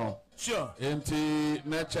wabomu ano no sure enti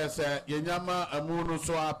na chese yenyama amu no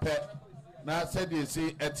so ape na said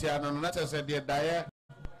AC etiano na chese de daye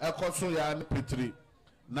ekoso ya ne pitri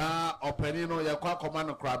na opani no ye kwa koma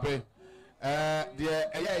no krabe de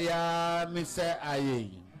ya ni se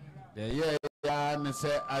aye de ya ni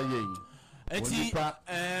se aye.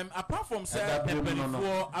 Apart from say for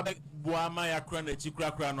Buama yakra na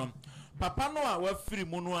chikra no papa no a wa free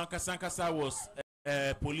mu no akasankasa was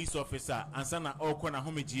police officer ansa na okona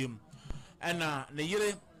homegiem na ne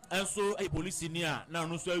yire enso police ni a na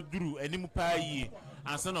no so aduru anim pa yi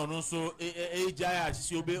ansa na no so ejaya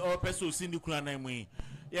asisi obe o person si ni kura na mu ye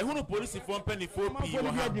hunu police for mpani for pi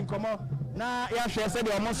wa ha na ya hwe se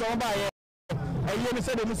de omo so ba ye ayi ni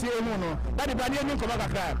se de mu si emu no that the brand new come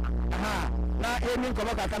kakra aha na emi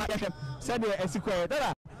come kakra na ya hwe se de esikwe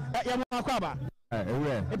dada ya mo akwaba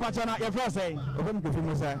e pacha na ya fro say obem ko fi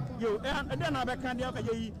musa yo e de na be kan de ka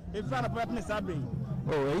yi e fra na partner sabre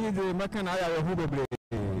oh eyi de maka na ya hu bebre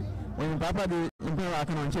when papa de impe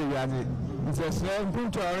aka na nche wiaze nse se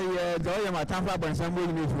mpunto ye do ye matamfa bansambo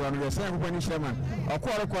ni fi wa no se ko ni shema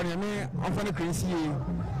okoro ko ni me onfa krensi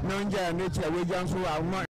no nja na chi aweja nso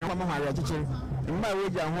awoma mo ha ya chiche mba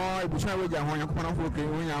weja ho ebucha weja ho yakopana fo ke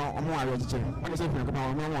wonya omo ha ya chiche won se fi ko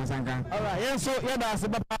pa mo mo sankan all right yenso ye da se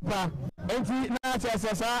papa enti na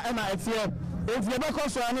chesesa e na etie enti e be ko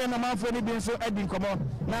so ane na manfo ni bi nso edi nkomo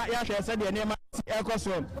na ya hwe se de ne ma e ko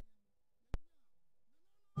so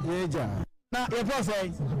yeja na ye fo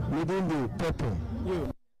say within the pepe you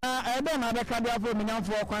na e be na be ka dia fo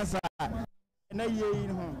minyanfo kwansa na yeyi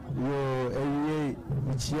no yo eyiye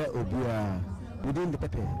chia obia within the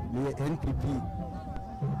pepe the NPP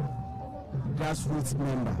grassroots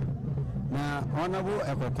member na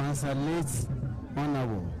honorable Kwansah'S late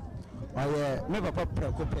honorable oye me papa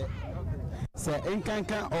prekope se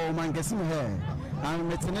enkanka o mangasim he am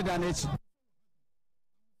metene da na echi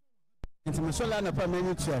nti mesola na pa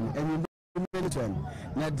menu tren emi menu tren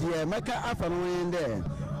na die maka afa no yende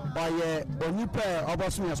oye onipa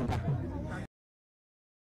obosun yasompa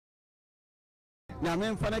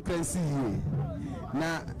nyame mfa ne kransi yie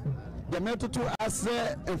na yame toto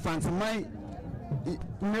ase infantimai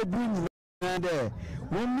medu nyina de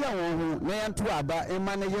wonbia won ho na yanto aba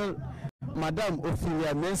emmanuel Madam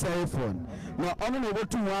Ophelia Mensa Hayford. No, only no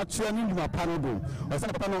to watch you and my panel. Or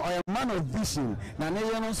some panel, I am man of vision. Now,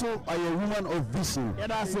 also, I am a woman of vision. Yeah,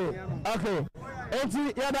 that's it. Okay.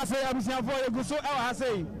 Yeah, that's it. I'm saying for you. Go so, I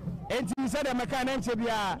say. And he said, I'm a kind of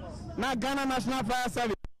now Ghana National Fire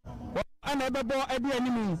Service. I never bought a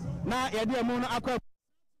enemy. Now, I did a moon. I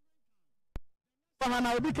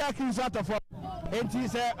will be khaki out of and he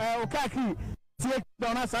said, khaki. Take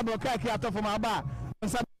down a sabo khaki out of my bar.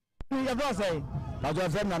 You go say, I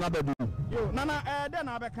just said Nana Bedu. You, Nana, then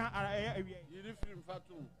I can't. You live in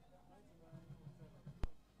Fatu.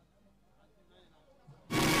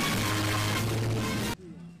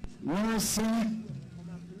 Well, see,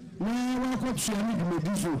 now I got to make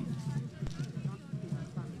Medizo.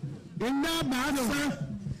 In that matter,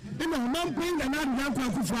 you know, non paying another young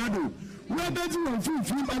Kwakufado. Where does you want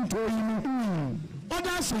 3 man to you?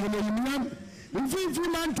 Others say, in 3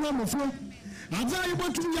 man to him. Aza ibo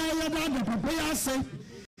tu ya ya da papa ya se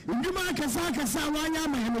nduma kasa wanya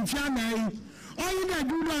ma he mfia na yi oyi na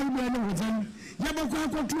du na ibo no hotan ya ba kwa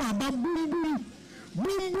kotu aba bum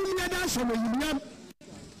ya da so no yimya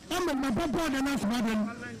amma na papa da na fa den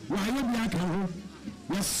wa ye bi aka ho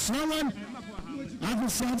ya sawan agu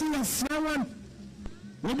sati ya sawan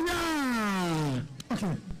obia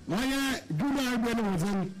okay wa ya du na ibo no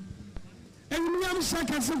hotan enyi am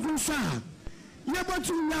saka se kunsa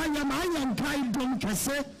yabatu ya ma yan kai don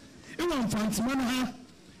kase iwan fantiman ha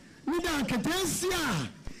ni da ketesia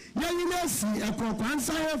ya yinesi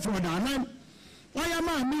ekokwansa Hayford anan oya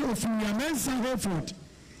ma mi Ophelia Mensa Hayford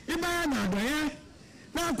ibaya na adoye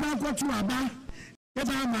na kwakotu aba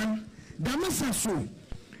eba man damisa so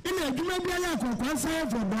ina adwuma bia ya ekokwansa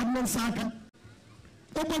Hayford adno saka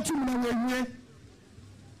obotu na wewie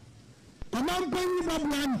amampanyi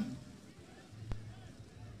babuan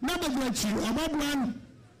na bagwachi obabuan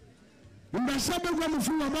mbashabe kwa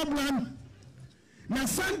mfu obabuan na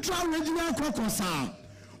Central Regional CAPECOAST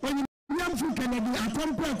onye nyamfu Kennedy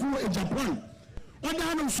akompra ku Japan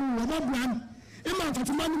oda no so obabuan ima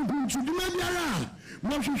fatima npuntu duma biara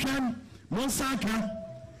mo hwehwan mo saka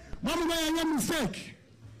mo ba ya mistake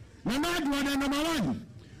na adu oda number 1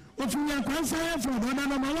 Ophelia Kwansah Hayford oda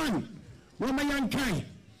number 1 wo ma yankai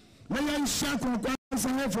na yan shako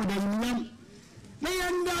Kwansah Hayford anyam na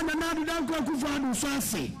yanda na nadu dan ko kufadu so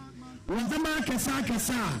ase wazama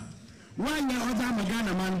kesa wanya oda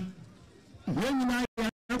magana man yenyina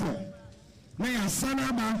ya ko na ya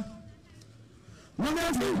sana ba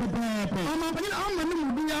wana fi pepe ama bani amma ni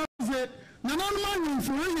mudu ya ze na nanu ma yin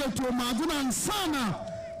furu ye to ma duna sana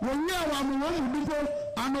wonya wa mu wo mudu ko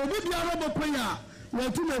ana obi bia robo prayer wo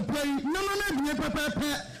tu me pray nanu na biye pepe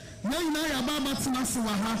yenyina ya baba tina se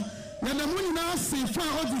wa ha ya da mu nyina se fa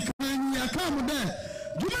odi kan ya kam de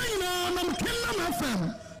juma nyina na mkenna na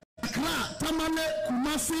fam Accra, Tamale,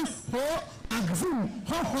 Kumasi, Ho, Agzum,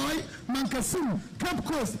 Hohoi, Mankasim,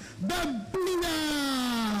 CAPECOAST, Babina,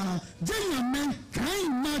 Jayame, can you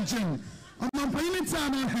imagine? I'm not paying it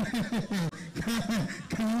can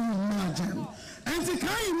you imagine? And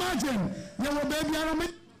can you imagine? There were baby army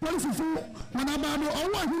policy for when about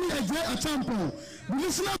what he need a champion.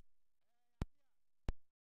 Listen up.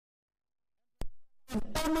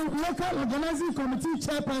 Local organizing committee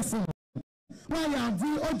chairperson. Why are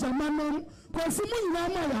the Ojamanon? Consumer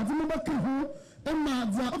Yama, the Mabakahu, and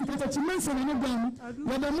Madza, of the Chimenson and again,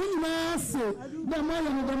 where the Munima say, the Maya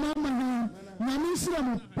and the Mama,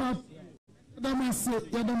 Namisha, Pap,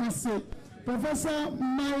 Damase, Professor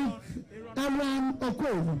Mike Alan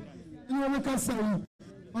Oko, you look at saying,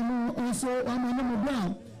 also I'm a number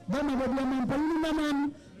brown, then I will be a man, Palinaman,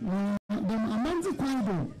 the Amanzi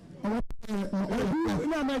Quaido,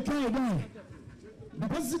 the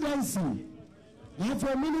presidency.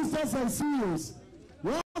 For ministers and CEOs,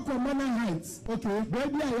 work on Manor Heights. Okay.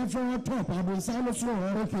 Baby, I have from top. I will silence floor.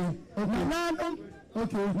 Okay.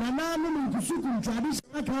 Okay. Nanano Kusukum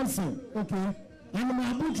Traditional Council. Okay. And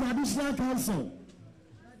Mabu Traditional Council.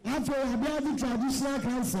 After Abiadi Traditional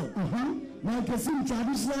Council. Kasim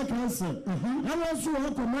Traditional Council. I also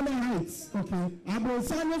work on Manor Heights. Okay. I will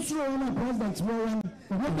silence floor on a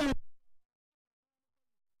president.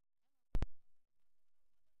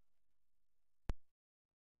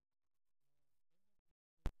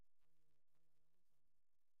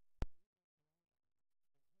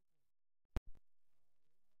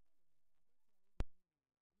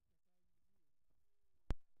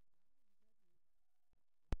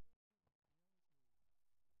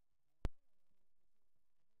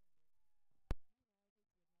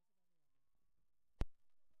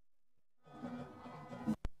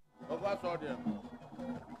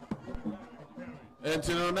 And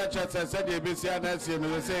you know, not just said the ABC and say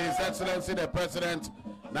His Excellency the President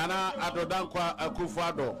Nana Adodankwa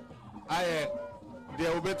Akufo-Addo. I the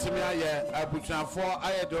obetimi aye abutuafo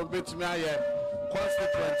aye the obetimi aye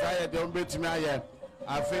constituent aye the obetimi aye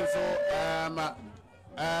afi so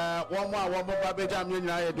one more babeja me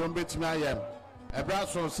nyina aye the obetimi aye ebra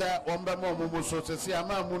so se won be mo so se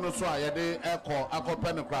ama mu no so aye de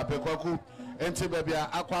akọpẹ ne krape kwaku enti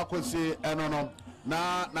bebia akwakosi eno no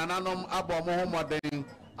na nananom abo mo homoden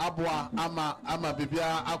aboa ama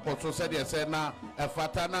bibia akoso se de se na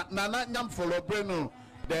efata na nyam follow brenu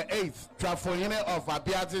the 8th Trafoyine of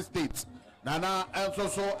Abiazi State. Nana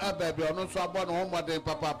also a baby on so about home what they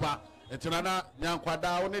papa. It's Nana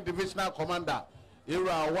Yankwada only divisional commander.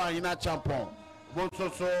 Era one in a champion. Boso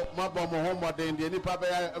so Mabo home what they in the Nipa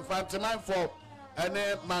Fantima for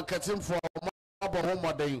any marketing for Mabo home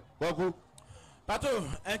what they Waku. Pato,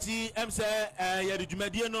 anti MC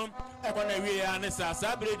Yadumediano, Economy and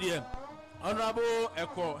Sabredian. Honorable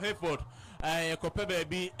Echo Hayford, Echo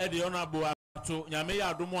Pebe, Eddie Honorable. To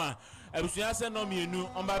Yamea Dumwa, Abusiasa no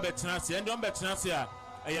Minu, Omba Betanasi, and Dom Betanasia,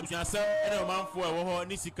 Ayabusiasa, and a man for a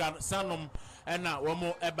Nisikan, Sanum, and now one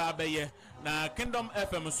more Ebabe. Na Kingdom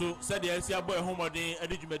FM so said the Elsia boy home or the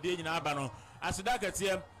Edimedi in Abano. As a dark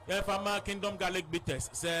here, Fama Kingdom Garlic Bitters,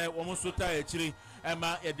 say Womosuta Chiri,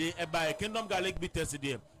 Emma Edi Eba, Kingdom Garlic Bitters,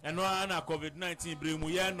 dear, and no Anna COVID-19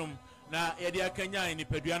 Brimuyanum, na Edia Kenya in the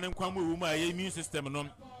Pedianum Kwamu, my immune system,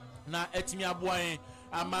 na Etimia Boy.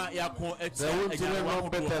 Ama yako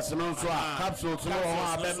capsules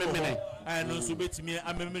and also bet me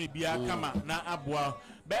a memory bia kama na abwa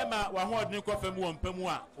bema wa ho odin kofa mu wompamu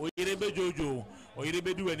a oyirebe jojo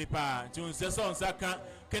oyirebe du ani pa tun se so nsaka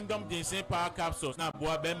Kingdom Ginseng Power Capsules na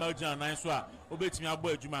abwa bema ojan nan so a obetimi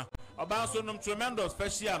abwa adwuma oba so nom tremendous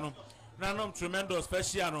facial no na nom tremendous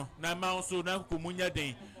facial no na ma so na komunya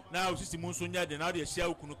den na osisi mu so nya den na de hia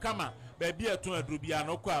okunu kama baby eton adrobia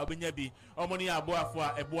no kwa obenya bi omoni aboafo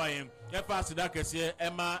a eboayen yefa asida kese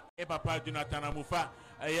ema papa Jonathan Amufa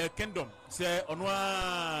Kingdom se ono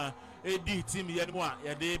a edi team ye no a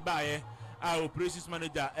ye de baaye a operations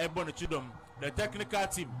manager ebon chidom the technical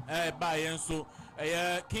team baaye nso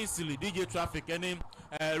Kingsley DJ Traffic and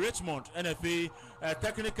Richmond NFA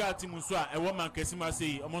technical team nso a ewo man kesima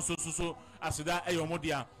sei omo so asida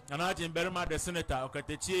eyomodia and Ajin Berma the senator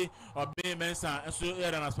Okatechi Obe Mensa and so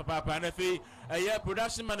Eranas Papa NFA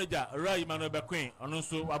production manager Ray Manuel Bequin and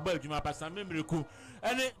also Abel Juma Pastor Mimiriku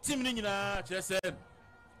and team Nina just said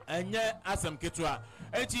and Asam Ketua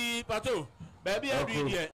Eti Pato baby I read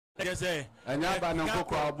here. Anyaba no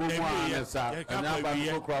kokwa bomu anesa anyaba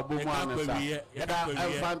no kokwa bomu anesa yeda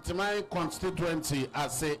Infantimai constituency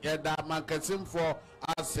ase yeda mankesim for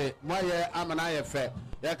ase moye amana yefe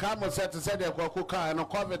ye ka mo set said the kwakuka no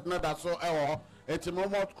covid no da so ewo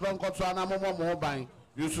etimomo kronkoto ana momo mo ban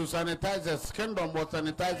use sanitizers Kingdom was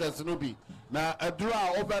sanitizers no bi na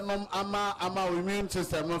adura obenom ama immune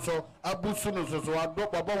system no so abusu no so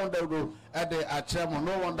adokwa bo won dawro e de achemo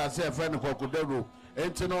no wonder say e friend kwakudawro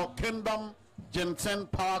Entino Kingdom Ginseng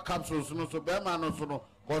Power Capsules no so bema no so no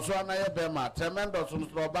koso anaye bema tremendous no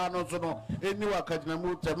so ba no so no eni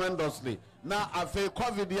wakajinamu tremendously na afi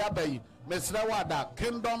covid ya bayi mesra wada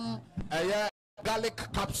Kingdom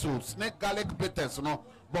garlic capsules ne garlic bitters no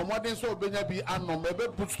but modern so obenya bi anom ebe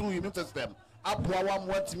boost immune system aboa wa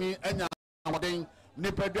mwatimi enya hoden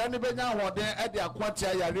nipadua ne benya hoden e de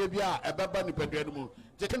akwatia yare bi a ebeba nipadua no mu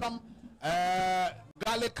Kingdom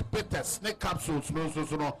garlic bitters ne capsules no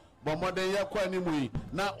so no but modern ya kwa ni mu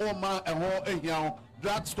na oma eho ehia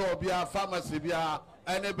drug store bia pharmacy bia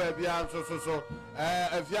ene ba bia so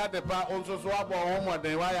afia de pa onso so abo ho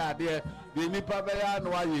modern wa ya de bi nipa be ya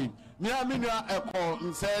no ayi mi aminua eko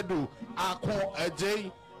nsedu ako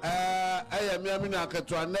ajei eye mi aminua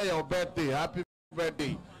keto na your birthday happy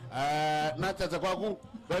birthday na tete kwaku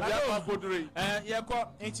baby apa podure yeko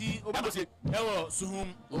enti obamase ewo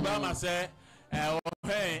suhum obama se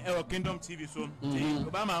ewo Kingdom TV so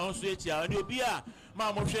obama also echi a obi a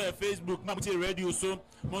ma mo share Facebook ma mo tie radio so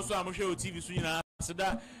mo so am share TV so nyina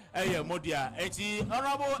seda eye modia enti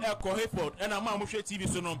honorable Echo Hayford and ma mo share TV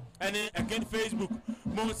so no ene again Facebook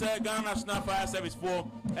mo say Ghana National Fire Service for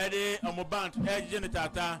ede omo band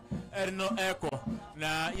generator no Echo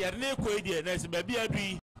na yere ne ko edie na se ba bia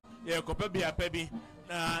dui ye ko pa bia pa bi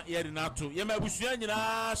na yere na to ye ma busua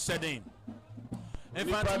nyina shedin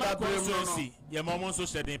Infantimai constituency ye momo so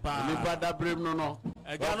shedin pa ni brother brem no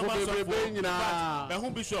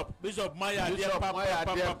Bishop Maya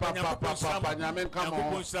Papa Nyamin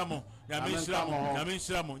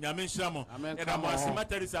Edamasi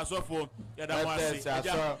Materis Asofo Edamasi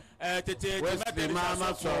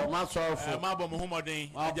Mabo Muhammadin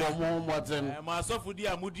Masofu di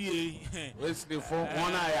amudi Wesley for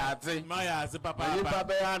one eye Maya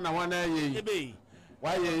Papa na one eye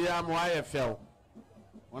why ye am why I fell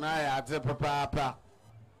when I had papa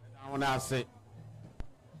when I say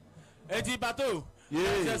Eti Bato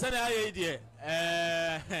yes I idea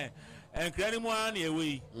and Granimwan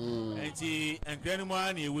away, and she and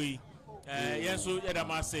Granimwan away. Yes, so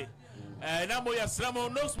Yadamase. Namo Yasramo,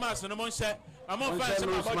 no smash on a monster. I'm on fire,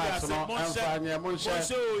 Monster,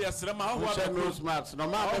 Yasrama, no smash, no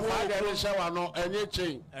matter what shower, no any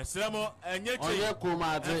chain. A Slamo, and yet,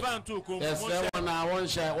 Kumate, yes, one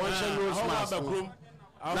share, no smash.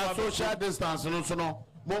 Now, social distance, no,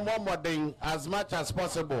 more thing as much as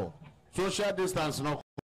possible. Social distance, no,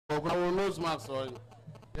 no smash.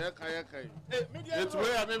 It's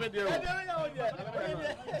where I made you.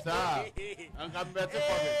 Sir, I'm better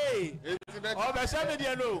coming. Oh, the 7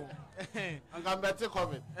 year no. I'm better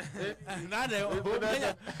coming.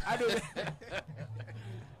 I don't.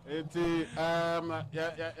 It's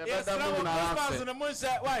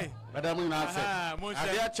why? Madam, I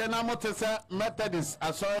said, Methodist,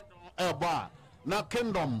 I saw a bar. Now,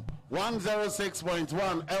 Kingdom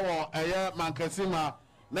 106.1 a year, Mankasima.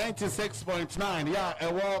 96.9, yeah, a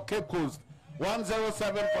war CAPECOAST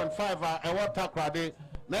 107.5, a war Takrade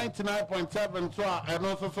 99.7, and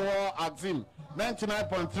also so Axim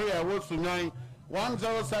 99.3, a war Sunai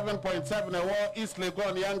 107.7, a war East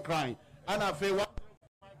Legon Yankrai, and I feel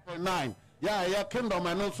 1.9, yeah, Kingdom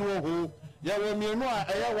and also who, yeah, we know a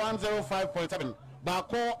 105.7,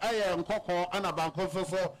 Bako, a Koko, and a Banco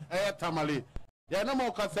so, a Tamale, yeah, no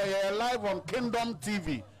more can say live on Kingdom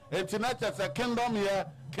TV. It's not just a kingdom here,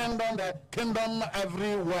 kingdom there, kingdom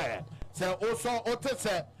everywhere. So also,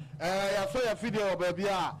 say, I saw a video, baby,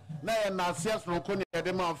 now Nasias Rokuni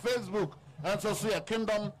on Facebook, and so see a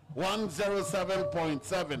kingdom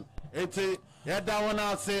 107.7. It's yeah, that one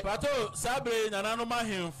I say. Pato Sabre Nananoma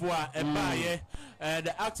him for a buyer,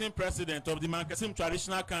 the acting president of the Mankasim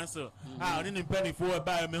Traditional Council. I didn't penny for a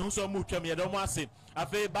buyer, me who so much me, I don't want to say. I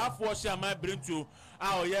feel bad for she might bring to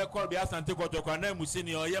our year called the Asante Kotoka,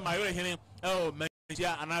 Musini, or yeah, my hearing, oh,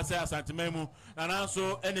 Mentia, and I say Asantimemu, and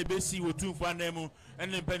also any BC with 2 for Nemu,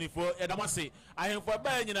 and then penny for Edamasi. I am for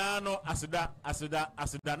buying in Ano, Asida.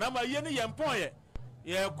 Number Yenny Yampoye,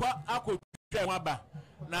 yeah, quite Ako Waba.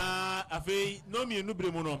 Na afi no mi nu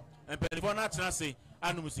bremuno empelifo na tena se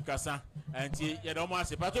anu musikasa enti ye do mo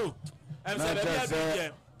ase pato em se be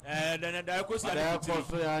bia den da ko si ya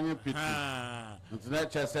ko ya anyi piti ntina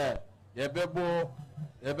chese ye bebo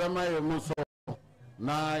ye be ma ye muso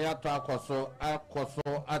na ya to akoso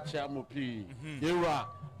achi amopi yewa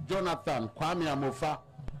Jonathan Kwame Amofa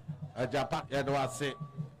ajapa ye do ase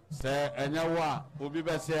se enya wa obi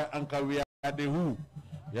be se ankawi adehu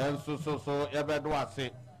yan so yebedo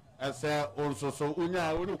ase ese onsoso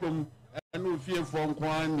unya onikom enu fie fo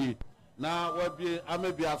nkwani na wabi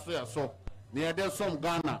amebi aso yaso ne yede som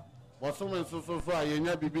Ghana wosom nsoso a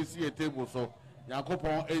yenya BBC table so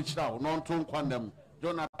yakopon enchira no nto nkwandem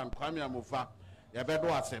Jonathan Kwame Amofa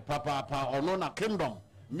yebedo ase papa ono na Kingdom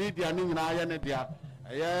media ni nyina ye ne dia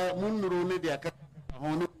ye munuru ne dia ka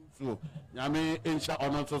honu so nyame enchira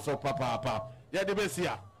ono nsoso papa ye de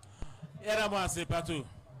besia yera mo ase pato.